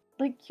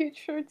 Like, cute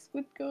shorts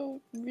would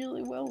go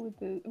really well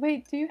with it.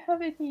 Wait, do you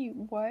have any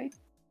white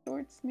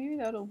shorts? Maybe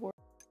that'll work.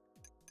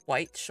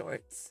 White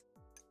shorts.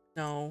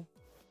 No.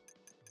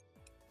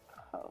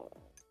 Oh.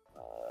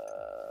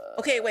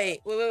 Okay,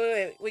 wait.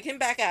 We can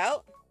back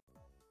out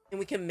and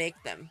we can make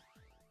them.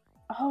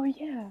 Oh,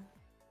 yeah.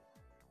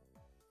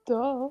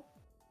 Duh.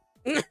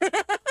 Because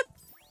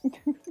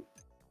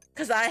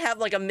I have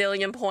like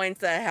 1,000,000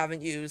 points that I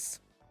haven't used.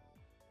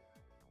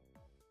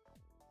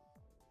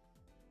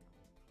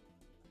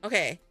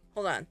 Okay,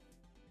 hold on.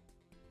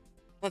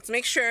 Let's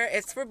make sure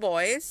it's for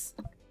boys.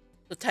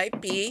 So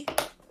type B.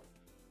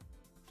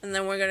 And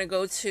then we're gonna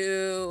go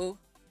to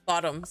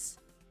bottoms.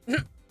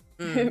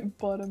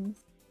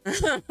 Bottoms.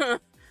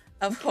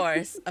 Of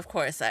course,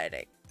 I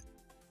think.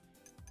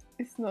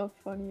 It's not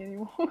funny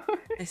anymore.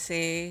 I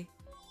see.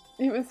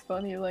 It was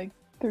funny like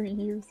 3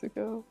 years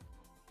ago.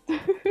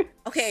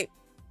 Okay,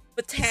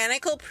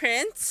 botanical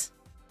print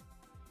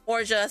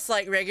or just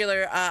like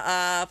regular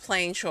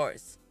plain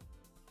shorts?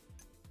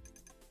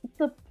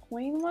 The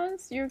plain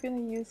ones you're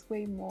gonna use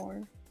way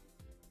more.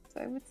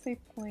 So I would say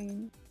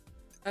plain.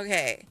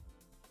 Okay.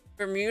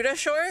 Bermuda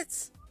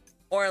shorts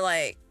or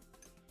like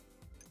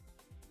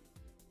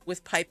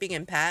with piping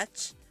and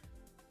patch?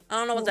 I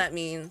don't know what that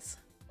means.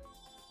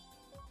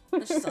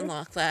 Let's just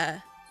unlock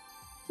that.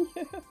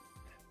 Yeah.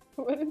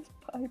 What is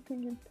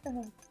piping and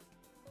patch?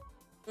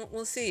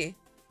 We'll see.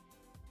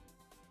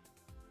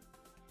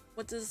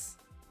 What does...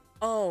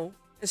 Oh,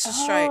 it's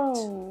just striped.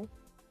 Oh.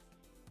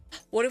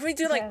 What if we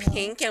do like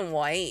pink and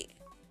white?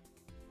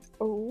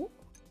 Oh.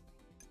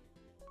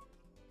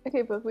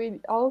 Okay, but we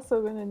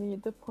also gonna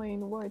need the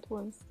plain white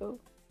ones though.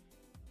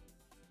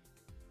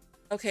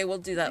 Okay, we'll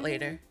do that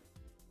later.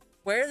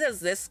 Where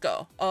does this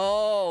go?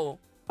 Oh,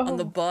 on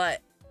the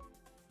butt.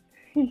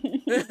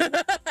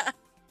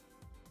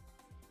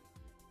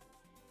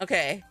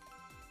 Okay.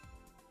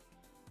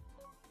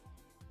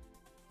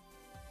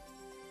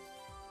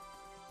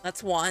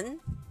 That's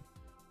one.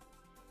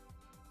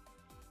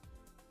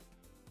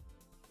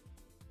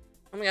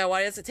 Oh my god,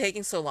 why is it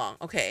taking so long?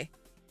 Okay.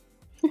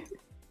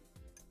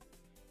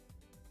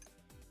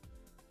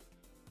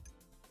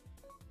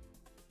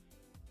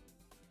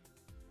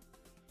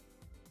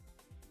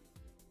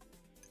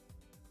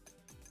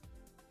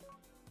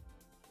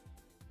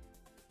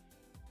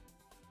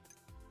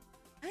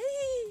 Hey.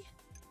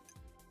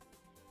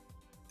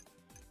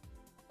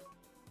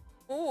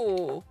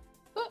 Ooh.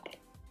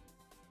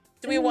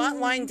 Do we want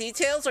line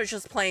details or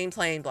just plain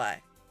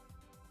black?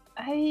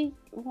 I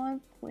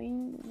want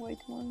plain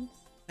white ones,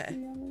 okay. to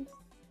be honest.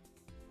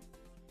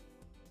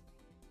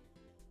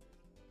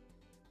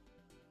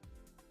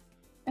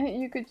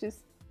 And you could just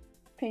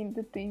paint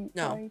the thing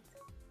white.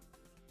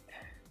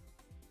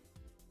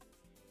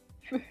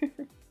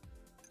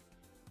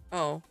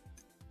 Oh.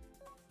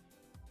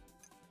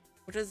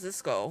 Where does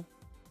this go?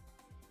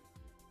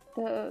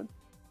 The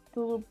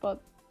little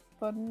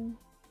button.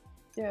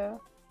 Yeah,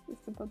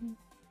 it's the button.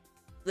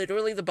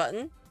 Literally the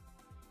button?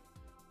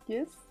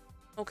 Yes.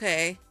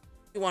 Okay.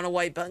 You want a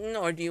white button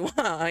or do you want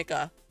like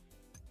a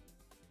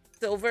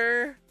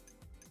silver?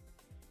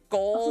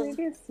 Gold?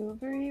 Maybe a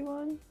silvery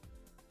one?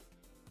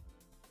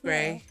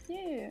 Gray?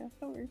 Yeah,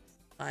 that works.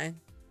 Fine.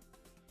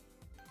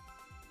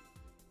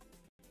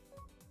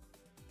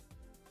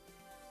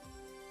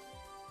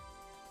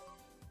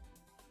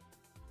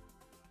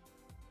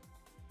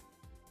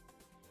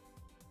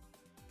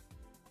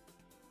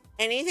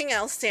 Anything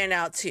else stand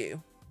out to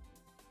you?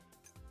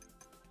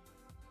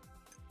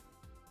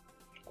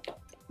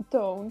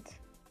 Don't.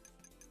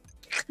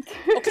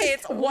 Okay,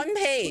 it's one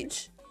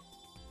page.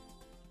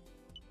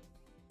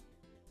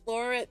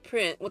 Floret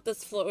print. What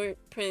does floret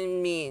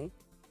print mean?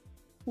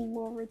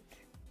 Floret.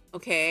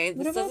 Okay,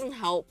 this doesn't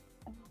help.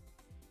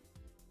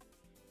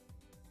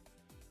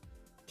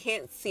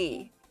 Can't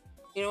see.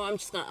 You know what? I'm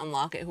just gonna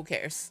unlock it. Who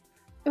cares?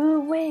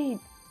 Oh, wait.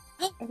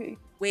 Okay.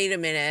 Wait a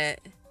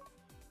minute.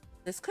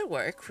 This could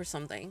work for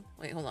something.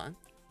 Wait, hold on.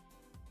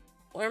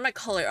 What are my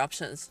color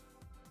options?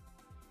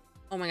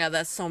 Oh my god,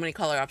 that's so many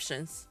color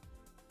options.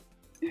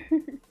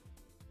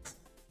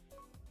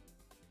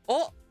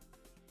 Oh!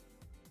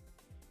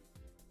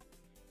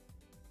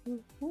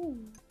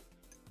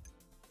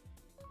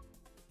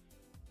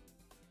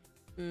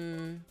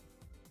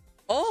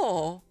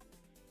 Oh!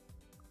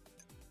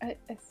 I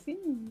see.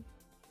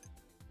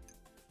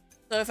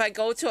 So if I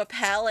go to a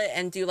palette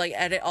and do like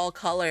edit all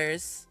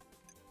colors,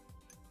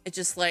 it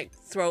just like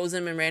throws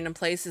them in random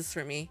places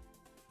for me.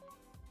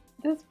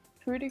 That's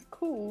pretty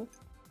cool.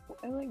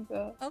 I like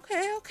that.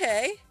 Okay,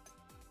 okay.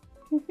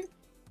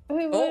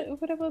 Okay,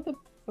 what about the...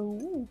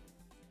 Oh.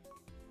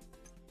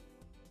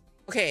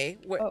 Okay,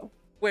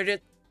 where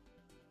did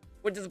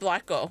the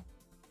black go?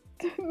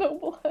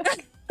 No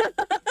black.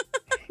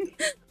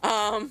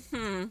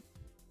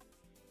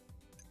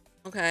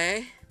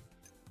 Okay.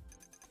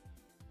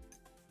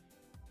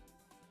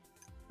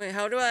 Wait,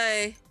 how do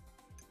I...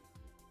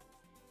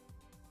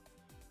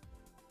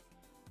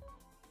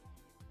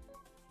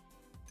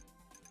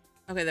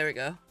 Okay, there we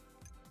go.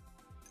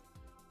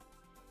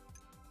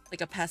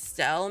 Like a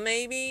pastel,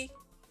 maybe?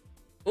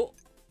 Oh.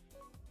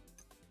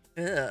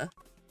 Ugh.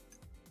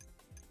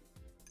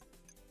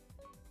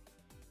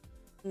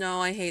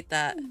 No, I hate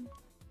that.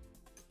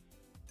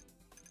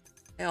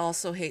 I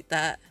also hate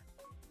that.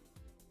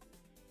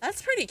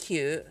 That's pretty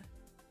cute.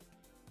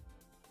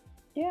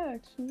 Yeah,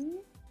 actually.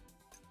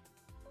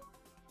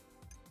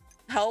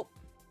 Help.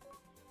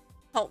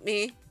 Help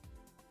me.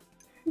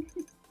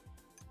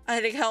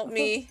 Isaac, help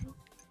me.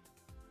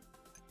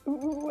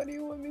 What do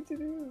you want me to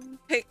do?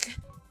 Pick.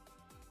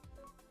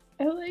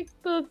 I like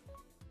the,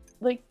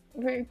 like,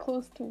 very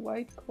close to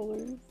white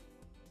colors.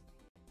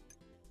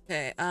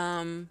 Okay,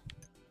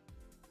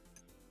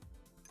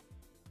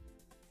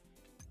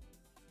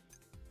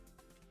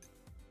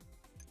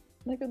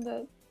 Like on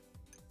that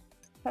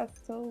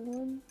pastel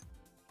one.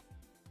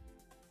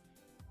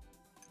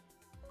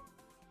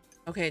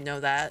 okay, no,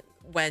 that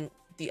went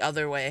the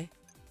other way.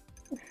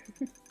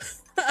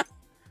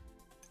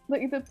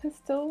 Like the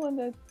pastel one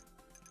that,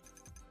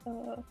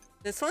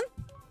 This one?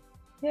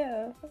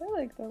 yeah, I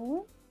like that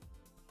one.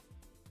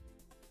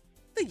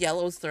 The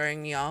yellow's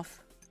throwing me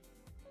off.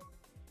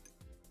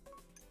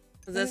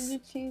 Why This. did you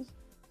change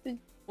the...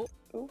 Oh.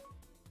 Oh.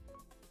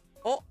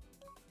 Oh.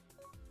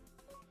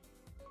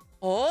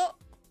 Oh.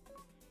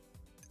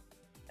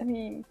 I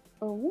mean,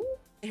 oh?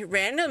 It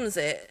randoms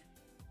it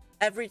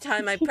every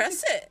time I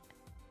press it.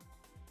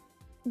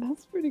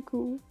 That's pretty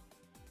cool.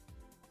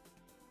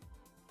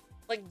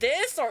 Like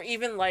this or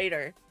even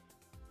lighter.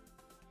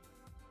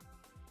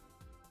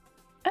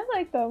 I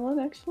like that one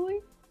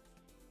actually.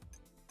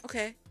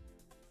 Okay.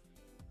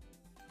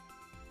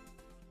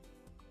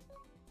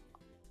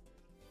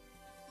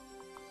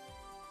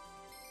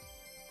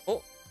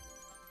 Oh.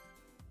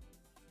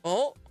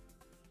 Oh.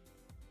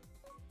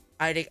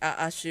 I think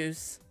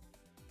shoes.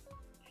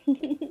 What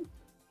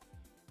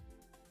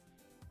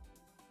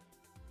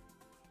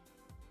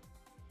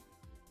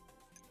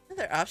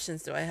other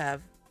options do I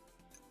have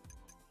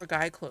for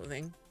guy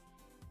clothing?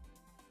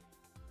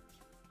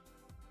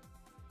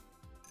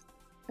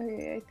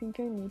 Okay, I think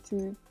I need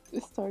to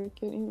start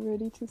getting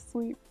ready to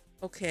sleep.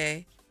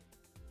 Okay.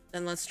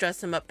 Then let's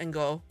dress him up and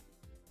go.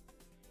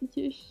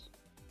 Yes.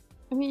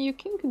 I mean, you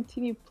can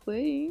continue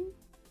playing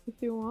if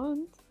you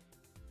want.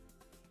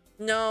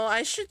 No,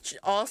 I should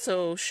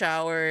also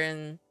shower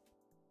and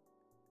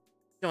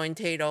join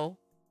Tato.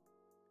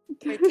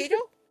 Right,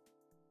 Tato?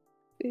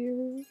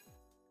 Fair.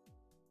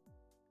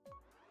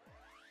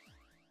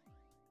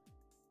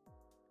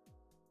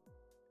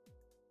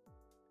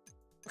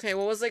 Okay,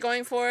 what was I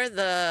going for?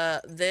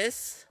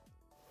 This?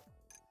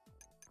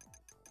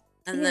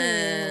 And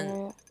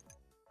then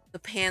the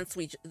pants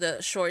the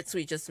shorts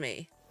we just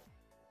made.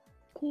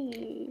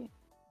 Okay.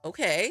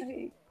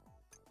 Okay.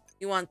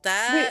 You want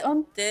that,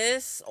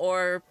 this,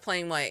 or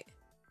plain white?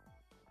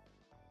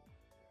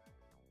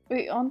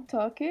 Wait,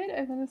 untuck it?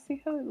 I wanna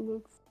see how it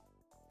looks.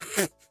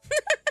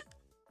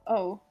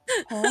 Oh.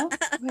 Huh?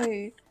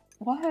 Wait.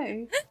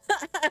 Why?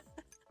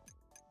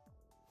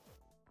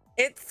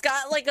 It's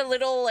got like a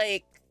little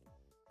like...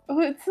 Oh,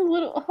 it's a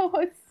little... Oh,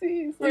 I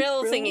see. It's like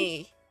frill frills.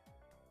 thingy.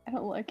 I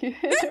don't like it.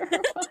 Never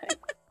mind.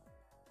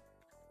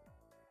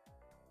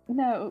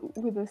 No,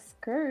 with a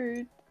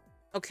skirt.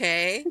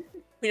 Okay.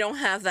 We don't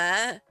have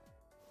that.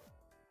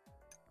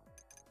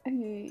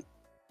 Okay.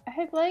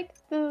 I like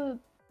the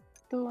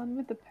one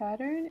with the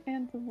pattern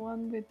and the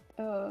one with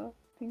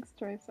pink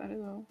stripes. I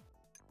don't know.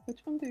 Which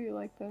one do you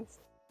like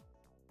best?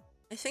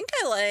 I think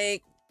I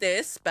like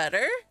this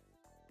better.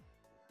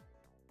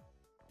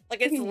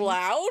 Like, it's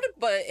loud,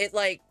 but it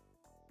like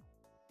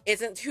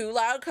isn't too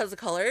loud because of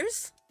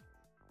colors.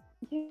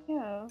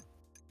 Yeah.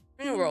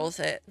 I'm gonna roll with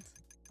it.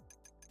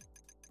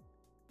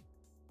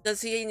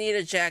 Does he need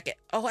a jacket?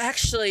 Oh,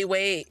 actually,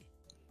 wait.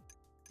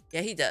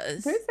 Yeah, he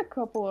does. There's a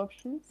couple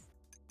options.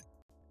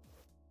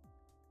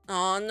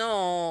 Oh,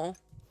 no.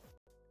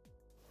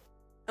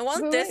 I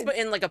want But this, wait. but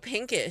in like a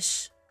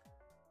pinkish.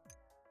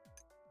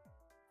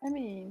 I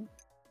mean...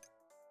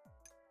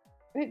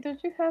 Wait,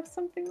 don't you have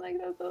something like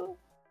that though?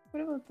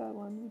 What about that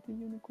one with the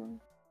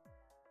unicorn?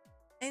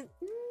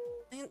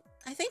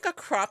 I think a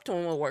cropped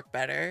one will work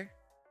better.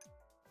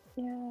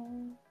 Yeah.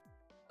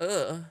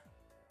 Ugh.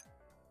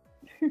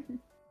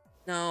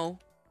 No.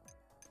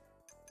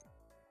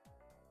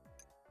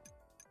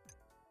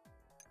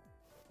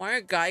 Why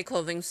are guy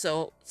clothing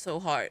so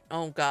hard?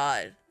 Oh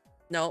god.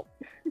 Nope.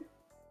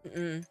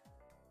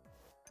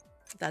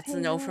 That's a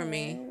no for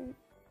me.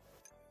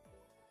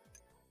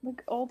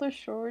 Like all the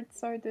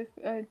shorts are the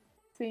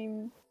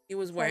same. He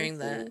was wearing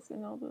that.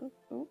 And all the...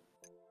 Oh.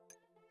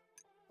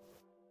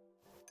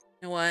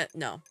 You know what?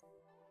 No.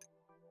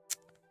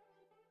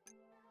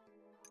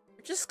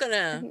 We're just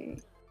gonna... Okay.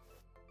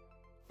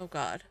 Oh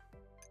god.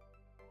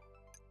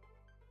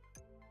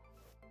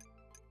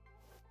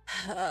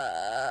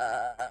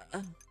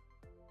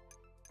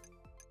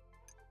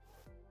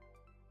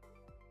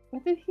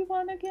 What did he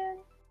want again?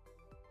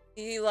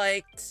 He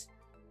liked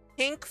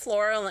pink,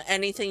 floral, and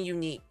anything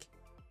unique.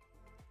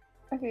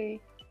 Okay.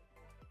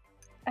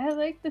 I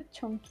like the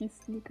chunky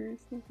sneakers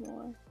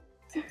more.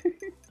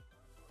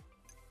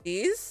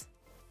 These?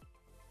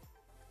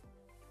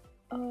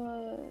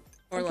 Or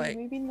okay, like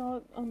maybe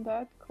not on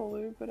that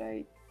color, but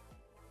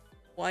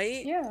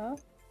white? Yeah.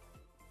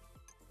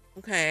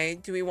 Okay,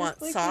 do we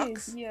want like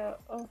socks? This. Yeah.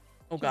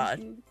 Oh god.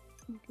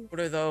 Okay. What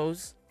are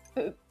those?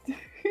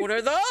 What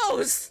are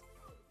those?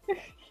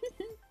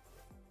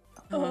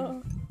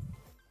 Oh.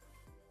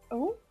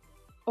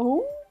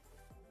 Oh?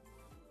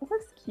 That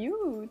was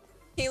cute.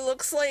 He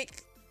looks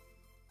like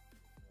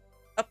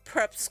a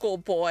prep school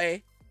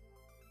boy.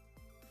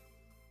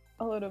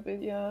 A little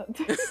bit, yeah.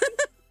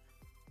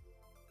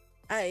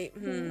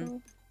 Yeah.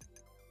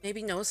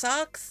 Maybe no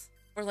socks?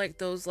 Or like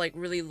those like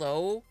really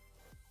low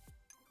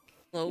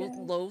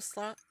Yeah.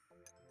 socks?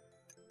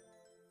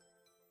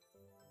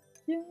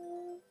 Yeah.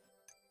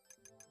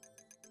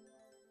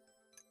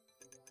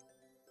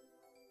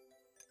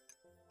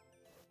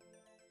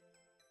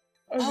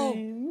 I Oh,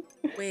 mean...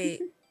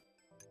 wait.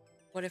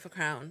 What if a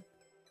crown?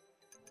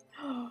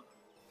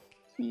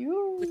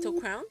 Cute. Little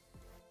crown?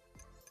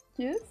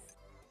 Yes,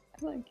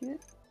 I like it.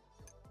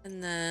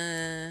 And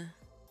then...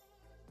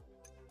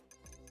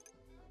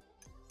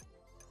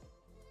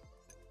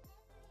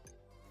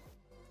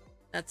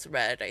 That's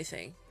red, I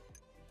think.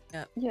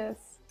 Yep. Yes.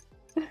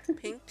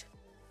 Pink?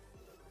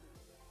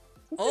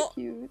 Those Oh, are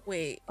cute.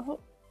 wait. Oh.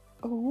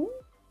 Oh?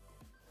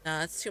 No,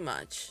 that's too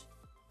much.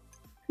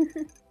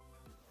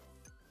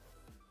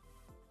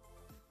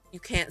 You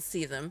can't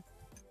see them.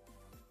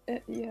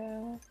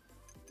 Yeah.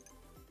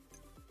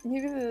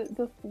 Maybe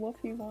the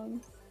fluffy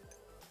ones.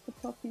 The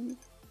puppies.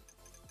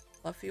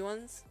 Fluffy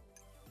ones?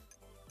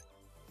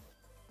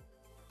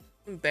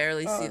 You can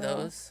barely see no.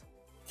 those.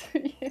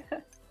 Yeah.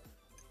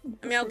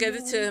 I mean, I'll give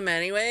it to him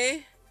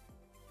anyway.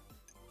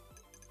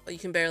 But you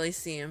can barely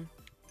see him.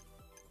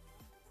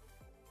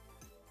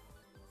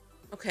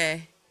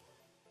 Okay.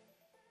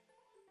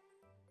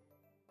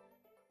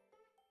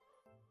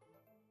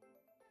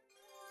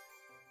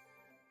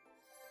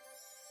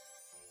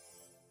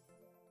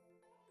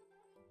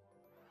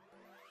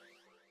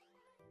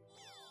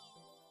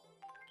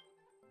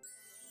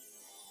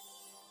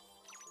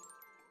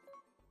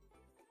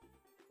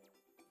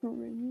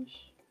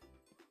 Orange.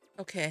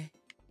 Okay.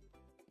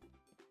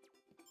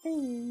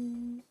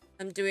 Hey.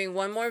 I'm doing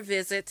one more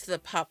visit to the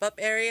pop-up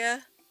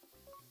area.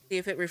 See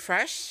if it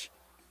refreshed.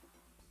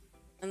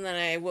 And then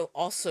I will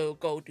also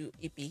go do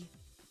EP.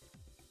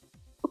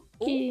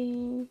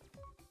 Okay.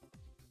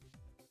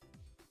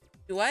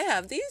 Do I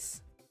have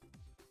these?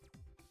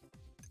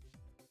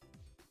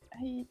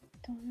 I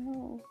don't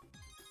know.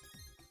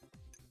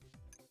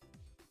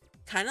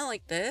 Kind of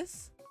like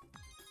this.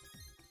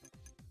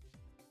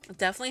 I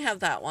definitely have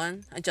that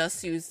one. I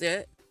just used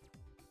it.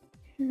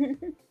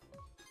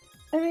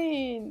 I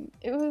mean,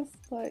 it was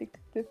like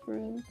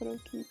different, but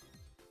okay.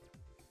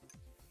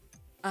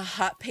 A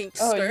hot pink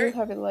Oh, skirt. you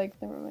have it like,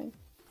 never mind.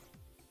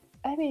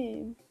 I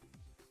mean,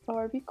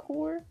 Barbie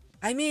core?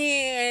 I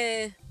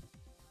mean,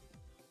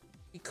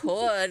 we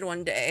could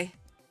one day.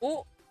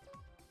 Oh,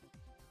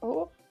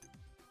 Oh.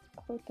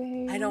 Oh,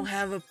 dang. I don't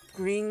have a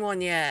green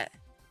one yet.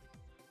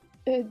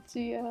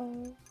 Yeah.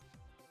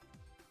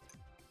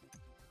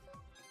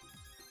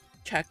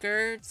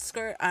 Checkered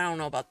skirt? I don't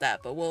know about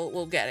that, but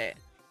we'll get it.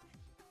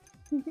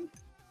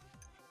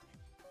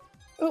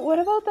 But what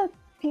about that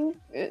pink?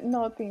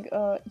 Not pink.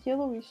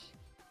 Yellowish.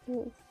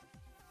 Yes.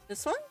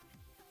 This one?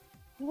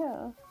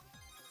 Yeah.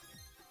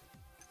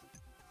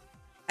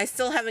 I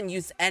still haven't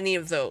used any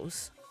of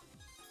those.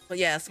 But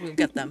yes, we'll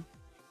get them.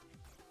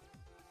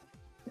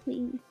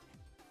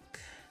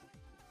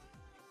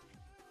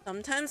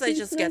 Sometimes I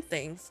just get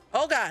things.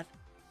 Oh god!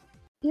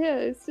 Yeah,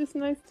 it's just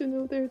nice to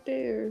know they're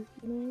there, you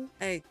know?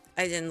 I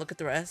didn't look at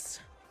the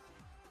rest.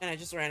 And I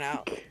just ran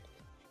out.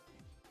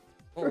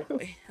 Oh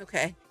boy.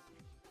 Okay.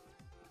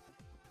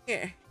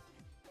 Here.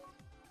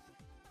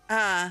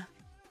 Ah.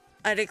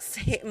 Addict's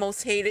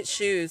most hated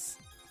shoes.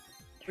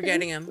 We're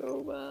getting them.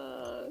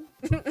 So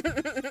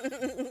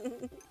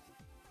bad.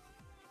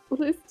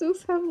 Let's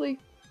just have like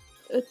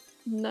a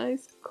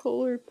nice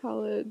color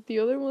palette. The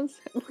other ones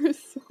were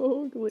so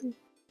ugly.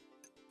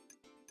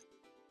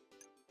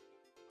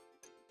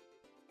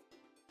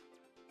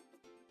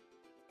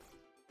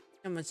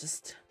 I'm gonna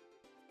just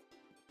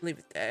leave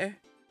it there.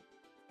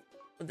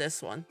 With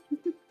this one.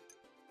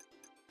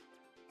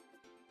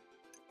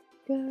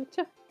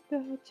 Gotcha,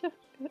 gotcha.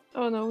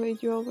 Oh no,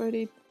 wait, you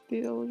already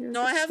did all your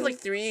No, I have stuff. like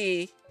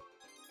 3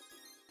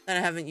 that I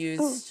haven't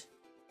used.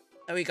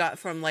 That we got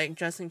from like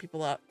dressing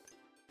people up.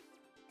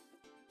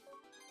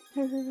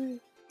 Right.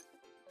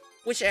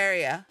 Which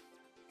area?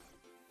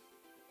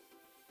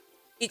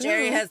 Each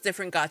area has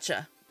different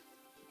gacha.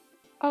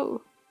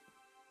 Oh.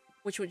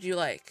 Which would you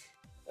like?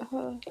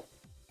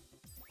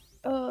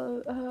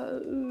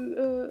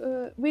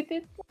 We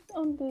did one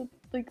on the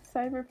like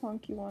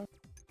cyberpunky one.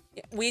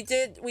 Yeah, we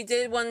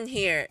did one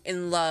here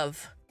in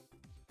Love.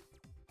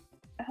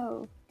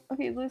 Oh,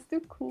 okay. Let's do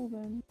cool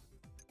then,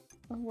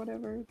 or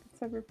whatever.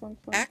 The cyberpunk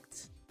one.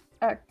 Act.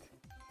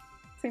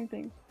 Same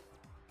thing.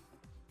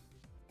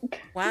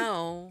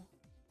 Wow.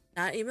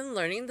 Not even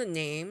learning the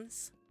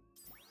names.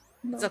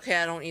 No. It's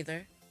okay. I don't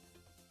either.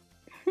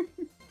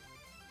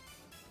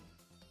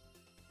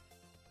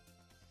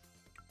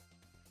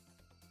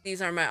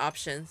 These are my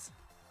options.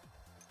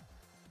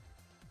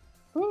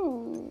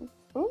 Ooh,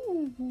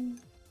 ooh.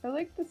 I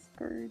like the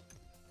skirt.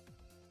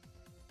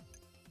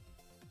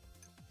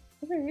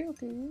 Okay,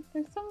 okay.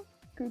 There's some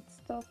good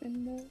stuff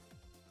in there.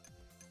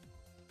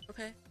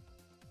 Okay.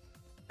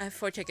 I have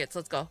 4 tickets.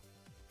 Let's go.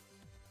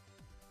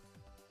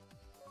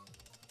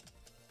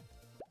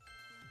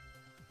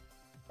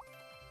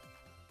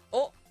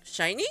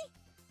 Shiny?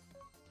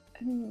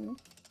 Hmm.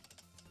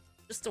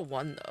 Just a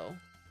 1 though.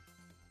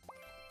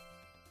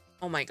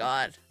 Oh my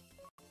god.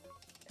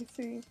 I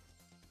see.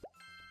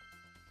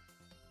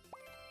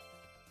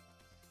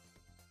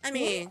 I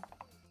mean...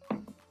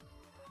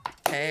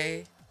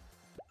 Okay.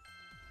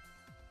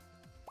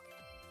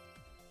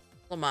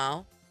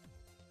 Lamau.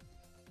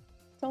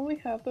 Don't we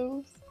have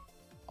those?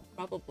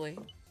 Probably.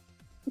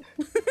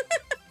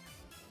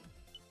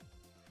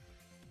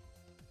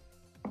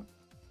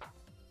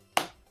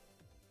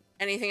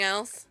 Anything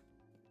else?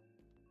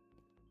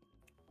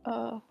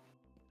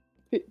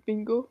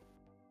 Bingo.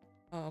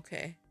 Oh,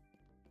 okay.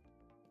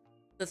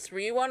 The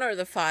 3 one or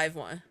the 5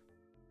 one?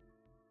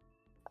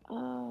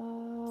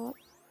 I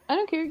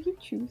don't care, you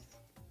choose.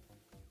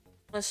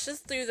 Let's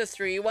just do the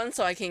 3 one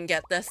so I can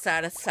get the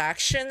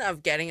satisfaction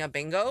of getting a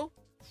bingo.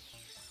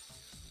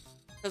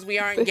 Because we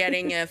aren't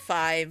getting a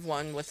 5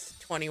 one with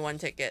 21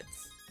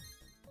 tickets.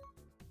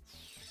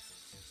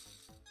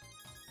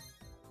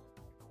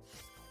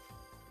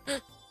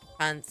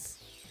 Pants.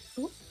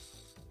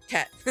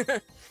 Cat.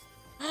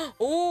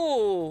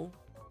 Ooh.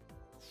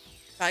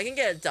 If I can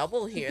get a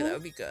double here, that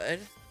would be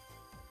good.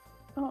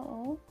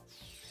 Oh.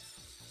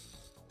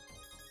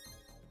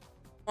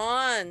 Come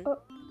on.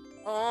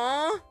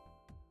 Aww.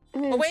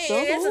 Oh wait,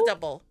 double? it is a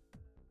double.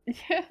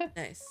 Yeah.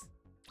 Nice.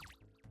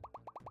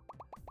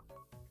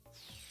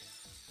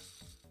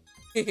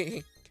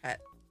 Cat.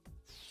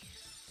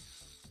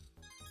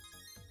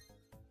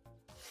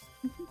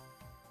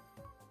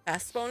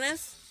 Fast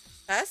bonus?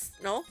 Fast?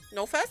 No?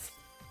 No fast?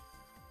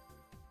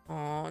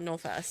 Oh, no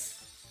fast.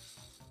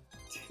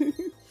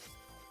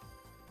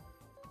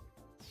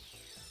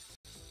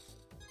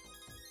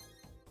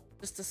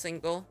 Just a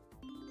single.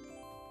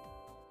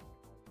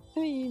 I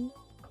mean...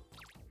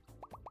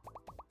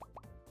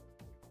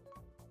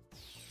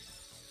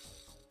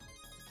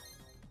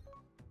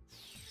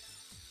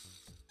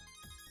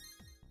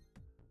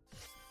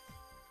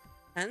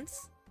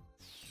 Hence?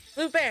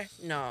 Blue bear!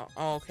 No.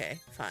 Oh, okay.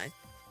 Fine.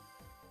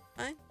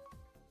 Fine.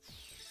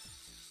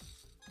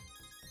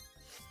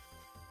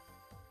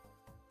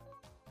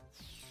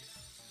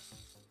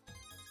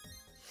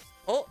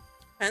 Oh,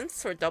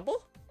 hence for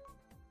double?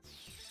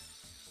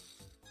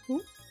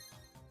 Who?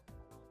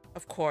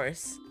 Of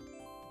course.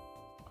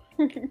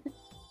 I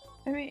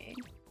mean...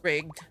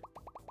 Rigged.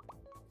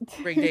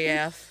 Rigged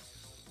AF.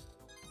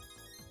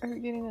 Are we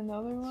getting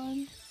another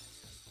one?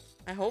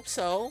 I hope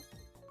so.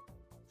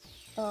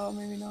 Oh,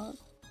 maybe not.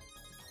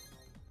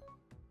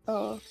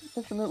 Oh,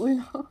 definitely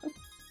not.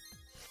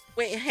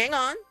 Wait, hang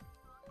on.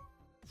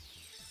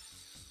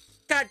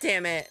 God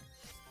damn it.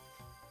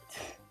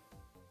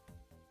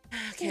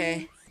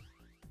 Okay.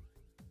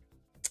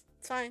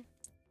 It's fine.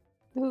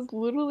 This is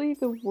literally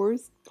the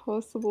worst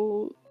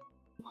possible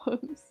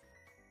ones.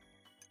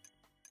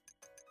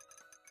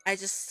 I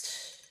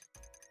just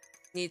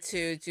need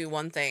to do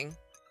one thing.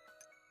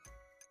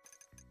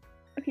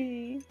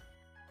 Okay.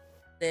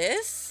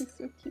 This? It's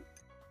so cute.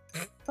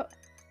 Oh,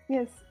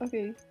 yes,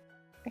 okay.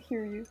 I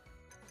hear you.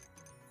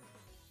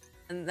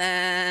 And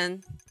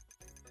then...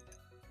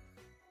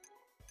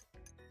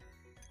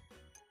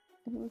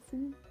 I'm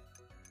listening.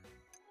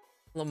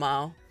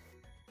 Lamau.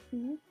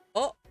 Mhm.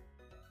 Oh!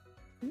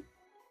 Mhm.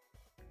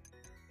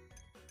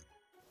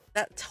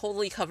 That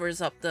totally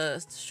covers up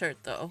the shirt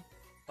though.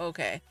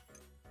 Okay.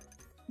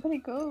 But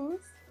it goes.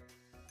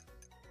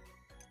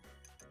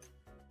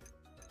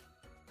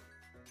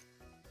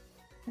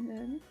 And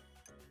then...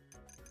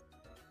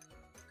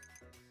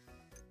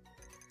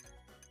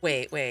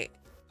 Wait, wait.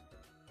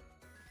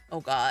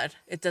 Oh god.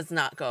 It does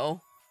not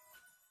go.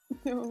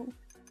 No.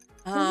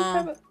 Does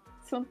it have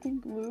something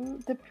blue?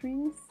 The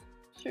Prince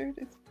shirt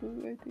is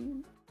blue, I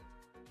think.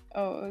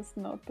 Oh, it's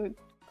not the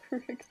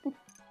correct blue.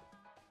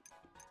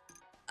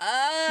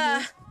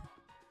 I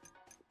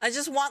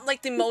just want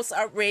like the most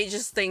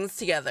outrageous things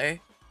together.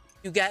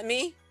 You get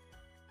me?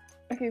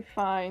 Okay,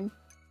 fine.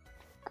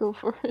 Go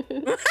for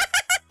it.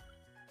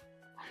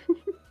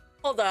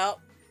 Hold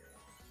up.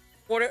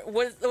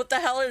 What the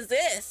hell is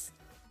this?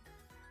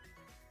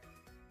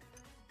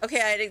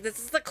 Okay, I think this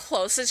is the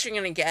closest you're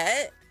gonna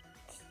get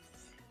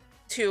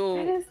That to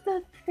is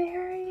the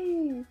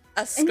fairy! a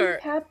And you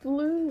skirt. have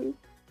blue.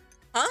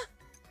 Huh?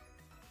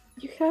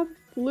 You have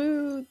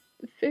blue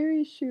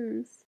fairy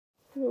shoes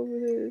over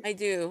this. I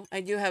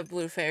do have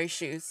blue fairy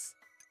shoes.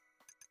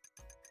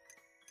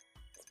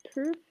 It's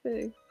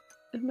perfect.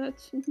 A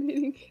match made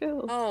in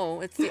hell.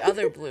 Oh, it's the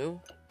other blue.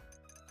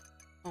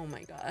 Oh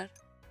my god.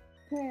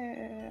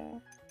 Yeah.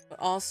 But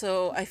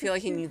also, I feel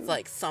like he needs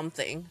like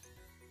something.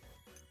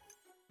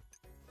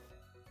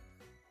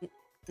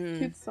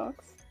 Cute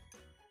socks.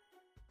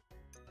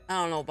 I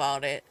don't know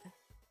about it.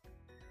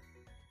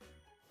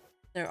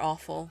 They're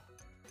awful.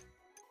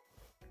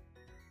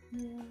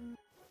 Yeah.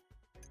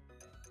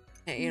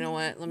 Okay, you know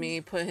what? Let me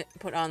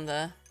put on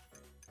the...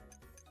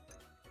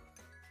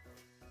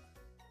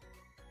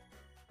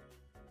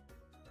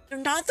 They're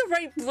not the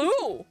right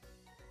blue!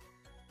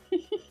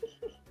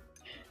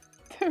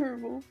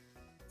 Terrible.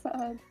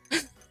 Sad.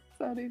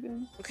 Sad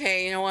even.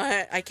 Okay, you know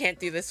what? I can't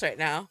do this right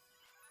now.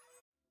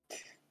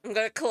 I'm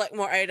gonna collect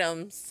more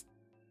items.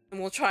 And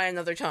we'll try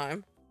another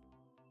time.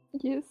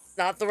 Yes.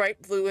 Not the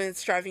right blue and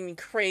it's driving me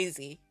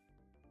crazy.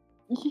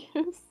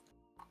 Yes.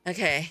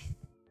 Okay.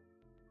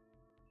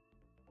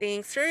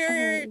 Thanks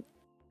for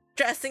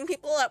dressing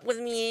people up with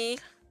me.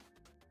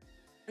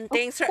 And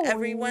thanks for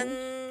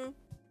everyone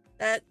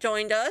that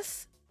joined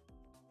us.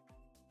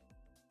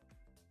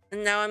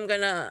 And now I'm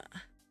gonna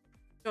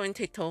join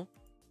Tito.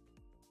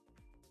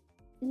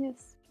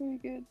 Yes, very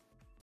good.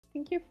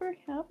 Thank you for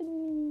having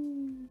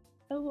me.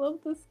 I love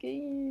this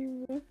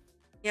game.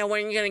 Yeah,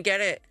 when are you gonna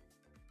get it?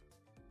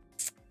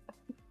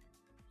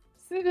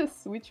 Is it a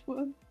Switch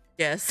one?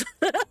 Yes.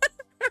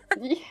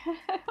 Yeah,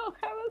 I don't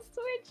have a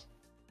Switch.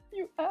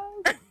 You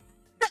asked.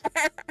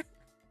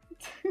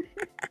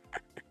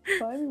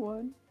 Buy me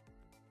one.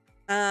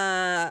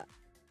 I'm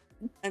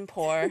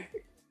poor.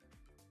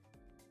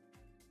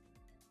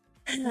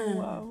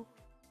 Wow.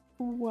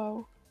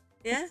 Wow.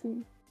 Yeah.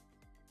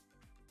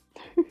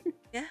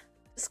 Yeah.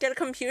 Just get a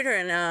computer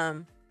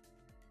and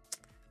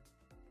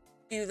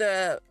do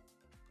the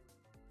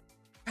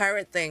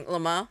pirate thing,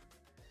 Lama.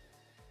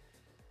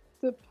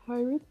 The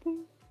pirate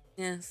thing?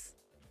 Yes.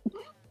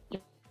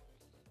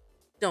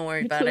 Don't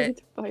worry You about told me it.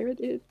 to pirate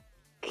it.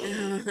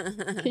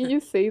 Can you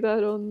say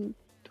that on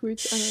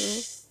Twitch? I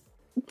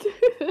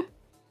don't know.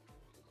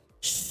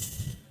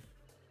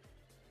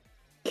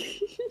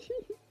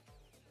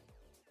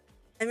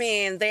 I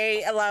mean,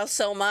 they allow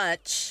so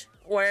much.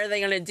 What are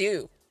they gonna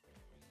do?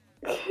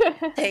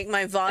 Take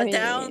my VOD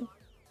down?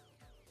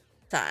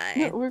 Fine.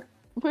 No,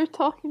 we're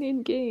talking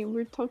in game.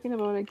 We're talking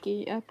about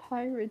a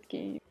pirate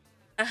game.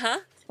 Uh-huh.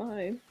 It's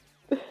fine.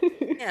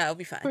 Yeah, it'll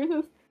be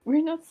fine.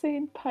 We're not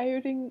saying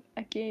pirating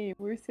a game.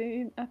 We're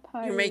saying a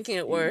pirate. You're making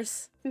it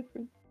worse.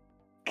 Different.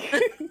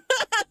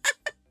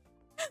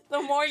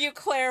 The more you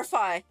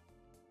clarify,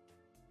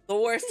 the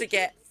worse it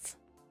gets.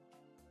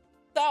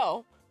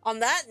 So, on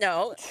that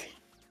note,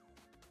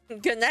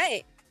 good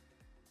night.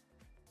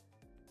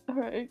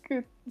 Alright,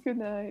 good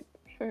night.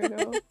 Fair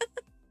enough.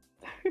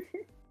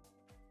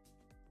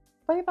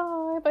 Bye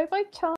bye. Bye bye, chat.